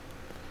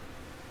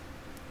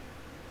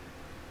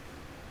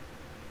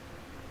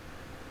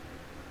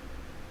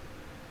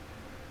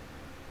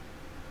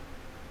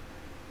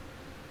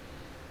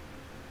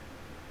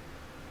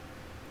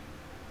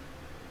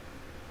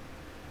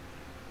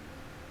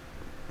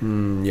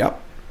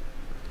 Yep.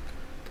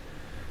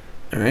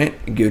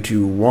 Alright, go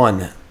to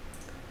 1.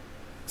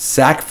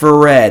 Sack for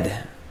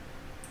red.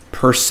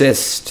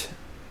 Persist.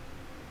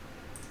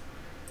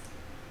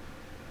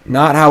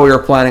 Not how we were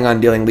planning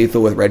on dealing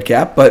lethal with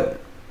Redcap, but,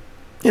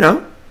 you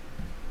know.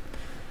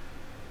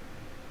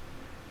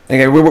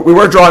 Okay, we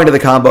were drawing to the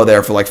combo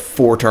there for like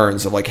 4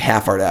 turns of like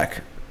half our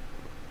deck.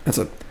 That's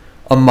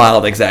a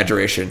mild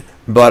exaggeration.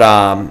 But,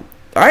 all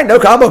right, no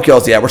combo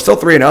kills yet. We're still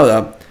 3-0,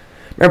 though.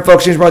 Remember,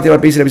 folks, change brought to you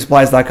by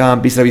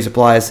BCWSupplies.com. BCW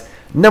Supplies,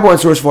 #1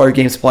 source for all your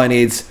game supply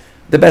needs.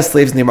 The best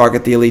sleeves in the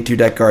market, the Elite 2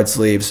 deck card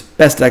sleeves.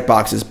 Best deck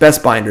boxes,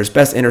 best binders,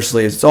 best inner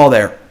sleeves. It's all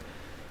there.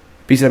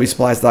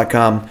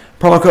 BCWSupplies.com.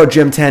 Promo code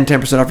Jim10,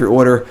 10% off your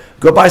order.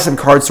 Go buy some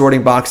card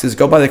sorting boxes.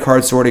 Go buy the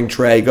card sorting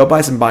tray. Go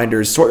buy some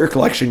binders. Sort your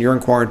collection. You're in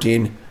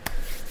quarantine.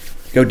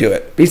 Go do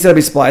it.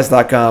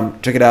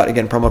 BCWSupplies.com. Check it out.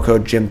 Again, promo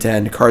code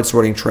Jim10. Card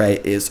sorting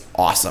tray is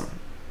awesome.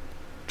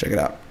 Check it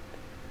out.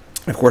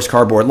 Of course,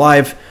 Cardboard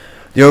Live.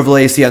 The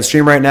overlay you see on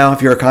stream right now,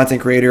 if you're a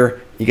content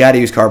creator, you got to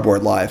use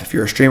Cardboard Live. If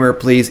you're a streamer,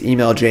 please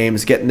email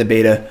James. Get in the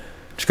beta.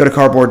 Just go to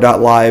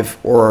cardboard.live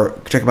or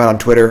check him out on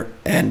Twitter.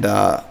 And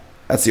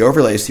that's the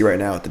overlay you see right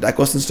now with the deck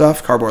list and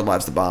stuff. Cardboard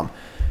Live's the bomb.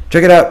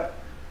 Check it out.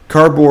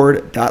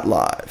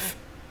 Cardboard.live.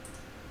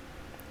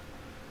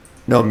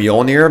 No,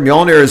 Mjolnir.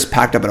 Mjolnir is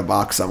packed up in a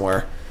box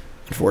somewhere.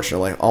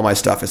 Unfortunately, all my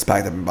stuff is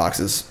packed up in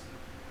boxes.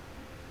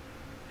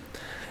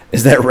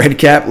 Is that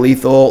Redcap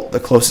lethal the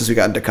closest we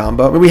got into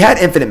combo? I mean, we had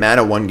infinite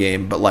mana one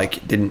game, but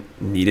like didn't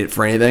need it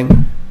for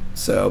anything.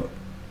 So,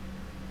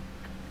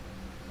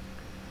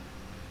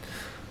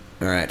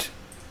 all right.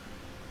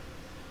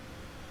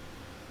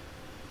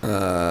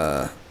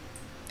 Yeah,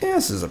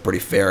 this is a pretty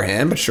fair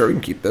hand, but sure, we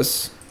can keep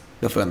this.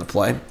 Definitely on the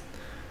play.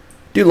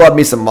 Do love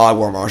me some Mogg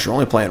War Marshal.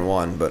 Only playing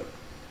one, but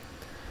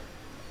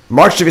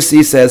March to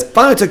C says,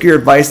 finally took your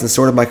advice and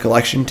sorted my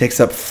collection. Takes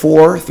up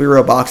 4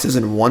 3-row boxes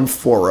and 1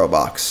 4-row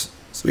box.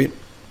 Sweet.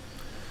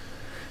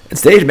 And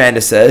Stage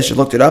Madness says, you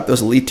looked it up.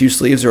 Those Elite 2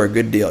 sleeves are a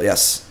good deal.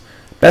 Yes.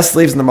 Best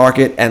sleeves in the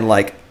market and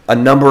like a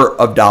number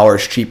of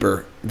dollars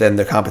cheaper than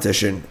the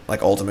competition,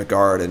 like Ultimate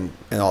Guard and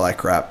all that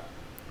crap.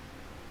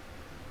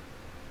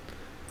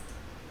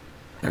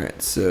 All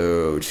right,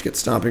 so just get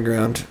Stomping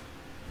Ground.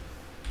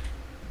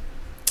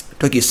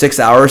 Took you 6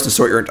 hours to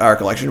sort your entire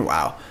collection.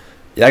 Wow.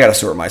 Yeah, I got to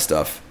sort my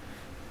stuff.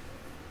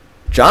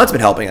 John's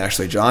been helping,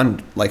 actually.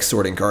 John likes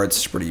sorting cards.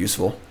 It's pretty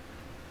useful.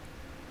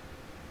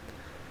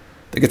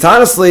 The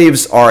Katana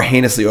sleeves are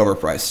heinously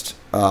overpriced.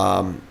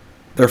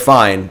 They're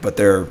fine, but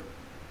they're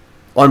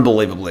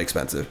unbelievably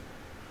expensive.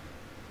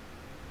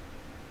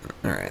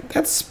 All right,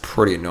 that's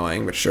pretty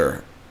annoying, but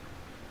sure.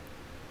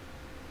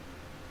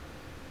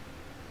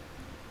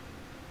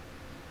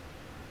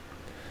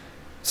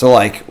 So,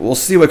 like, we'll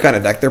see what kind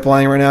of deck they're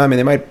playing right now. I mean,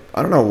 they might...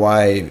 I don't know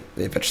why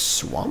they fetch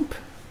Swamp.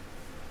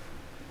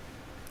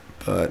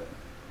 But...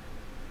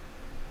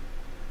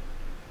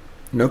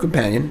 no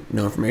companion.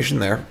 No information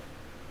there.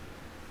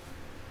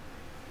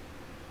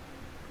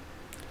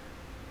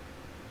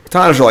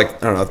 Katanas are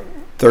like, I don't know,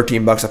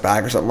 $13 a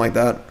pack or something like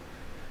that.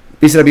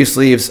 BCW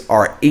sleeves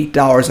are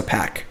 $8 a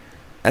pack.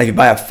 And if you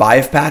buy a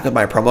 5-pack with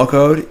my promo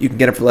code, you can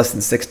get it for less than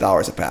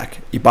 $6 a pack.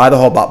 You buy the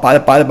whole buy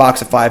the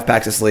box of 5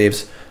 packs of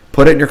sleeves,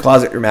 put it in your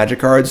closet, your Magic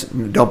cards,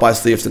 and don't buy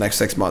sleeves the next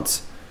 6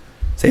 months.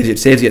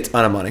 Saves you a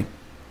ton of money.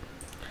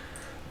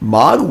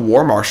 Mogg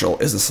War Marshal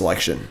is the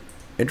selection.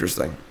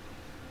 Interesting.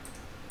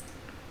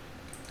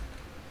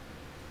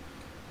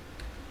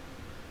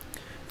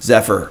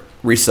 Zephyr,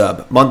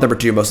 resub. Month number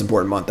 2, most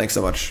important month. Thanks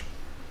so much.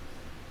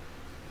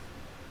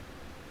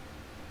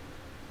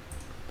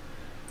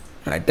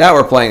 I doubt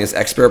we're playing this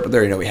Expert, but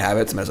there you know we have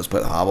it, so might as well play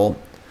the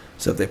Hovel.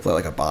 So if they play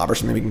like a Bob or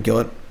something, we can kill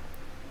it.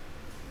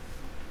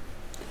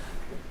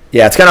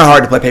 Yeah, it's kind of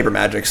hard to play Paper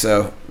Magic,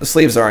 so the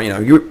sleeves are, you know,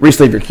 you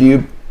re-sleeve your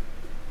cube.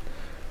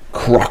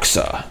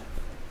 Croxa.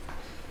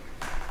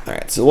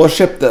 Alright, so we'll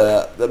ship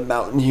the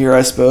mountain here,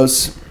 I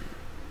suppose.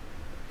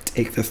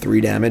 Take the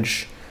 3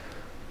 damage.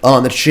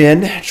 On the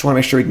chin, just want to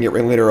make sure we can get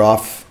Ringleader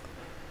off.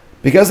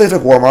 Because they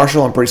took War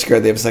Marshal, I'm pretty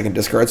scared they have a second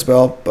discard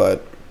spell,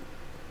 but...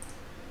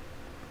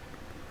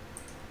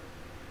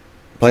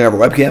 playing over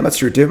webcam, that's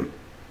true too.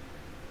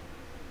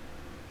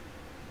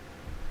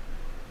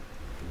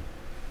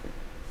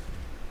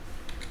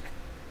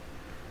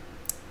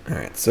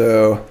 Alright,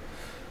 so...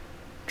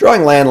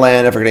 drawing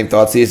land after getting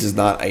Thoughtseize is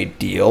not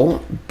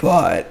ideal,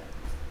 but...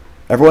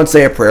 everyone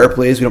say a prayer,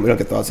 please. We don't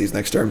get Thoughtseize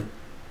next turn.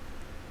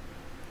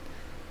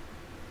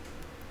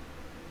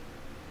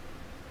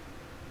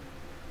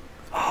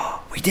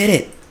 We did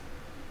it!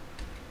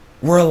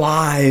 We're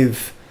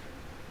alive!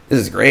 This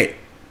is great.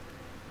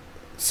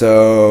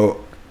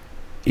 So,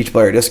 each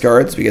player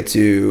discards. We get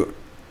to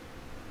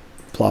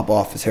plop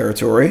off the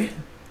territory.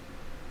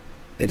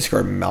 They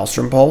discard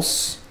Maelstrom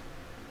Pulse.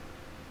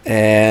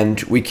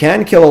 And we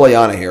can kill a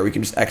Lyanna here. We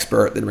can just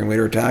Expert, then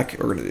Ringleader attack.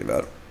 We're going to do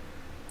that.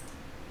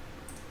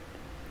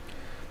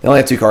 They only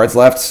have 2 cards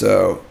left,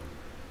 so...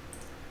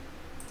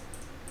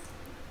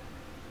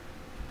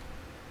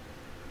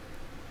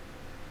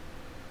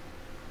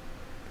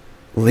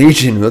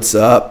 Legion, what's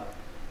up?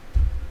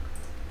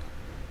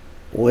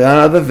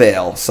 Lyanna the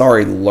Veil.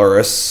 Sorry,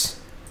 Luris.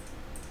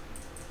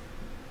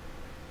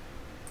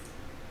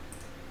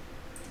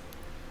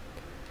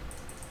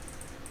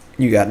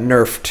 You got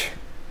nerfed.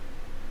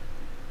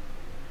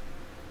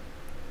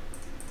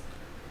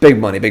 Big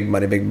money, big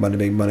money, big money,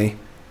 big money.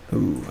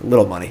 Ooh,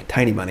 little money,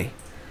 tiny money.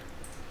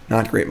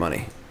 Not great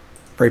money.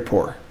 Very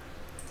poor.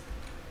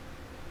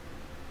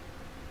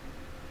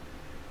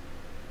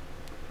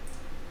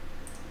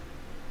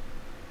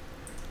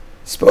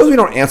 Suppose we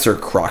don't answer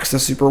Croxa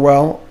super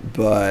well,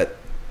 but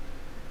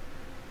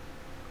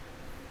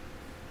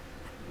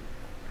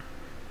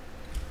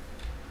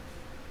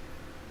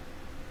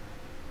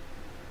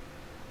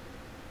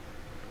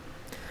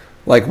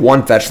like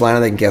one fetch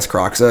land, they can cast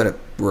Croxa, and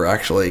we're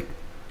actually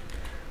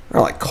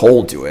not like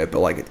cold to it,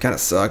 but like it kind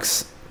of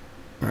sucks.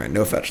 All right,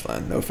 no fetch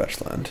land, no fetch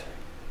land.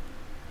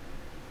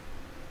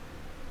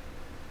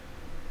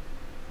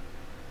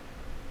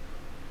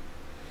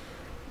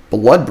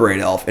 Bloodbraid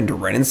Elf into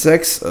Ren and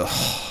 6.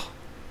 Ugh.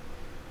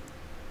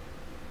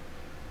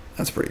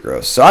 That's pretty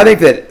gross. So I think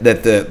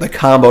that the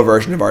combo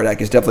version of our deck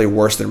is definitely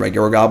worse than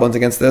regular goblins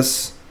against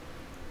this.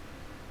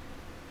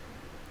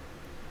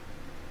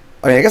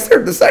 I mean, I guess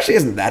this actually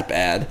isn't that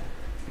bad.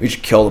 We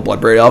should kill the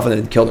Bloodbraid Elf and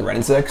then kill the Ren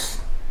and 6.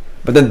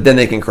 But then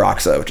they can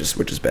Croxa,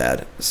 which is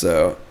bad.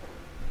 So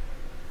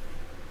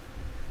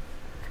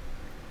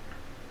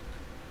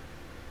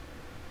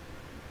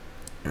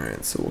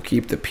alright, so we'll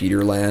keep the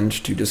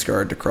Peatland to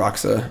discard to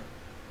Croxa.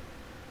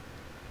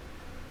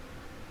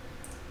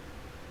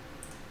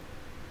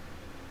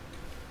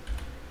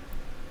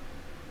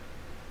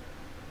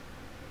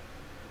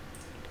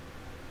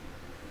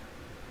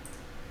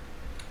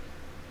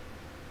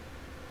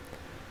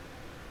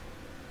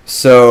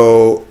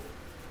 So,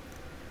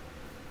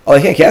 oh,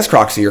 they can't cast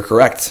Croxa. You're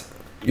correct.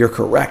 You're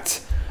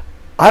correct.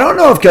 I don't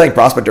know if killing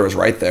Prospector was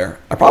right there.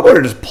 I probably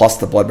would have just plus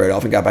the Bloodbraid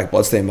Elf and got back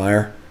Bloodstained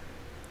Mire.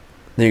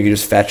 Then you can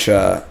just fetch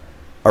a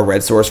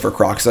red source for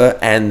Croxa,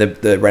 and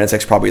the Ren and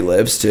 6 probably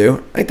lives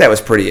too. I think that was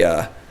pretty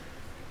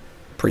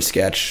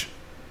sketch.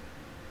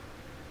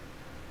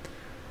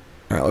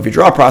 All right, well, if you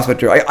draw a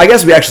Prospector, I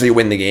guess we actually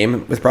win the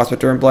game with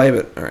Prospector in play.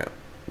 But all right,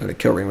 I'm gonna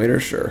kill Ringleader,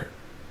 sure.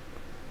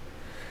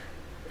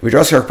 If we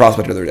draw Skirk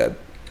Prospector, they're dead.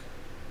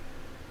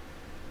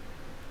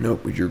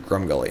 Nope, we drew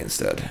Grumgully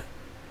instead.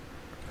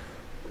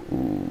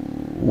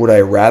 Would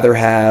I rather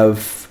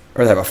have a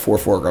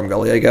 4/4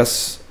 Grumgully, I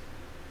guess?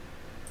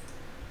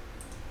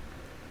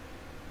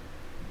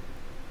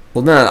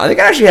 Well, no, I think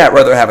I actually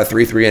rather have a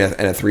 3/3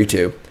 and a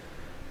 3/2,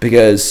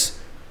 because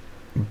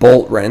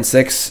Bolt Ren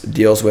 6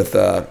 deals with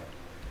a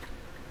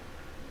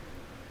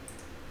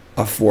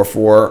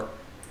 4/4,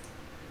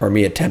 or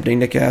me attempting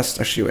to cast.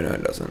 Actually, wait, no,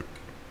 it doesn't.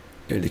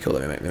 You need to kill the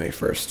Mimic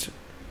first.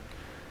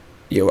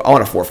 Yeah, I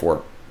want a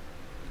 4/4.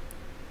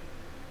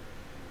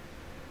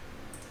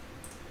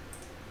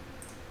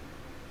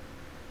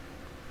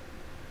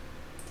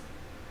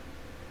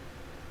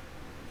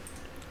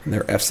 And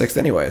they're F6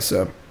 anyway,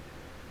 so.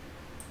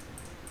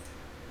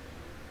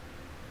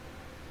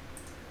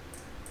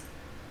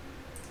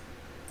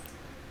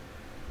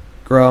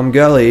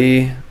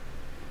 Grumgully.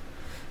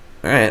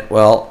 Alright,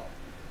 well.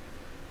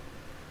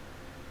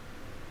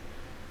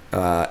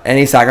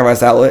 Any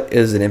sacrifice outlet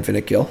is an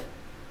infinite kill.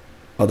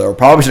 Although we're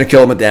probably going to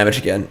kill him with damage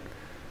again.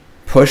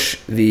 Push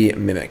the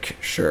Mimic,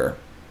 sure.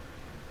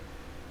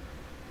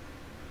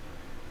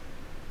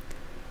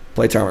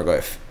 Play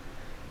Tarmogoyf.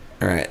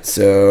 Alright,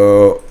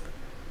 so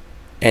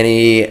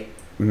any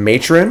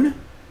Matron,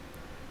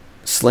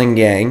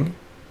 Sling-Gang,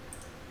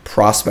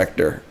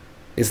 Prospector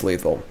is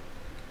lethal.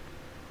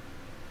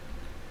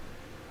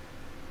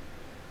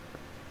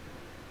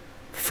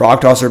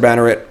 Frogtosser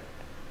Banneret,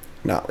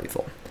 not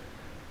lethal.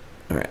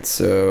 Alright,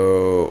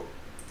 so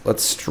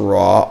let's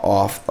draw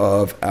off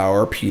of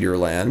our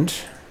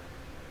Peatland.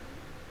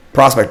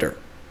 Prospector.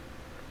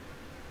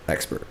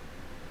 Expert.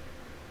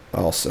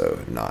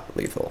 Also not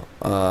lethal.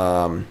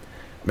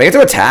 They get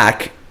to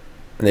attack,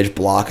 and they just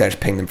block, and I just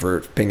ping them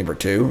for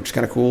 2, which is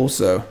kind of cool,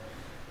 so.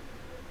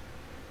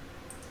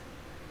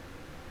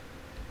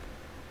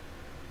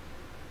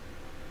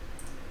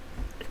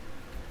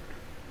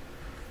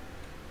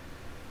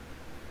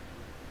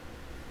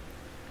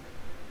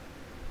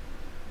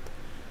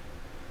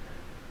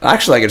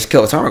 Actually, I can just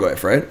kill a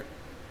Tarmogoyf, right?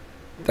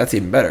 That's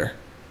even better.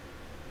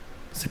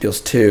 So it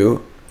deals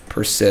 2,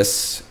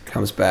 persists,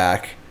 comes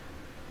back,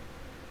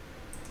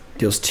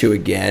 deals 2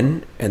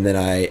 again, and then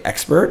I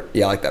expert.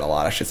 Yeah, I like that a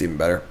lot. Actually, it's even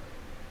better.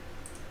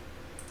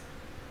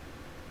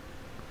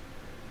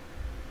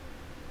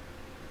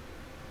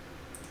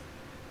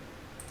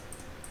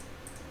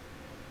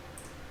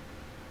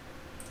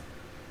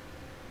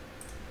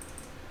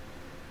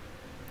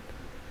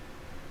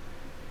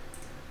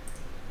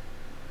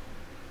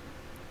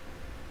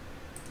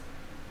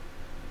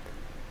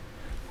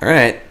 All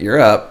right, you're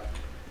up.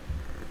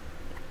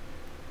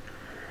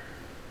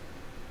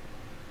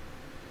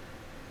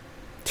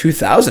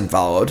 $2,000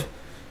 followed.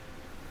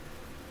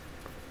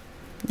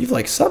 You've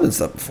like subbed and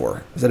stuff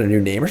before. Is that a new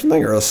name or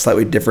something, or a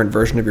slightly different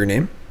version of your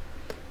name?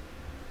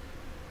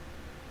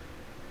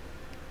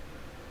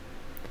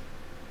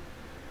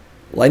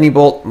 Lightning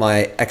Bolt,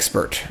 my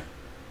expert.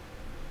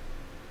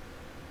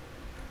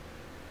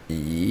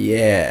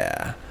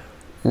 Yeah.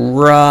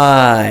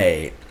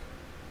 Right.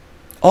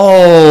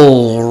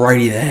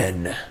 Alrighty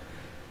then.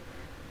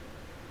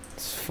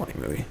 It's a funny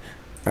movie.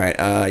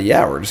 Alright,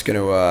 yeah, we're just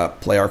gonna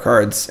play our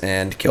cards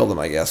and kill them,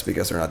 I guess,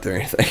 because they're not doing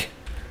anything.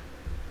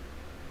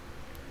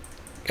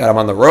 Got them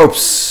on the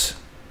ropes.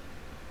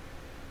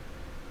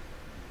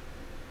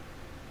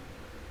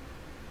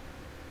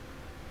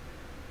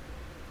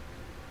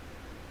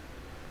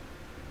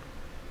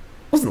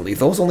 isn't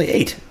lethal. It's only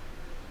 8.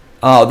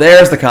 Oh,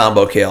 there's the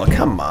combo kill.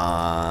 Come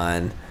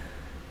on.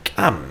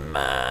 Come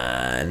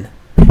on.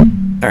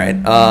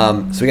 Alright,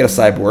 so we got a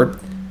sideboard.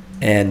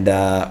 And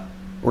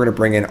we're going to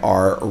bring in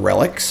our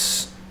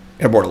relics.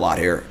 I board a lot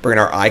here. Bring in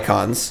our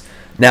icons.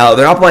 Now,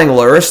 they're not playing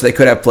Lurrus, so they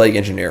could have Plague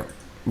Engineer,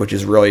 which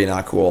is really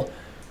not cool.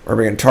 We're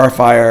bringing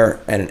Tarfire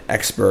and an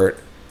Expert.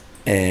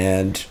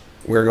 And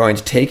we're going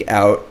to take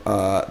out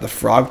the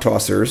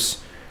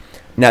Frogtossers.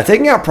 Now,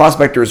 taking out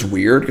Prospector is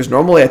weird, because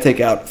normally I take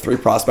out 3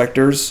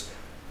 Prospectors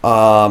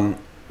when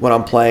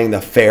I'm playing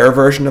the fair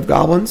version of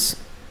Goblins.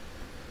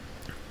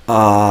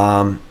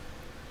 But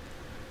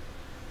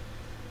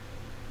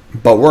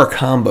we're a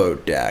combo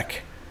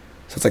deck.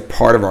 So it's like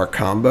part of our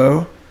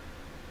combo.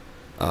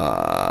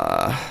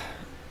 I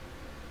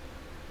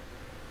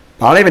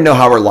don't even know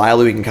how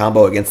reliably we can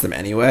combo against them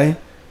anyway.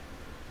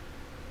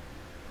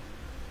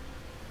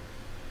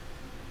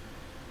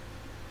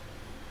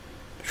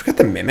 Should we got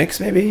the Mimics,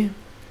 maybe?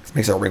 This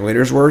makes our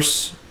Ringleaders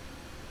worse.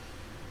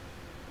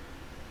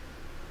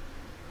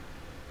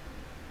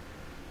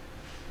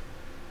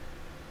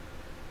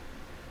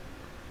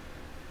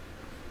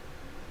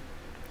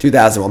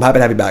 $2,000. Well, I'm happy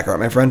to have you back, all right,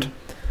 my friend?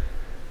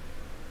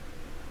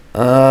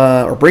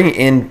 We're bringing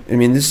in... I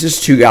mean, this is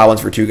just 2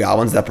 Goblins for 2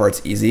 Goblins. That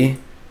part's easy.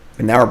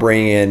 But now we're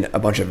bringing in a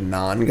bunch of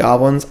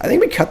non-Goblins. I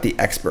think we cut the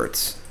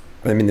Experts.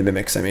 I mean, the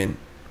Mimics, I mean.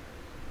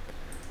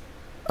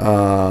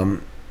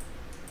 And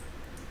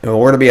we're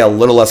going to be a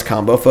little less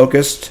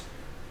combo-focused.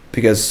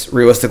 Because,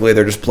 realistically,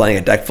 they're just playing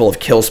a deck full of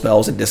kill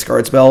spells and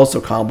discard spells.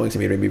 So, comboing to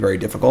me would be very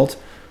difficult.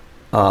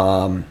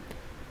 So,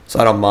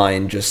 I don't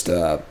mind just...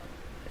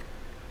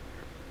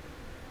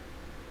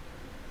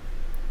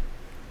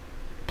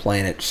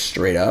 playing it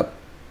straight up.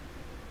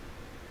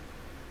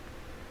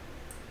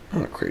 I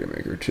want a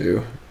Cratermaker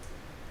too.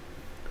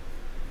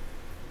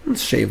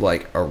 Let's shave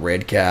like a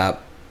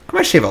Redcap. I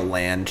might shave a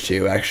land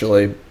too,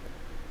 actually.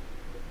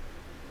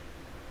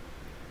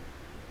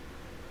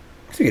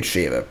 I think I could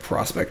shave a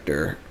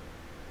Prospector.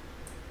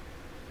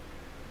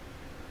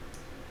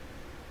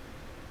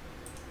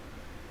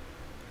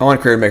 I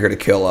want Cratermaker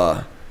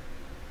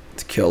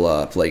to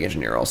kill Plague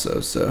Engineer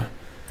also. So all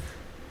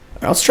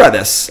right, let's try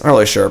this. I'm not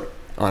really sure.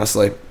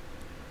 Honestly,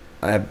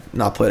 I have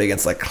not played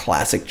against like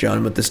classic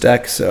Jund with this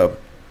deck, so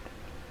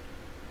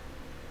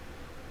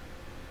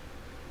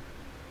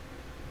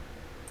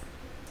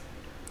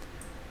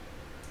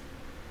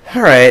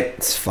all right,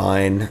 it's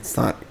fine. It's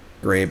not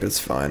great, but it's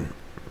fine.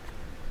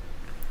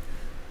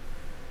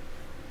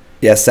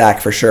 Yeah,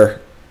 sack for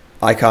sure.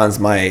 Icon's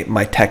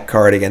my tech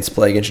card against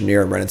Plague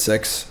Engineer. I'm running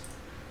 6.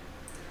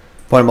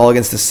 Put them all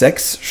against the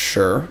 6,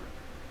 sure.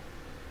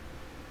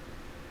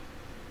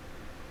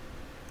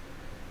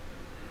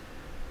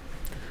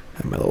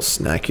 Have my little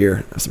snack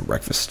here. Have some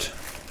breakfast.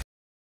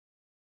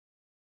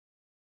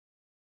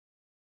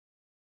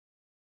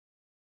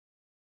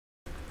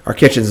 Our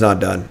kitchen's not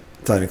done.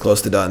 It's not even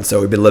close to done. So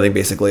we've been living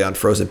basically on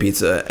frozen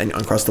pizza and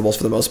Uncrustables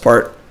for the most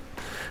part.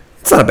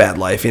 It's not a bad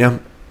life, you know?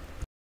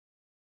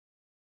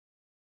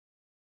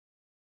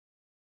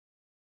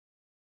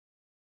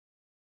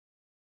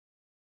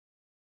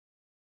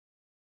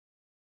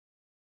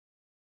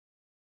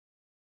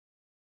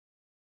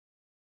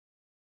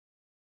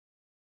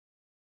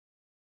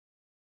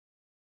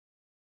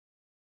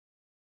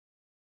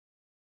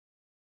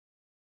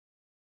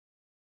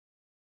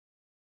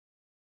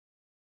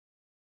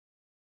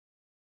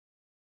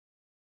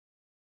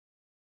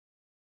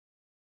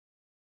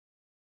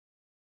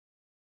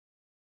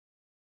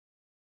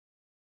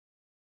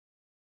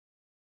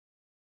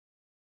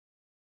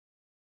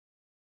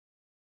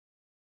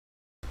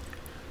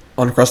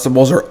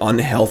 Uncrustables are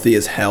unhealthy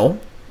as hell.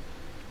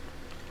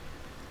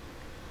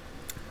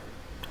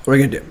 What are we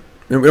gonna do?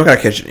 We don't got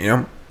a kitchen, you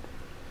know?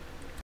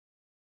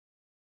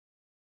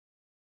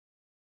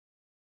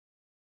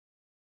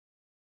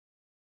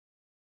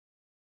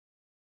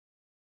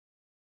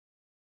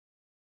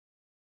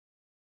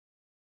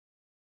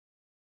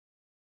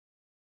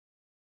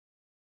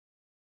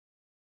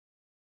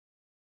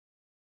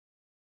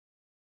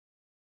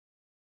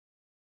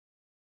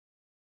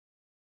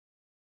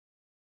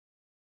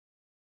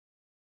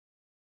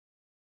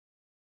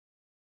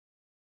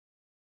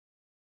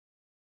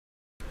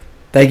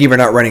 Thank you for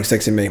not running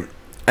 6 in me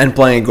and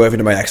playing going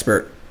into my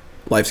expert.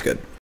 Life's good.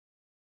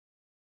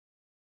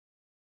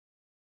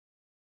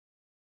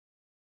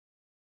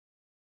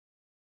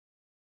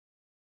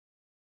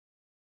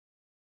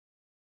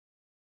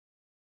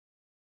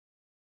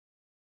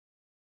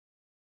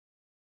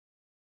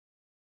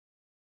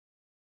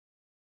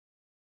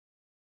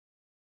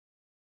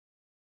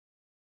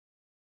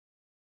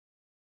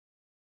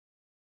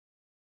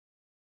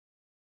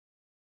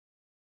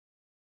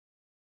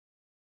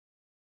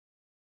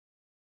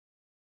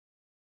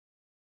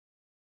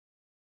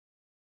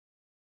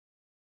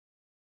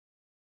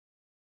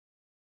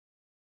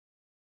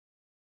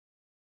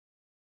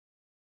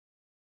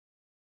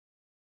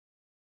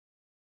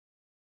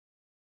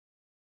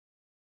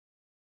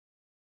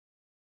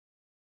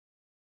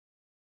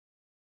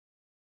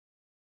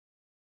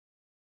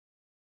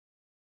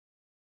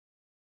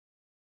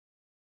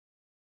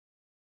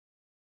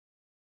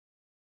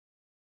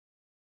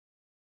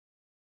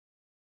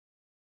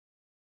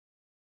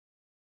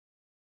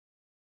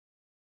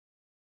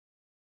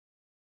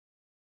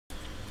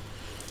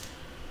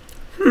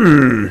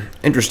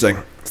 Interesting.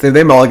 So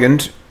they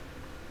mulliganed.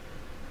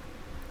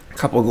 A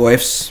couple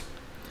glyphs.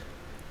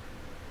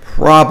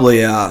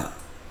 Probably a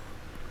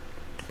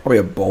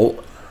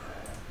bolt.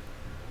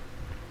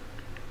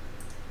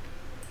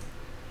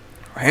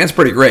 Our hand's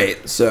pretty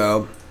great,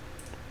 so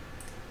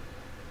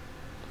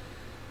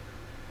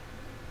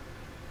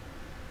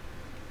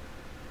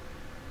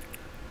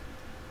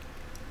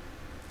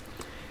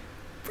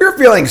if we were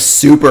feeling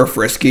super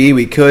frisky,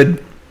 we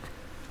could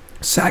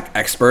sack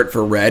Expert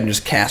for red and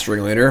just cast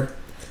Ringleader.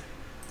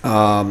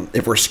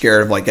 If we're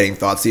scared of like getting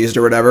Thoughtseized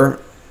or whatever.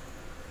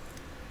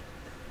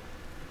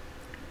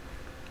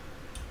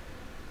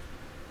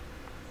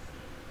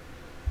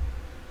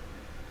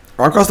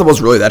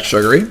 Uncrustables really that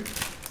sugary?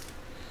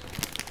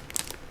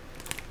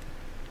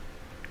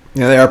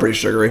 Yeah, they are pretty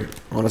sugary,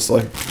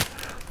 honestly.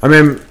 I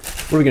mean,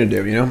 what are we gonna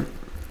do, you know?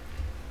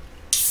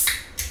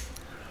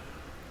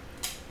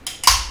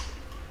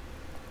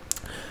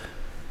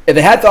 If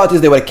they had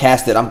Thoughtseize, they would have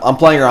cast it. I'm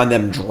playing around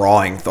them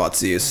drawing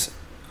Thoughtseize,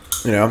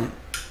 you know?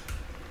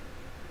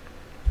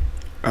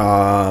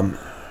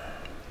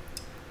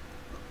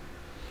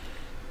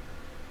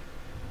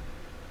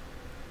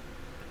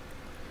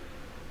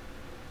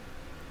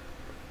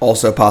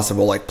 Also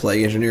possible, like,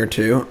 Plague Engineer,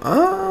 too.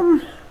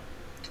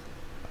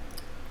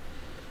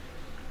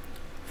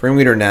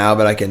 Ringleader now,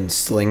 but I can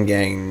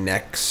Sling-Gang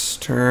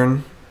next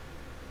turn.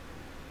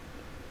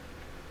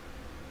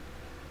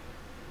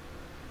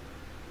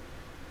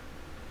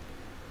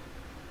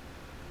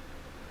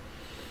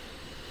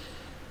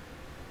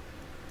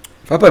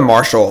 If I play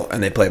Marshal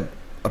and they play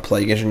a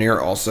Plague Engineer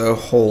also,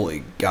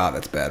 holy god,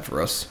 that's bad for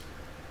us.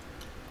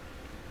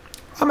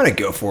 I'm going to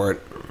go for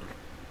it,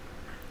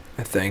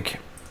 I think.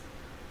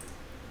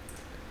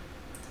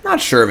 Not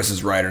sure if this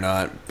is right or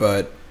not,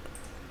 but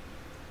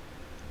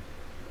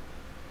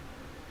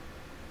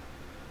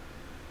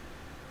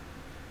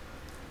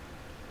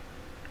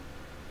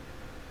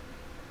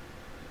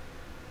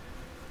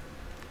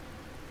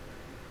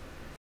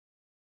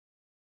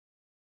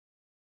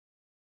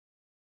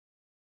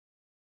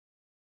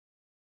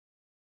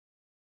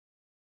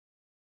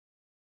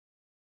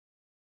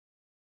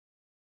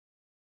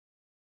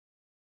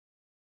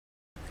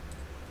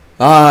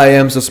I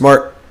am so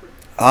smart.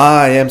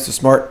 I am so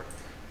smart.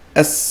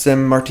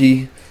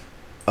 SMRT.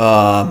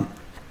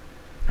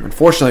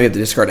 Unfortunately, we have to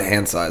discard a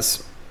hand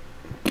size.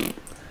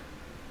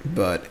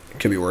 But it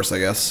could be worse, I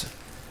guess.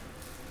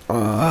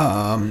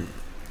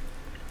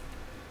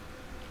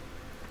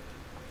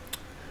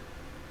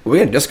 We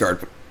can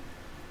discard.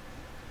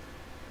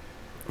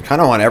 Kind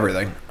of want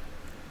everything.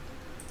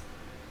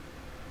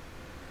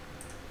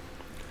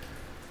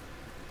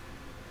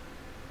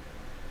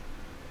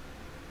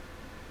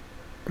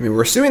 I mean,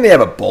 we're assuming they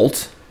have a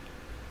bolt.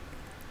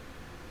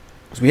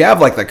 Because we have,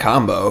 like, the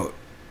combo.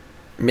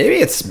 Maybe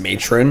it's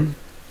Matron,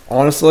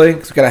 honestly.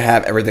 Because we gotta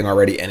have everything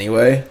already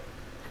anyway.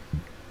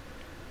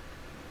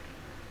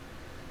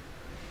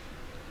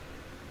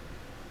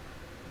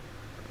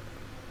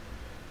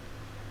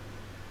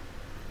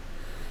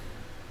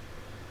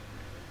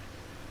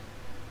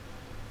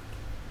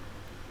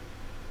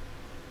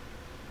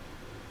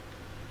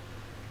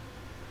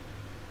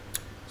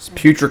 This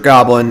Putrid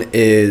Goblin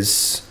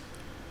is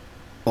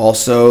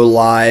also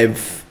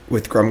live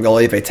with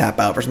Grumgully if they tap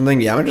out for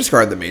something. Yeah, I'm gonna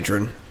discard the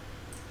Matron.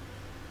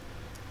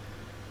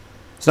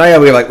 So now yeah,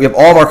 we have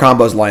all of our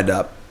combos lined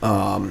up.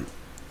 And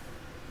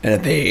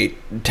if they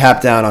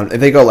tap down on, if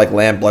they go like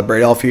land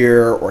Bloodbraid Elf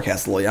here or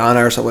cast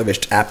Liliana or something, they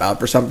just tap out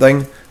for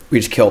something, we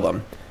just kill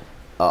them.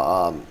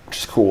 Which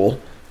is cool.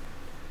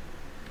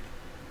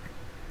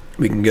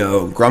 We can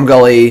go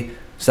Grumgully,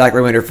 sack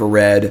Ringleader for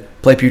red,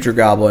 play Putrid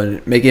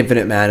Goblin, make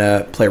infinite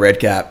mana, play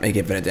Redcap, make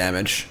infinite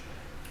damage.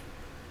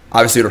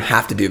 Obviously, we don't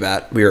have to do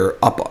that. We're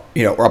up,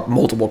 we're up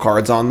multiple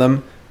cards on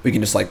them. We can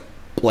just like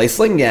play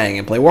Sling-Gang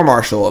and play War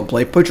Marshal and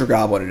play Putrid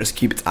Goblin and just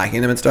keep attacking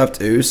them and stuff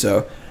too.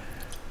 So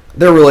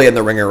they're really in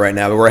the ringer right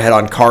now. But we're ahead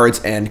on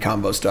cards and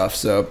combo stuff.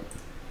 So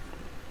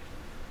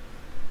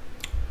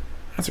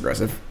that's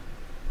aggressive.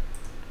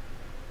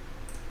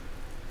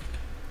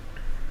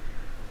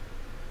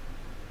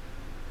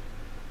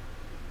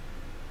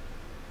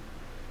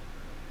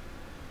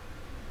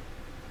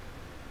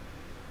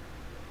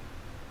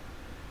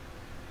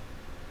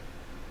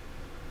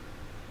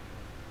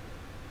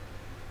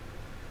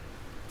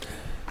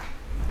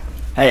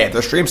 Hey, if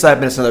the stream's 5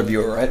 minutes, another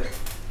viewer, right?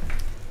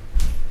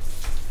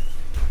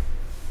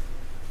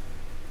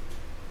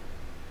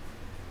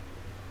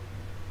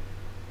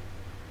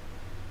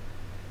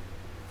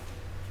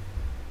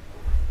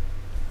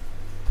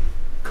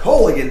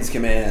 Colligan's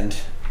Command.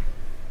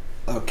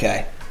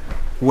 Okay.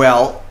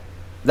 Well,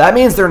 that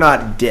means they're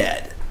not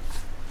dead.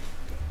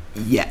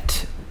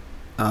 Yet.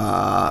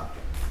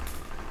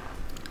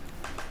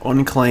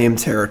 Unclaimed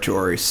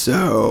Territory,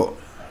 so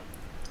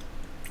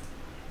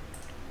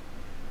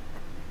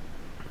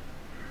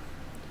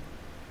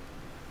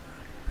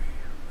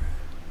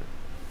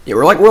yeah,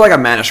 we're like a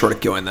mana short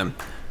of killing them.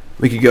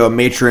 We could go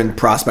Matron,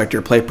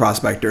 Prospector, play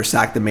Prospector,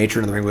 sack the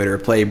Matron and the Ringleader,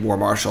 play War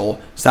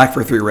Marshal, sack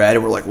for 3 red,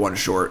 and we're like 1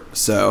 short.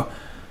 So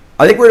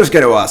I think we're just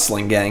going to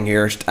Sling-Gang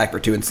here. Just act for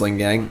 2 and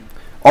Sling-Gang.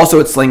 Also,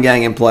 with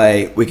Sling-Gang in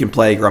play, we can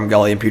play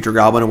Grumgully and Putrid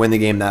Goblin and win the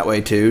game that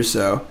way too.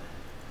 So,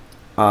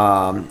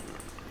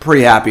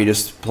 pretty happy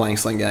just playing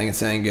Sling-Gang and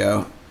saying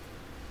go.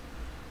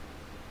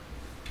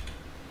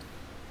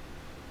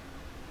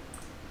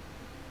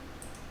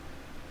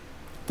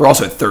 We're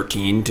also at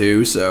 13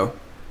 too, so.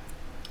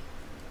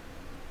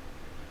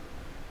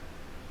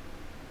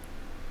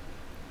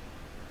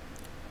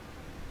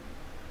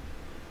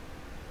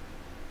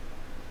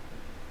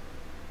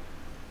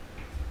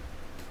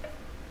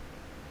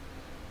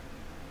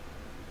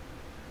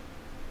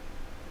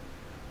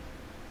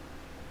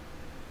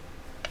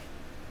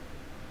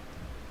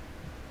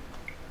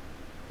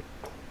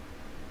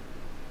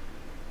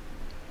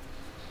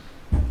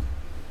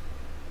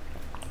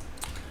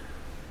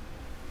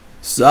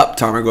 Sup,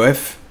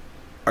 Tarmogoyf?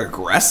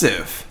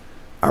 Aggressive.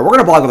 Alright, we're going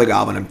to block with a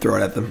Goblin and throw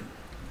it at them.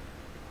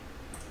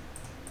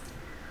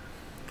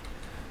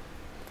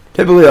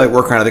 Typically, like,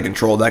 we're kind of the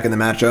control deck in the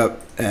matchup,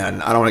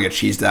 and I don't want to get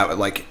cheesed out with,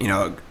 like, you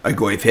know, a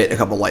Goyf hit, a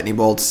couple lightning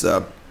bolts,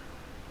 so.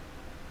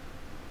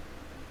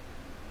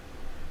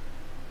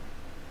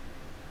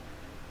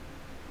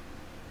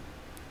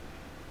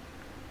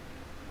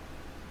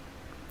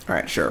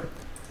 Alright, sure.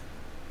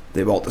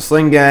 They bolt the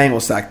Sling-Gang, we'll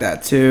sack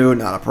that too,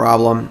 not a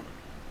problem.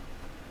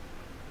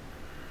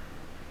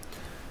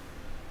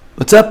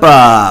 What's up,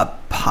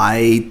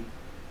 Pi?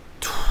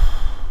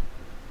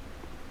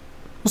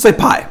 We'll say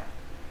Pi.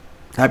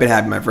 Happy to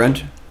have you, my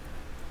friend.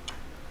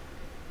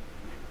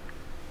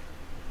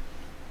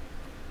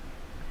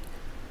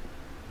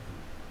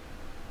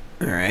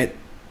 Alright.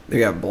 They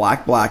got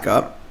black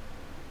up.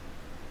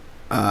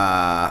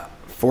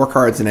 4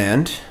 cards in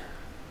hand.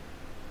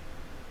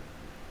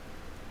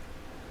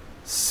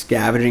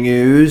 Scavenging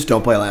Ooze.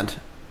 Don't play land.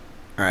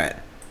 Alright.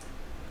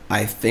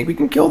 I think we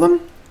can kill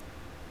them.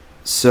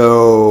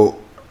 So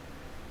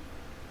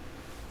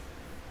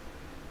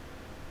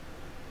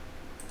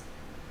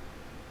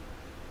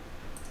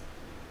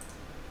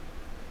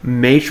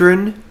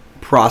Matron,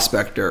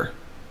 Prospector,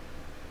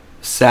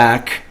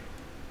 sack,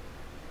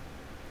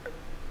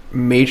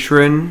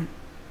 Matron,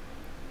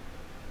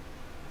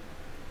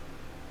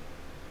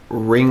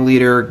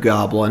 Ringleader,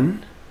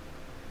 Goblin.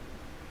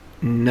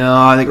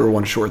 No, I think we're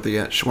one short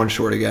again.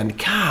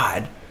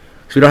 God,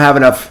 so we don't have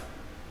enough.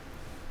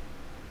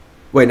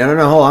 Wait, no,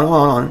 hold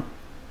on.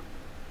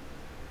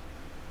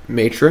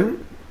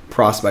 Matron,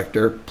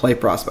 Prospector, play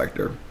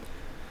Prospector.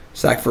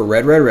 Sack for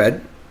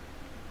red.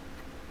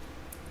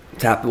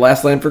 Tap the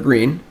last land for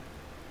green.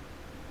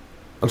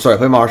 I'm sorry,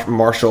 play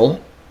Marshal.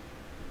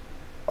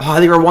 Oh, I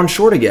think we're one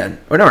short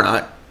again. Oh, no, we're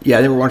not. Yeah,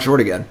 I think we're one short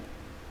again.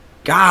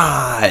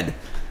 God.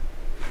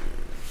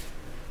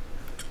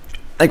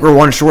 I think we're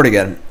one short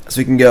again.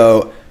 So we can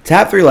go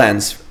tap 3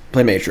 lands,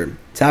 play Matron.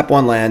 Tap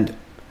 1 land.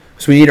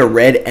 So we need a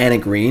red and a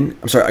green.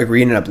 I'm sorry, a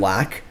green and a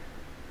black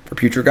for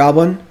Putrid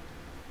Goblin.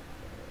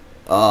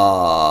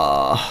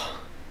 All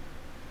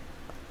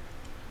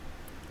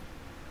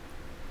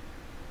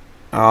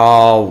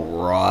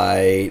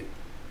right.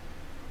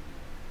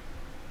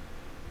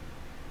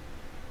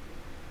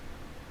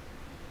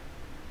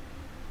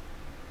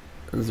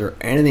 Is there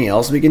anything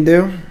else we can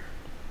do?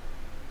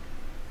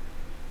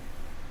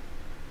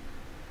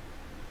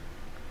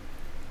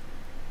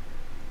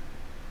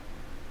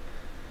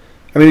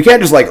 I mean, we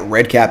can't just like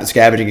Redcap the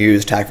Scavenging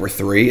Ooze, attack for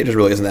 3. It just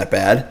really isn't that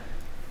bad.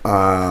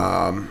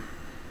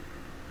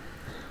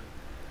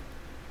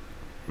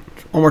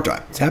 One more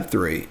time. Tap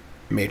 3,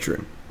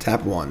 Matron.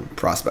 Tap 1,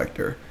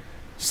 Prospector.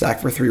 Sack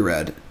for 3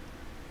 red.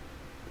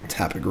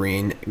 Tap a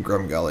green,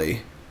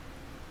 Grumgully.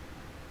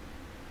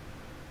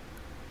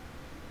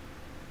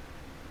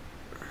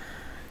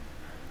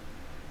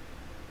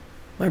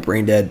 Am I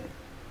brain dead?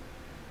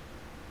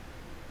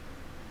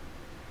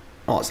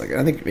 Hold on a second.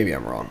 I think maybe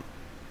I'm wrong.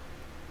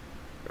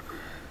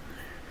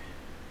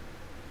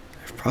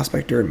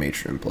 Prospector and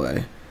Matron in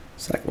play.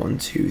 Sack 1,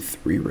 2,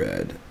 3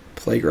 red.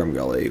 Play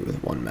Grumgully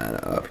with 1 mana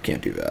up.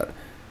 Can't do that.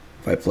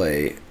 If I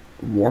play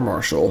War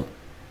Marshal,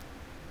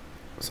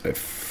 so I have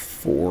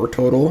 4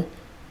 total.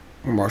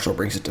 War Marshal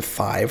brings it to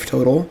 5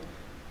 total.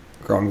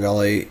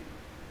 Grumgully,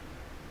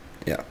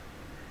 yeah.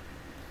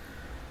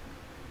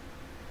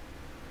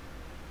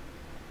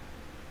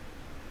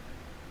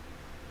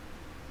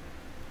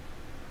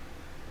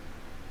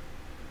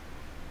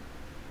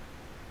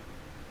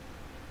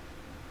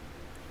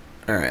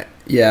 Alright.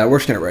 Yeah, we're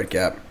just going to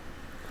Redcap.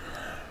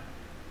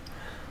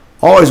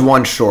 Always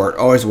one short,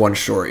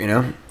 you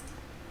know?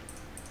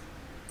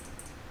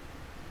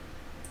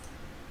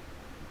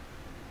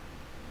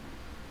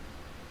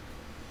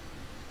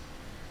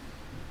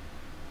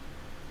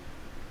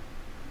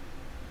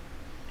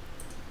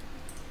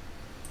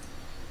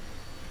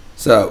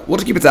 So, we'll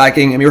just keep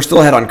attacking. I mean, we're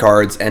still ahead on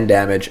cards and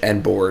damage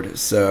and board,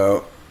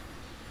 so...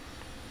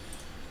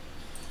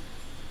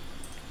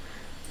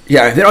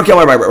 Yeah, if they don't kill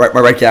my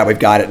Redcap, we've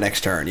got it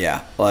next turn,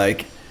 yeah.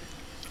 Like,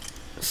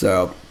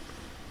 so...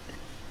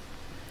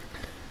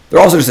 They're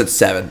also just at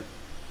 7.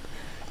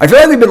 I feel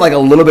like we've been like a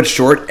little bit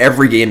short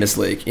every game this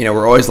league. You know,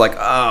 we're always like,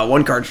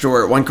 one card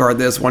short, one card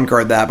this, one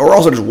card that, but we're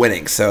also just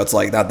winning, so it's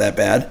like not that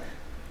bad.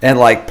 And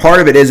like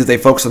part of it is if they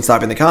focus on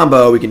stopping the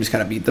combo, we can just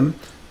kind of beat them.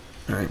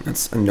 All right,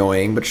 that's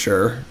annoying, but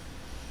sure.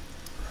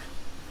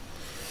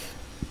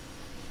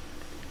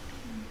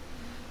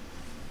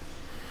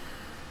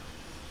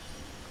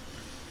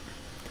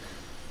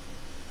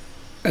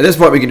 At this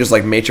point, we can just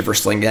like mate for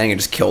Sling-Gang and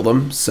just kill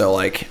them. So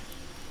like,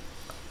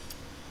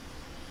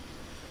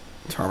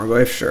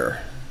 Tarmogoyf, sure.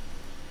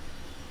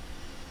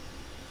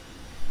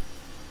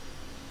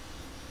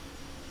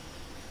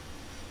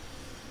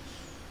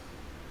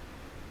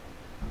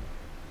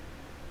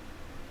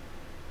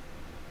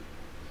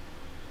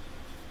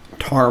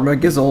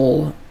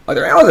 Tarmogizzle. Oh,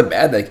 that wasn't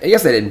bad. Like, I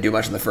guess they didn't do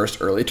much in the first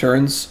early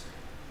turns.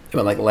 They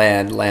went like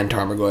land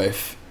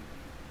Tarmogoyf.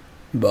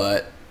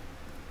 But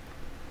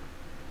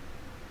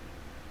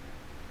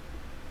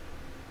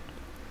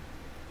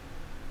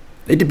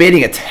they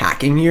debating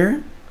attacking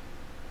here?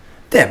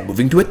 They're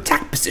moving to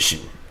attack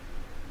position.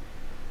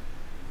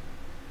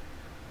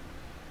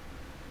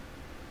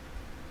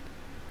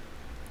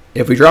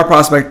 If we draw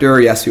Prospector,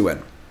 yes, we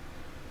win.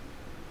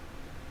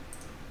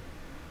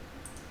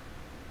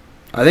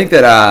 I think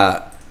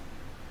that,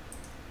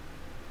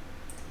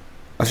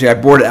 actually, I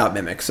boarded out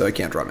Mimic, so I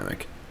can't draw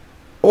Mimic.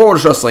 Or we'll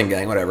just draw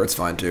Sling-Gang, whatever, it's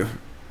fine too.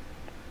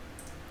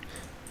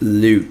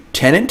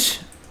 Lieutenant.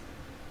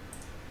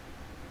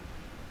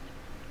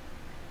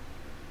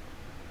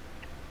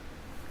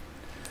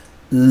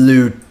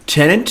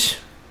 Lieutenant.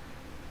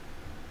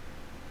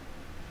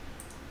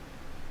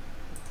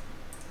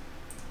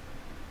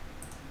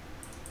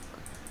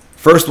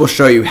 First, we'll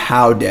show you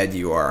how dead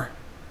you are.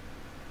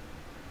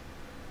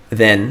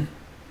 Then,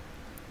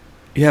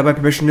 you have my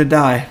permission to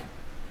die.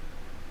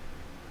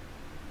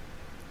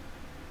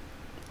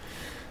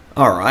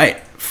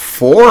 Alright,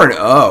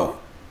 4-0.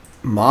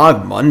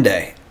 Mogg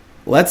Monday.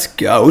 Let's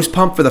go. Who's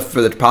pumped for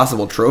the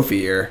possible trophy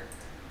here?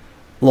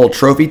 A little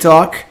trophy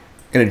talk.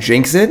 Gonna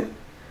jinx it.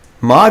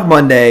 Mogg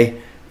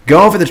Monday.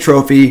 Going for the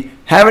trophy.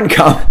 Haven't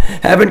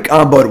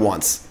comboed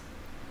once.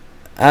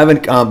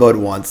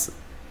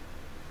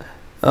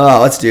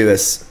 Oh, let's do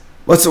this.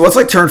 Let's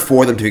like turn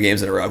 4 of them 2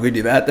 games in a row. If we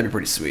do that, that'd be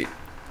pretty sweet.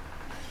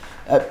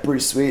 That's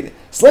pretty sweet.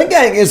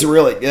 Sling-Gang is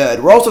really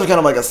good. We're also kind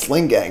of like a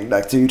Sling-Gang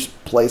deck to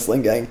play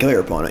Sling-Gang, kill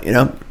your opponent, you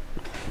know?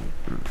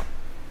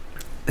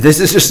 This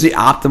is just the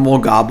optimal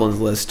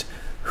Goblins list.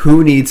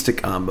 Who needs to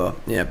combo?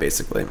 Yeah,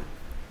 basically.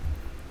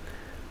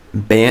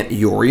 Bant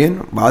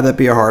Yorion? Why would that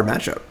be a hard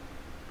matchup?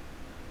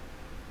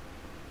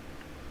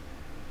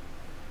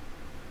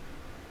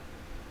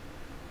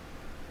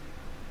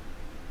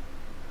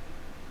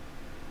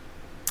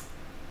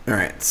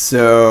 Alright,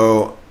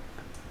 so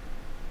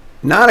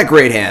not a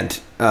great hand.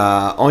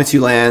 Only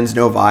 2 lands,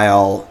 no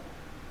Vial.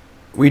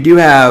 We do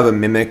have a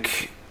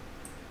Mimic.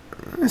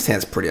 This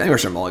hand's pretty. I think we're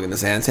going to mulligan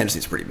this hand. This hand just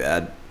seems pretty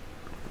bad.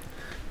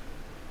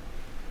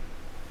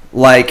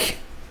 Like,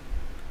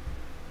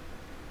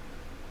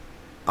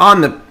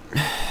 on the...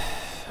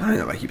 I don't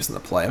know if I keep this in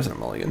the play. I was in a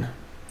mulligan.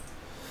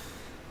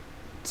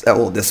 Let's add a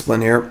little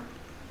discipline here.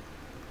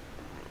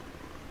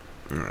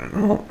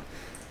 Well,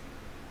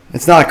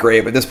 it's not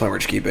great, but at this point we're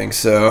just keeping.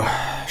 So,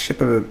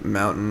 Ship of a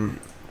Mountain.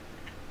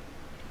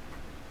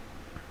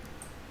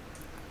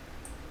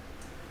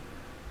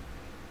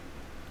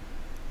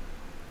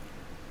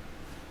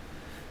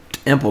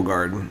 Temple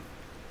Garden.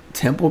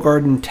 Temple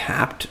Garden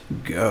tapped,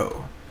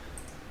 go.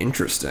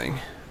 Interesting.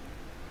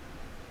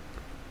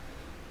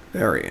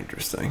 Very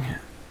interesting.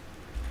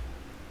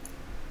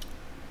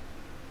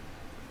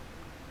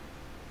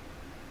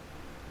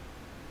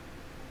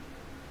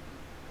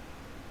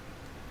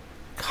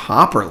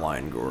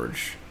 Copperline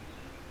Gorge.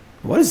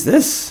 What is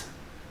this?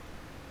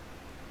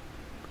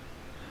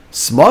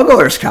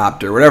 Smuggler's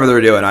Copter. Whatever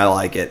they're doing, I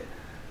like it.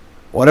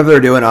 Whatever they're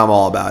doing, I'm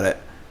all about it.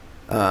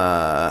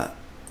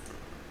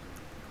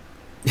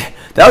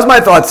 That was my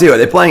thought too. Are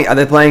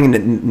they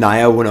playing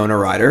Naya Winona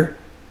Ryder?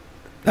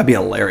 That'd be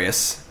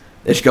hilarious.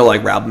 They should go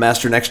like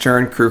Rabmaster next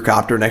turn, Crew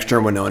Copter next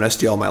turn, Winona,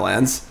 steal all my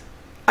lands.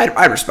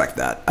 I'd respect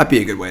that. That'd be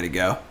a good way to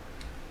go.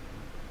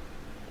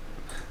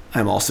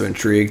 I'm also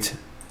intrigued.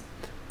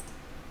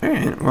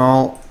 Alright,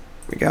 well,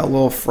 we got a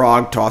little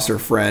Frogtosser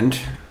friend.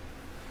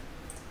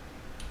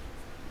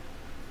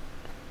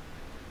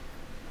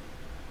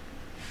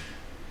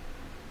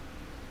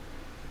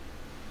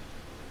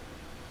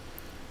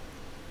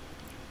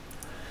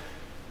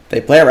 They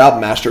play a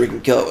Rabmaster, we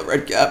can kill it with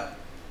Redcap.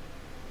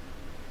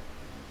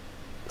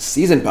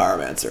 Seasoned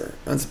Pyromancer.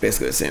 That's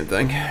basically the same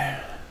thing.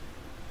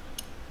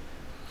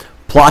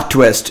 Plot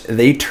twist.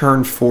 They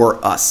turn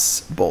for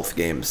us both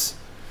games.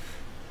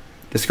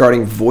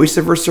 Discarding Voice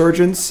of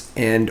Resurgence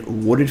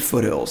and Wooded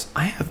Foothills.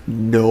 I have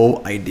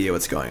no idea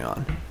what's going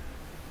on.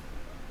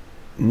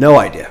 No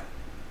idea.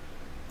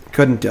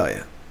 Couldn't tell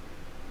you.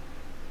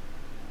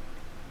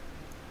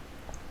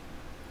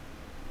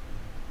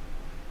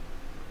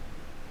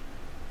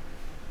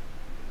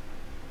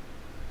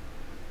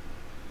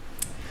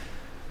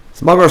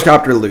 Smuggler's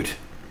Copter loot.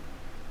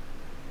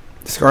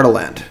 Discard a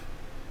land.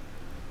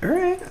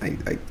 Alright.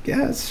 I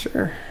guess,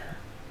 sure.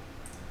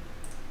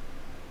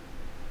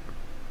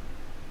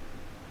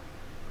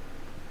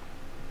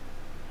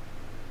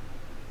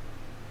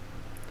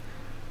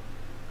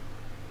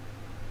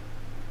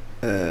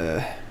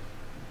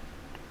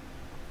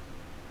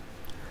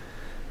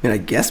 I mean, I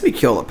guess we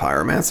kill the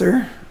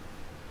Pyromancer.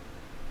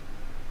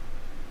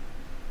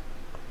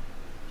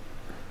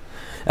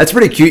 That's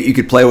pretty cute. You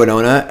could play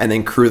Winona and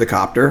then crew the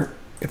Copter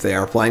if they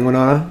are playing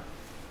Winona.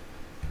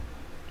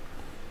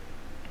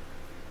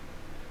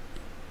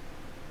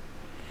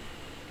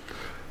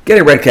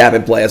 Getting Redcap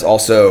in play is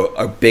also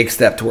a big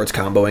step towards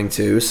comboing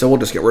too, so we're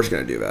just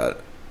gonna do that.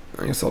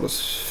 I guess I'll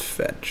just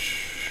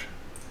fetch.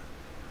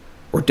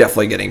 We're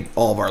definitely getting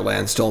all of our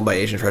land stolen by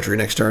Ancient Treachery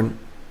next turn.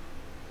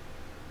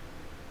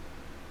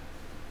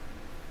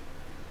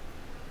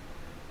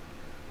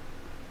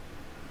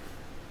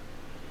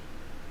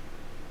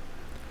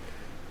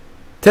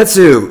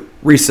 Tetsu,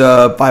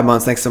 resub, 5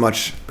 months. Thanks so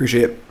much.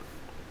 Appreciate it.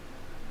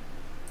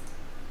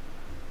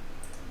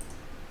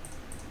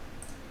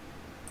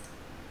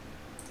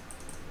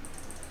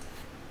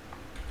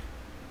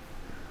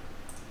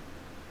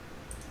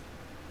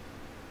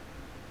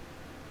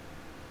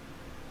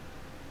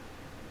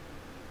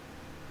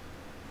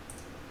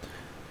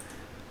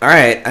 All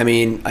right. I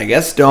mean, I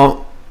guess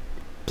don't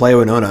play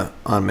Winona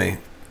on me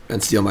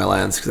and steal my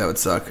lands because that would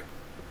suck.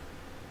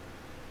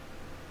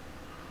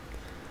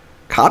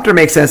 Copter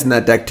makes sense in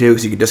that deck too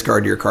because you can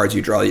discard your cards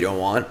you draw that you don't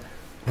want.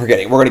 We're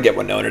gonna get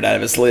Winona out of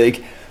this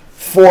league.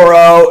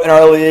 4-0 in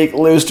our league,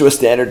 lose to a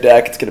standard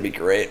deck. It's gonna be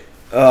great.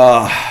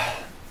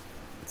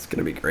 It's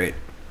gonna be great.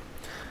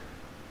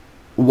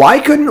 Why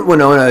couldn't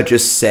Winona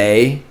just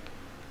say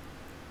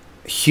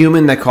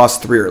human that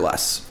costs 3 or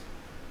less?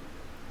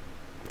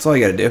 That's all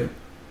you gotta do.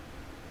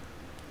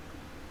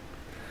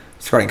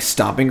 Starting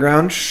Stomping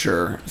Ground,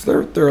 sure.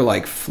 So they're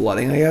like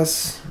flooding, I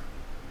guess.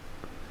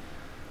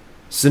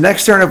 So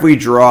next turn, if we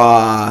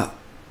draw,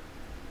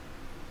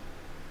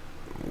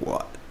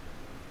 what?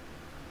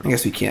 I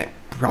guess we can't.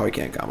 Probably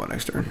can't combo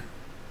next turn.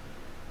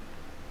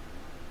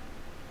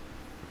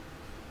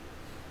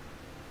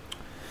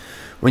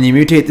 When you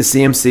mutate, the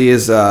CMC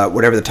is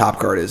whatever the top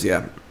card is.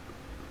 Yeah.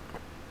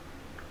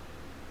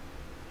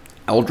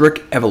 Eldritch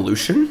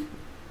Evolution.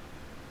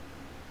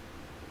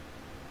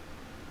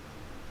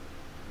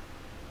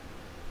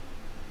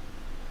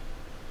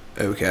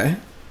 Okay.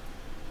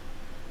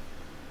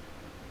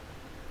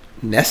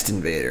 Nest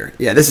Invader.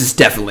 Yeah, this is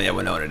definitely a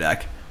Winona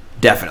deck.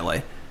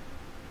 Definitely.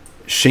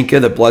 Shinka,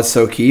 the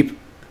Bloodsoaked Keep.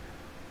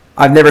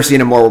 I've never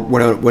seen a more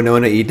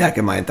Winona-y deck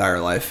in my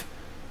entire life.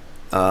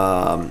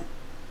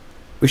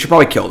 We should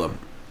probably kill them.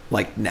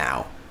 Like,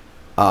 now.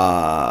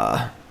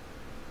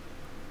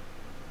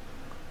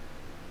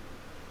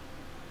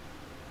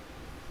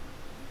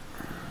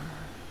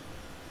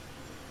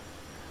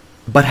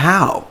 But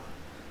how?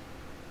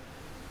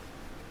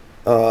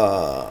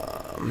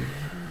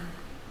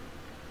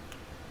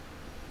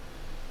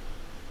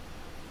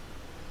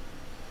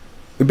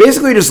 We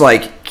basically just,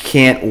 like,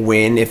 can't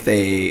win if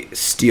they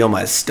steal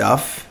my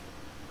stuff.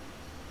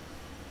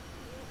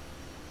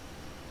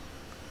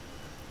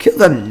 Kill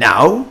them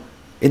now?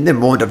 In the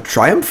moment of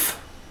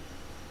triumph?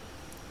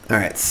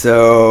 Alright,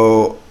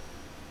 so...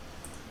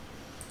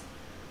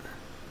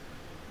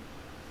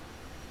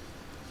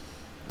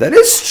 that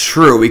is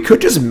true. We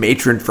could just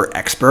Matron for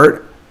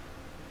Expert.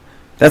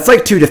 That's,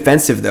 like, too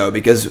defensive, though,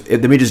 because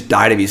then we just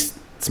die to these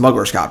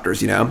Smuggler's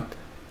Copters, you know?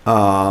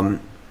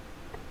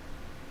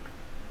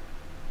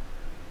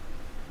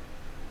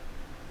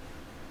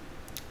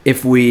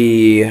 If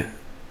we...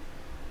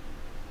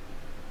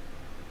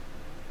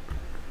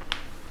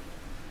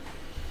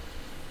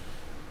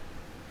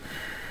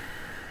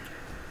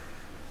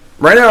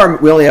 right now,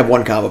 we only have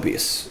one combo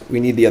piece. We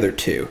need the other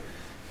two.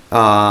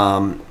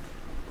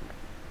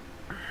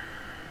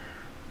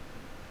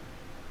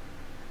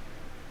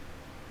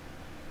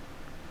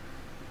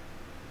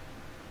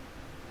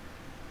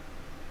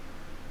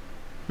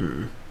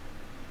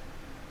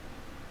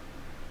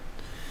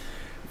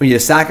 We need a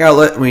sack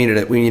outlet. We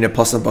need a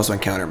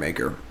 +1/+1 counter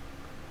maker.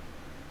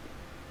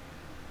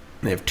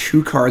 They have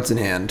 2 cards in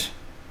hand.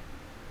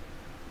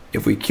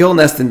 If we kill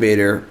Nest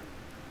Invader,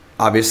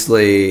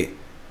 obviously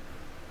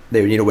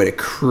they would need a way to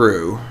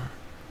crew.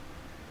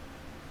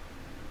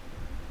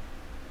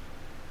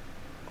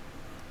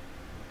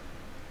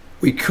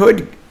 We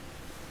could...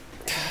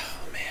 oh,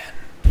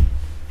 man.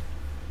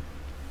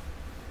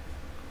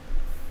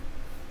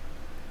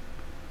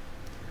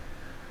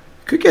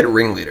 Could get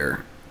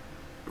Ringleader,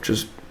 which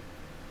is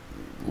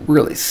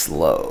really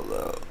slow,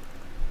 though.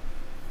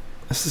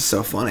 This is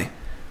so funny.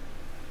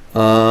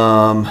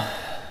 Yeah,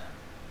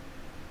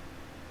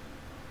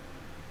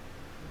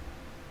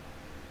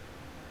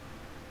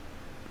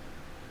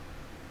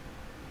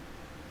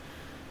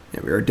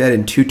 we are dead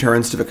in 2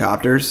 turns to the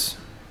Copters.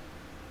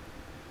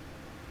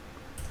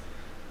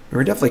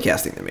 We're definitely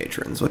casting the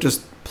Matrons. We'll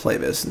just play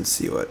this and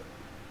see what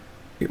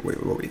we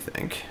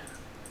think.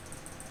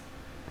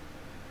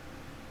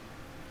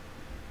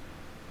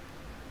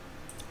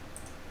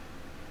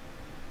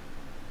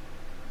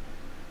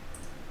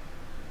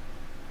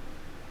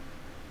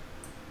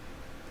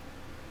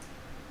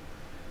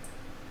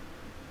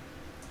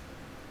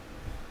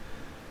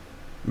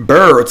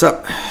 Burr, what's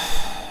up?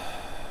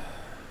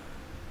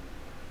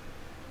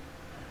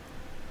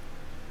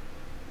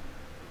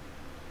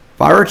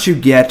 If I were to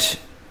get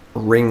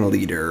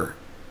Ringleader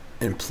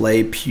and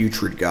play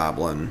Putrid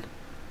Goblin,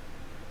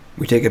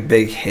 we take a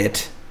big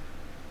hit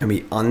and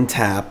we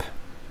untap,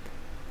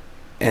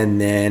 and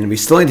then we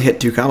still need to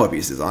hit 2 combo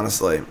pieces,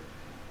 honestly.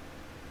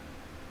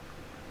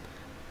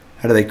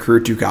 How do they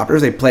crew 2 copters?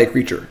 They play a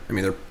creature. I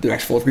mean, they're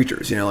actually full of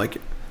creatures, you know, like...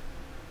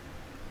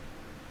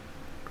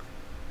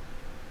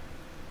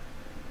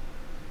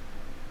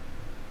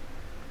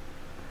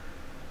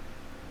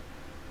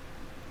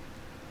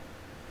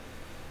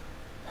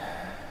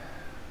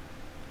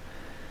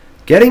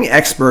 Getting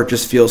Expert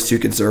just feels too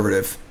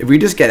conservative. If we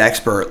just get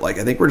Expert, like,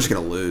 I think we're just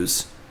going to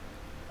lose.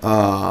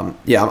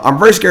 Yeah, I'm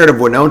very scared of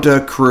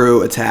Winota,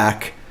 crew,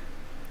 attack,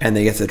 and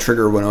they get to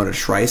trigger Winota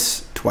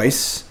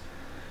twice.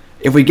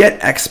 If we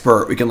get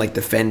Expert, we can, like,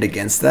 defend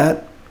against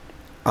that.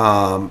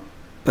 But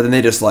then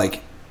they just,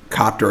 like,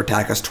 copter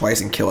attack us twice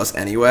and kill us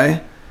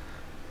anyway.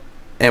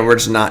 And we're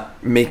just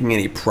not making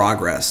any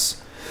progress.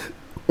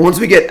 Once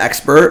we get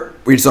Expert,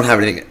 we just don't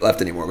have anything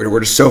left anymore. We're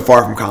just so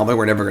far from combo,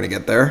 we're never going to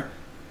get there.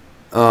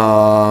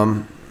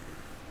 I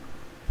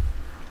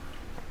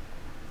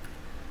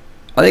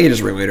think you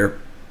just Ringleader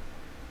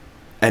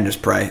and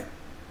just pray.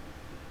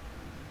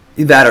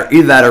 Either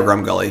that or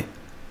Grumgully.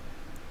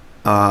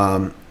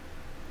 But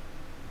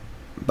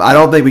I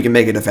don't think we can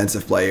make a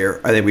defensive play here.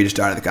 I think we just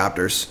die to the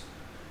copters.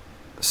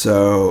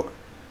 So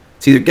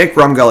it's either get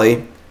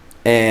Grumgully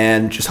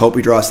and just hope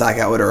we draw a Stack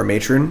Outlet or a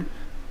Matron,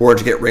 or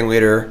to get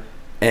Ringleader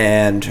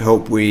and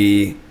hope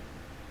we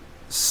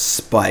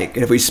spike.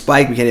 And if we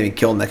spike, we can't even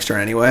kill next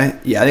turn anyway.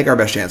 Yeah, I think our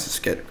best chance is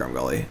to get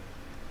Grumgully.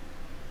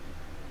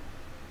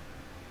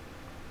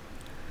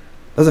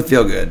 Doesn't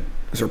feel good,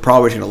 because we're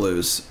probably going to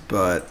lose,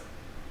 but...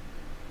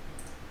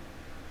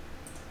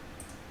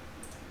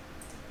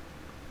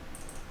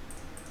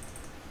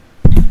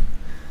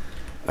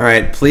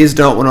 Alright, please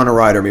don't win on a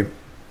rider me.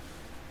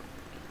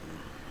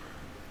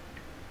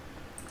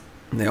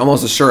 They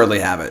almost assuredly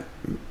have it.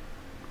 The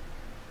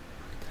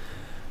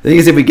thing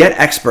is, if we get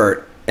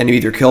Expert and you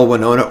either kill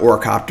Winona or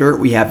a Copter,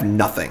 we have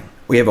nothing.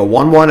 We have a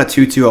 1-1, a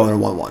 2-2,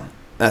 and a 1-1.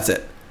 That's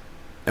it.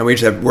 And we're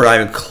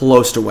not even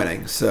close to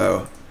winning,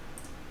 so...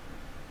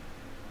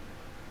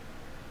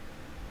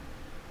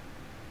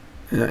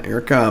 Yeah, here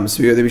it comes.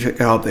 We should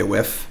hope they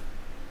whiff.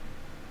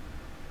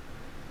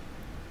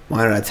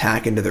 Why not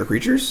attack into their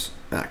creatures?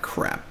 Ah,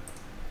 crap.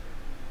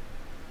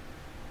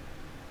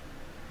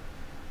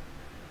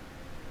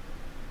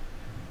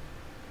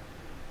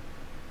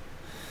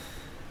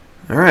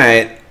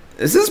 Alright.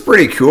 This is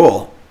pretty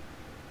cool.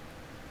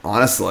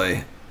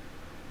 Honestly.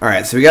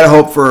 Alright, so we gotta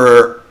hope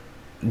for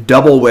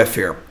double whiff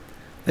here.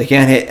 They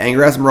can't hit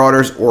Angrass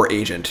Marauders or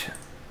Agent.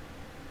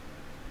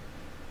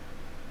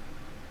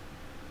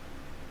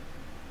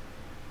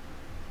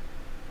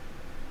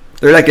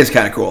 Their deck is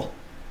kind of cool.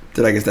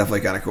 Their deck is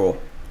definitely kind of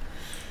cool.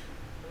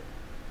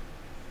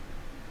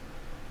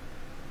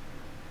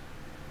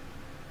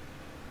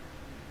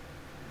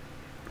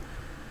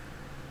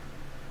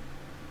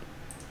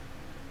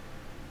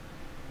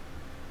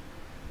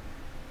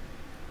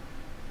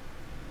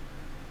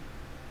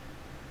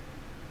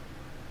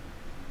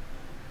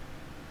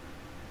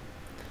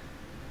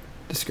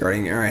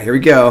 Discarding. All right, here we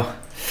go.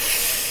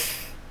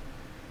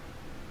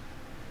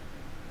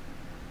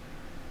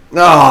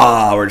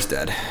 Oh, we're just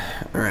dead.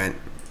 All right.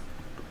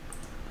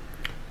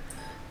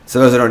 So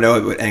those that don't know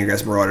what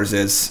Angrass Marauders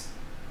is,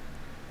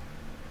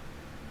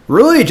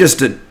 really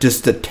just a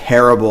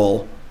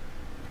terrible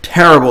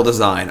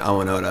design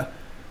on Winota.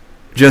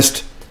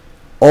 Just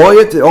all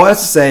it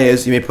has to say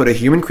is you may put a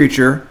human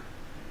creature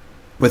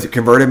with a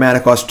converted mana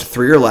cost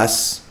 3 or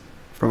less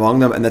from among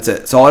them, and that's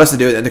it. So all it has to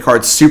do, and the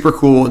card's super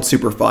cool and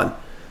super fun.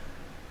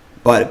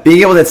 But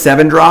being able to hit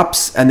 7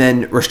 drops and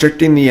then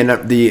restricting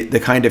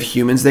the kind of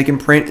humans they can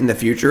print in the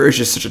future is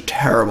just such a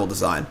terrible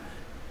design.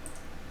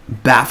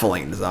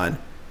 Baffling design.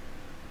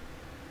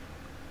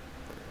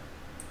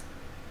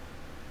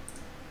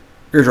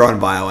 You're drawing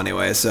Vial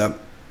anyway, so.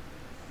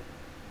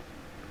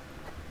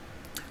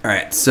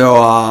 Alright,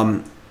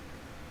 so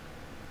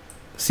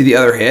see the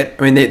other hit?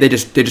 I mean they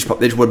just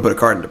wouldn't put a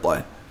card into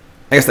play.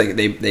 I guess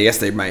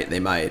they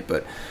might,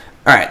 but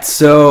alright,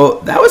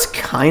 so that was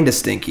kinda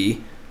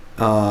stinky.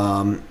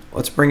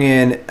 Let's bring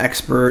in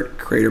Expert,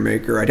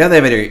 Cratermaker. I doubt they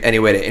have any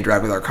way to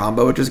interact with our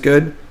combo, which is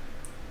good.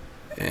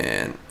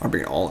 And I'll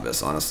bring in all of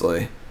this,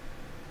 honestly.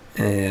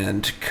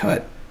 And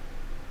cut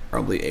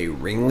probably a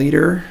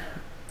Ringleader.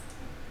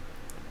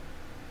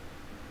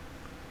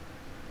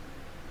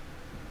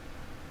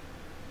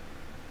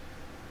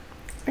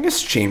 I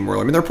guess Chainwhirler.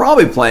 I mean, they're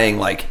probably playing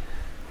like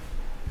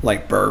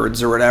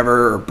Birds or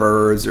whatever, or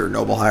Birds or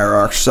Noble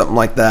Hierarchs, something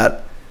like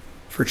that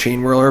for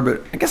Chainwhirler.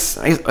 But I guess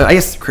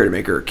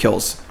Cratermaker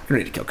kills. You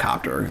don't need to kill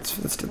Copter.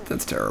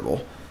 That's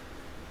terrible.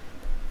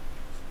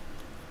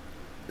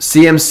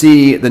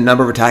 CMC, the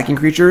number of attacking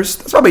creatures,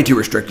 that's probably too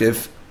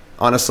restrictive,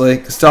 honestly.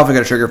 It's definitely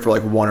going to trigger for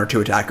like 1 or 2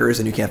 attackers,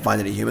 and you can't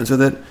find any humans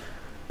with it.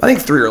 I think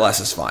 3 or less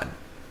is fine.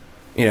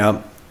 You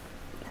know,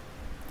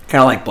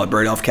 Kind of like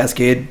Bloodburied Elf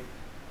Cascade.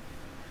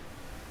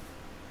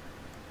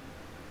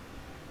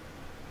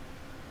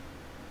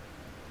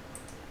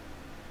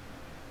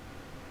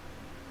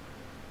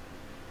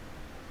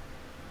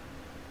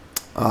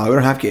 We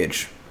don't have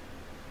Gauge.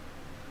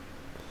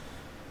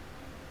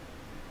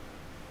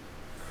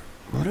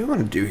 What do we want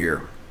to do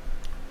here?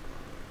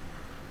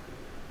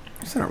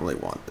 I guess I don't really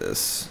want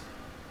this.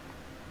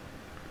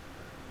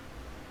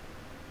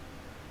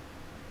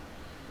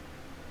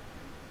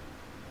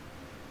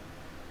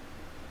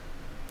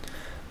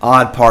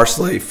 Odd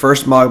Parsley.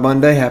 First Mogg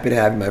Monday. Happy to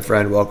have you, my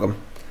friend.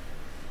 Welcome.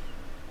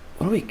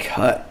 What do we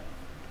cut?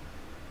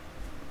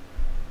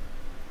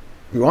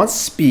 We want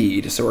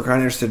speed, so we're kind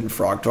of interested in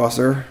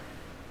Frogtosser.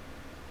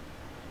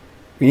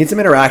 We need some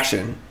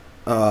interaction,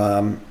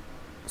 so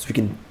we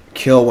can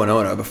kill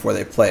Winona before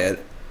they play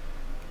it.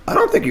 I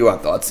don't think you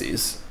want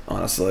Thoughtseize,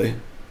 honestly.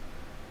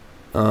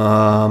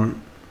 Let's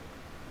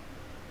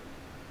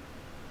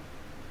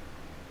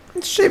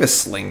shave a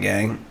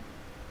Sling-Gang.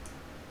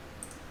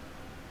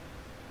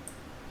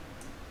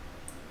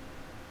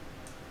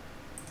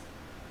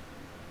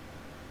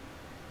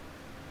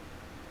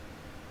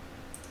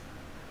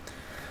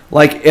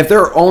 Like, if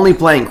they're only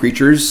playing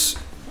creatures,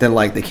 then,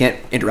 like, they can't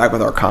interact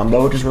with our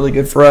combo, which is really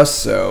good for us,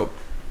 so...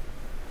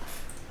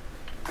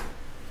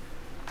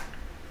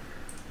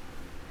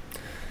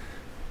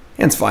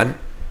 And it's fine.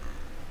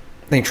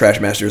 I think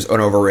Trashmaster is an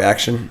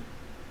overreaction.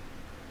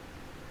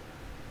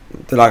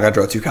 They're not going to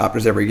draw 2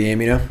 Copters every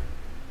game, you know?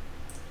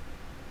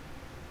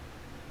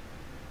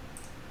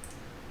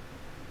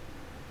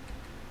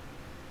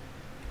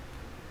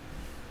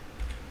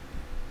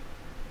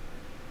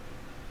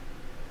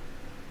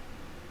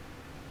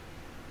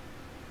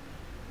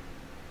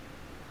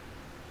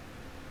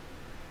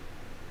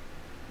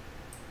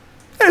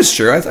 That is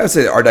true. I'd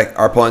say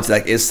our opponent's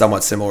deck is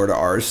somewhat similar to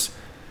ours.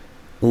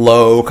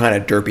 Low, kind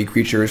of derpy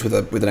creatures with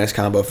a nice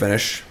combo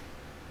finish.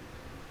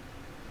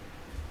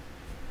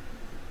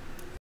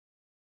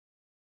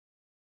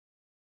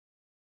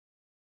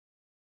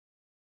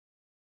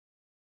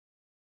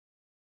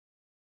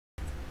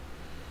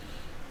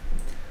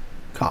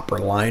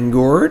 Copperline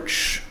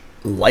Gorge,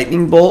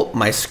 Lightning Bolt,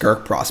 my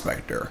Skirk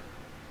Prospector.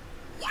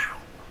 Wow,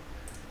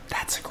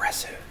 that's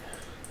aggressive.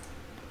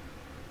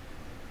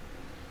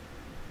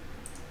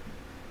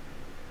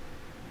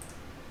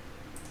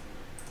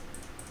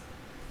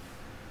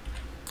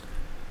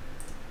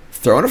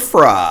 Throwing a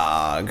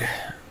frog.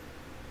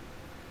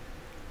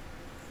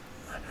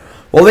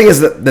 Well, the thing is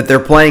that they're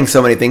playing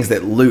so many things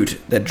that loot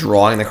that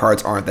drawing the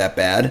cards aren't that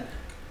bad.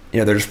 You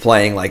know, they're just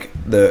playing like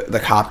the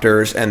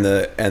Copters and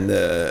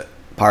the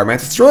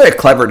Pyromancer. It's really a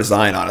clever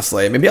design,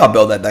 honestly. Maybe I'll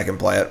build that deck and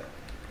play it.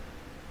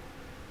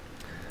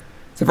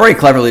 It's a very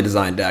cleverly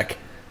designed deck.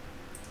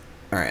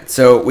 All right,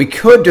 so we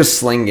could just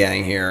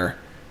Sling-Gang here.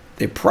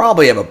 They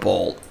probably have a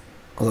Bolt,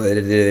 although they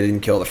didn't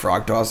kill the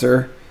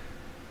Frogtosser.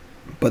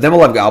 But then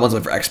we'll have Goblins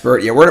with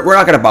Expert. Yeah, we're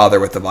not going to bother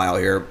with the Vial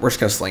here. We're just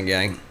going to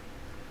Sling-Gang.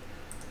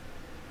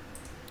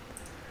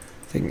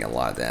 Taking a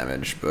lot of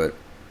damage, but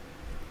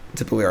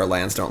typically our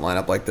lands don't line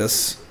up like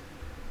this.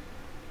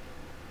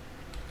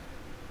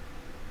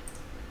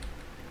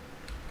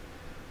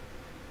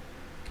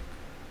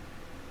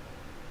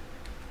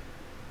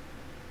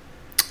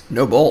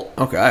 No Bolt.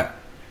 Okay.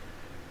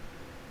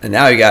 And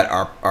now you got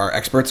our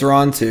Experts are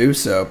on too,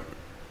 so...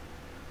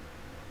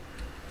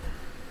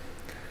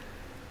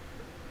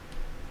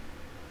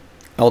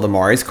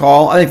 Eldamari's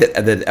Call. I think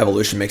that the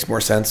evolution makes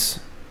more sense.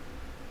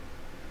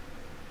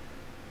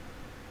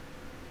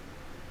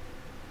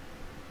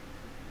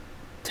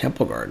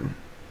 Temple Garden.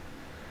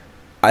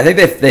 I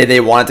think they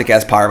wanted to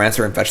cast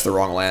Pyromancer and fetch the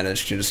wrong land, and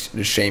just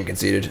shame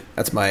conceded.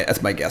 That's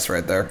my guess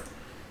right there.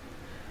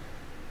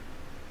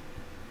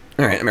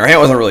 All right. I mean, our hand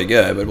wasn't really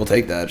good, but we'll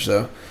take that.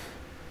 So,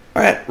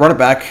 all right, run it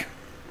back.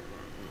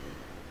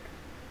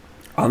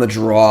 On the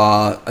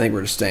draw, I think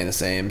we're just staying the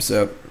same.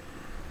 So.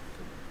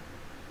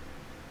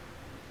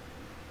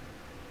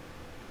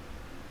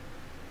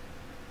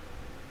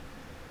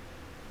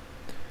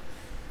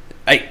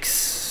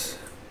 Yikes.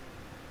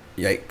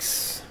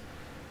 Yikes.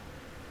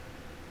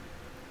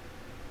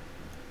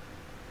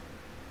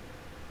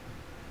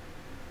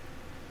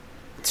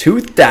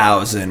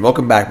 $2,000.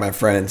 Welcome back, my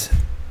friends.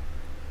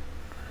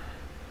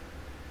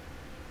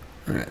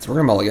 Alright, so we're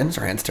going to mulligan.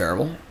 So our hand's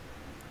terrible.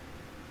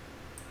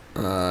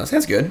 This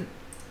hand's good.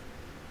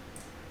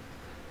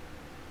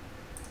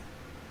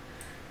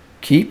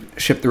 Keep.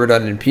 Ship the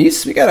redundant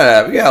piece. We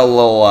got a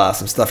little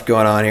some stuff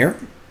going on here.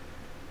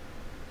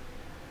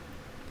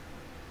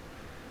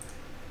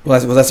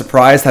 Was I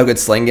surprised how good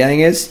Sling-Gang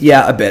is?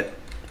 Yeah, a bit.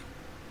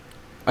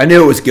 I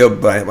knew it was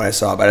good when I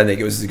saw it, but I didn't think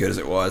it was as good as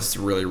it was. It's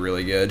really,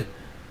 really good.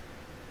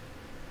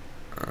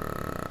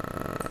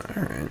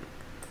 Alright.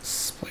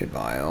 Let's play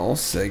Vial.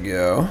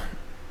 Sego.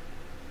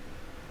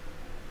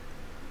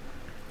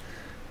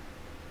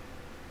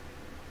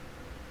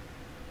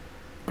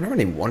 I wonder how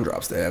many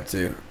 1-drops they have,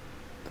 too.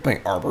 They're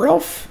playing Arbor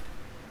Elf?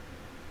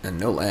 And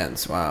no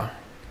lands. Wow.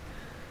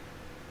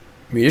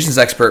 Munitions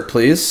Expert,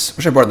 please.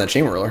 Wish I brought in that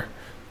Chainwhirler.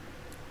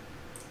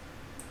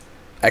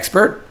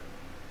 Expert?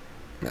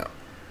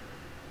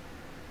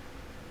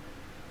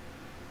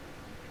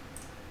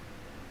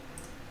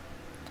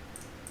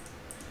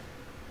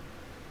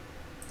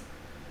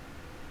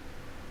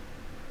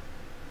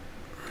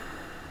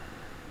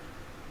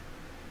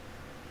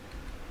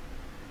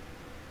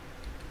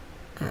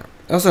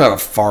 I also have a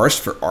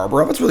Forest for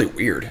Arbor Elf. That's really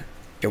weird.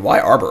 Yeah, why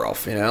Arbor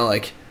Elf? You know,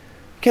 like,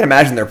 I can't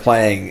imagine they're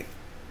playing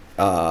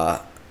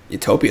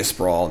Utopia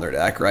Sprawl in their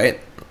deck, right?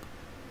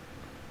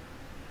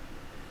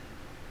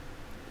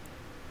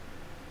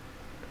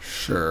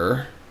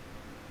 Sure.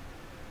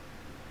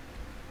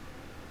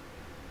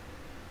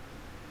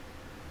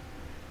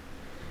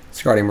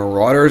 Discarding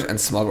Marauders and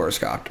Smuggler's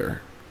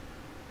Copter.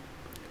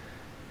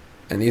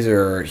 And these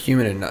are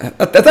human and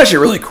that's actually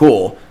really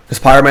cool. Because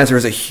Pyromancer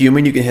is a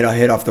human, you can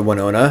hit off the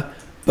Winona,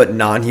 but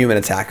non-human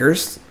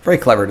attackers. Very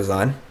clever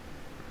design.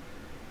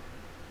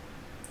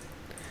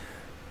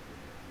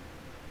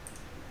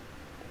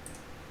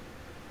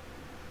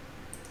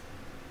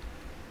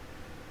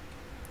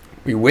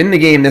 We win the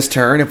game this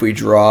turn if we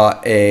draw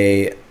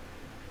a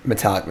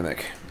Metallic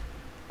Mimic.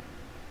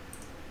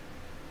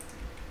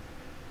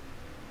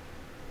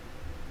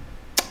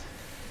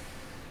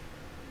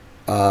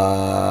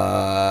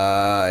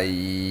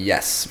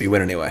 Yes, we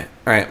win anyway.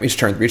 All right, we each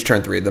turn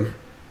 3 of them.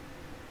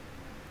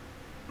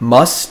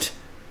 Must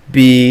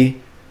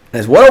be.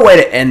 What a way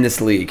to end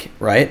this league,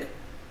 right?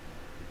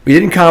 We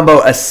didn't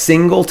combo a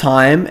single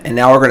time, and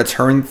now we're going to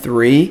turn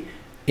 3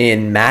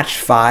 in match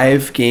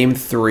 5, game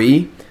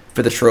 3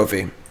 for the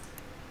trophy.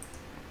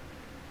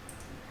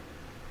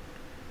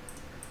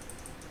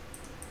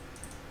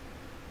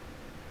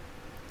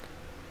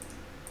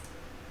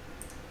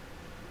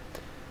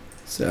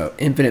 So,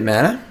 infinite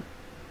mana.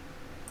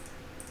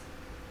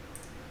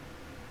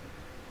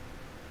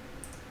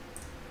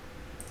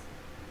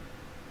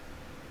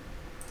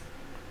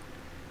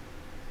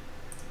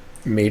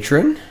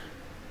 Matron.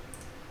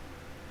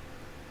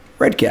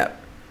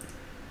 Redcap.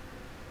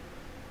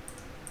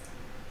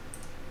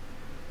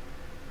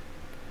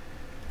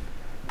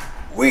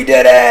 We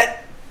did it!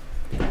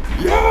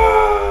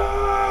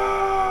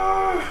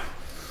 Yeah!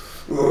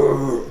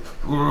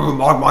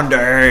 Mogg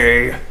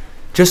Monday.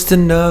 Just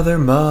another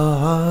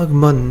Mogg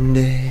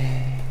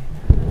Monday.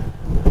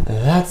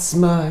 That's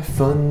my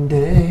fun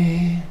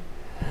day.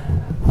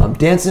 I'm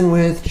dancing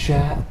with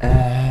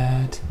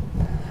chat.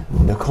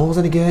 Nicole's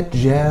gonna get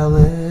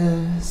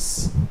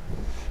jealous.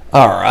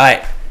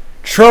 Alright.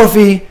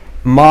 Trophy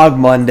Mogg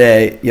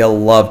Monday. You'll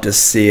love to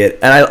see it.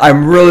 And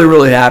I'm really,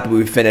 really happy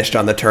we finished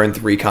on the turn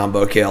 3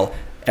 combo kill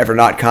after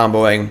not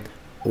comboing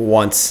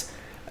once.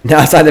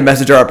 Now it's time to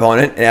message our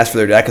opponent and ask for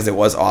their deck because it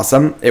was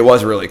awesome. It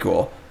was really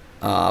cool.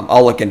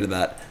 I'll look into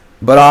that.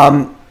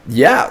 But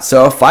yeah,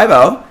 so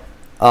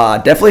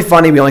 5-0. Definitely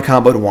funny we only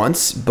comboed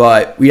once,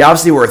 but we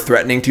obviously were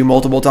threatening to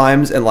multiple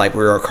times and like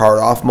we were a card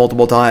off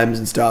multiple times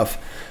and stuff.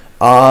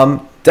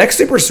 Deck's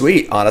super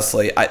sweet,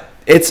 honestly.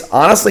 It's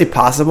honestly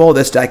possible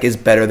this deck is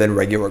better than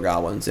regular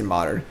Goblins in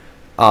Modern.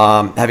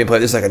 Having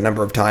played this like a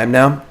number of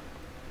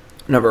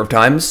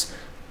times.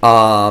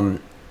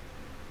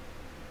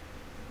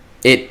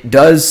 It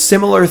does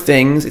similar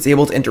things. It's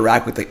able to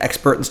interact with like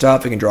Expert and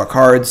stuff. It can draw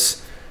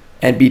cards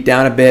and beat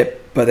down a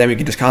bit, but then we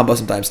can just combo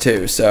sometimes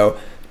too. So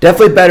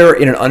definitely better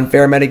in an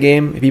unfair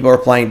metagame. If people are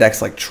playing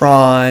decks like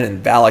Tron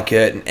and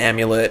Valakut and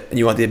Amulet, and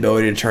you want the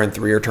ability to turn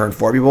 3 or turn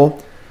 4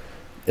 people,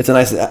 it's a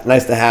nice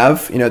to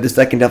have. You know, this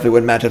deck can definitely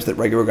win matchups that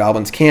regular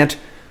Goblins can't.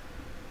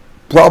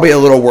 Probably a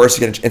little worse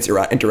against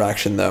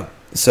interaction though.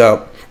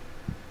 So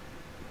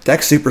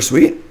deck's super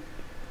sweet.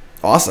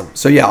 Awesome.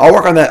 So yeah, I'll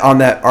work on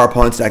that our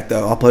opponent's deck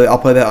though. I'll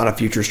play that on a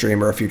future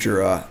stream or a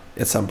future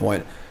at some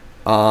point.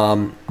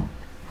 But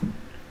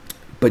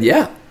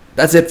yeah,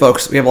 that's it,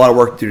 folks. We have a lot of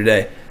work to do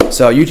today.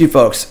 So YouTube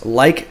folks,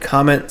 like,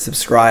 comment,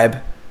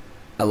 subscribe.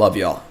 I love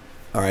y'all.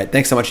 All right,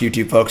 thanks so much,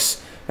 YouTube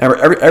folks.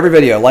 Remember, every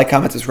video, like,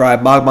 comment,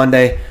 subscribe. Mogg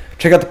Monday.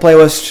 Check out the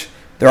playlist.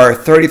 There are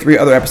 33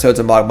 other episodes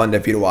of Mogg Monday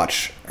for you to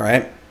watch. All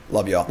right,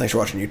 love y'all. Thanks for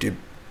watching YouTube.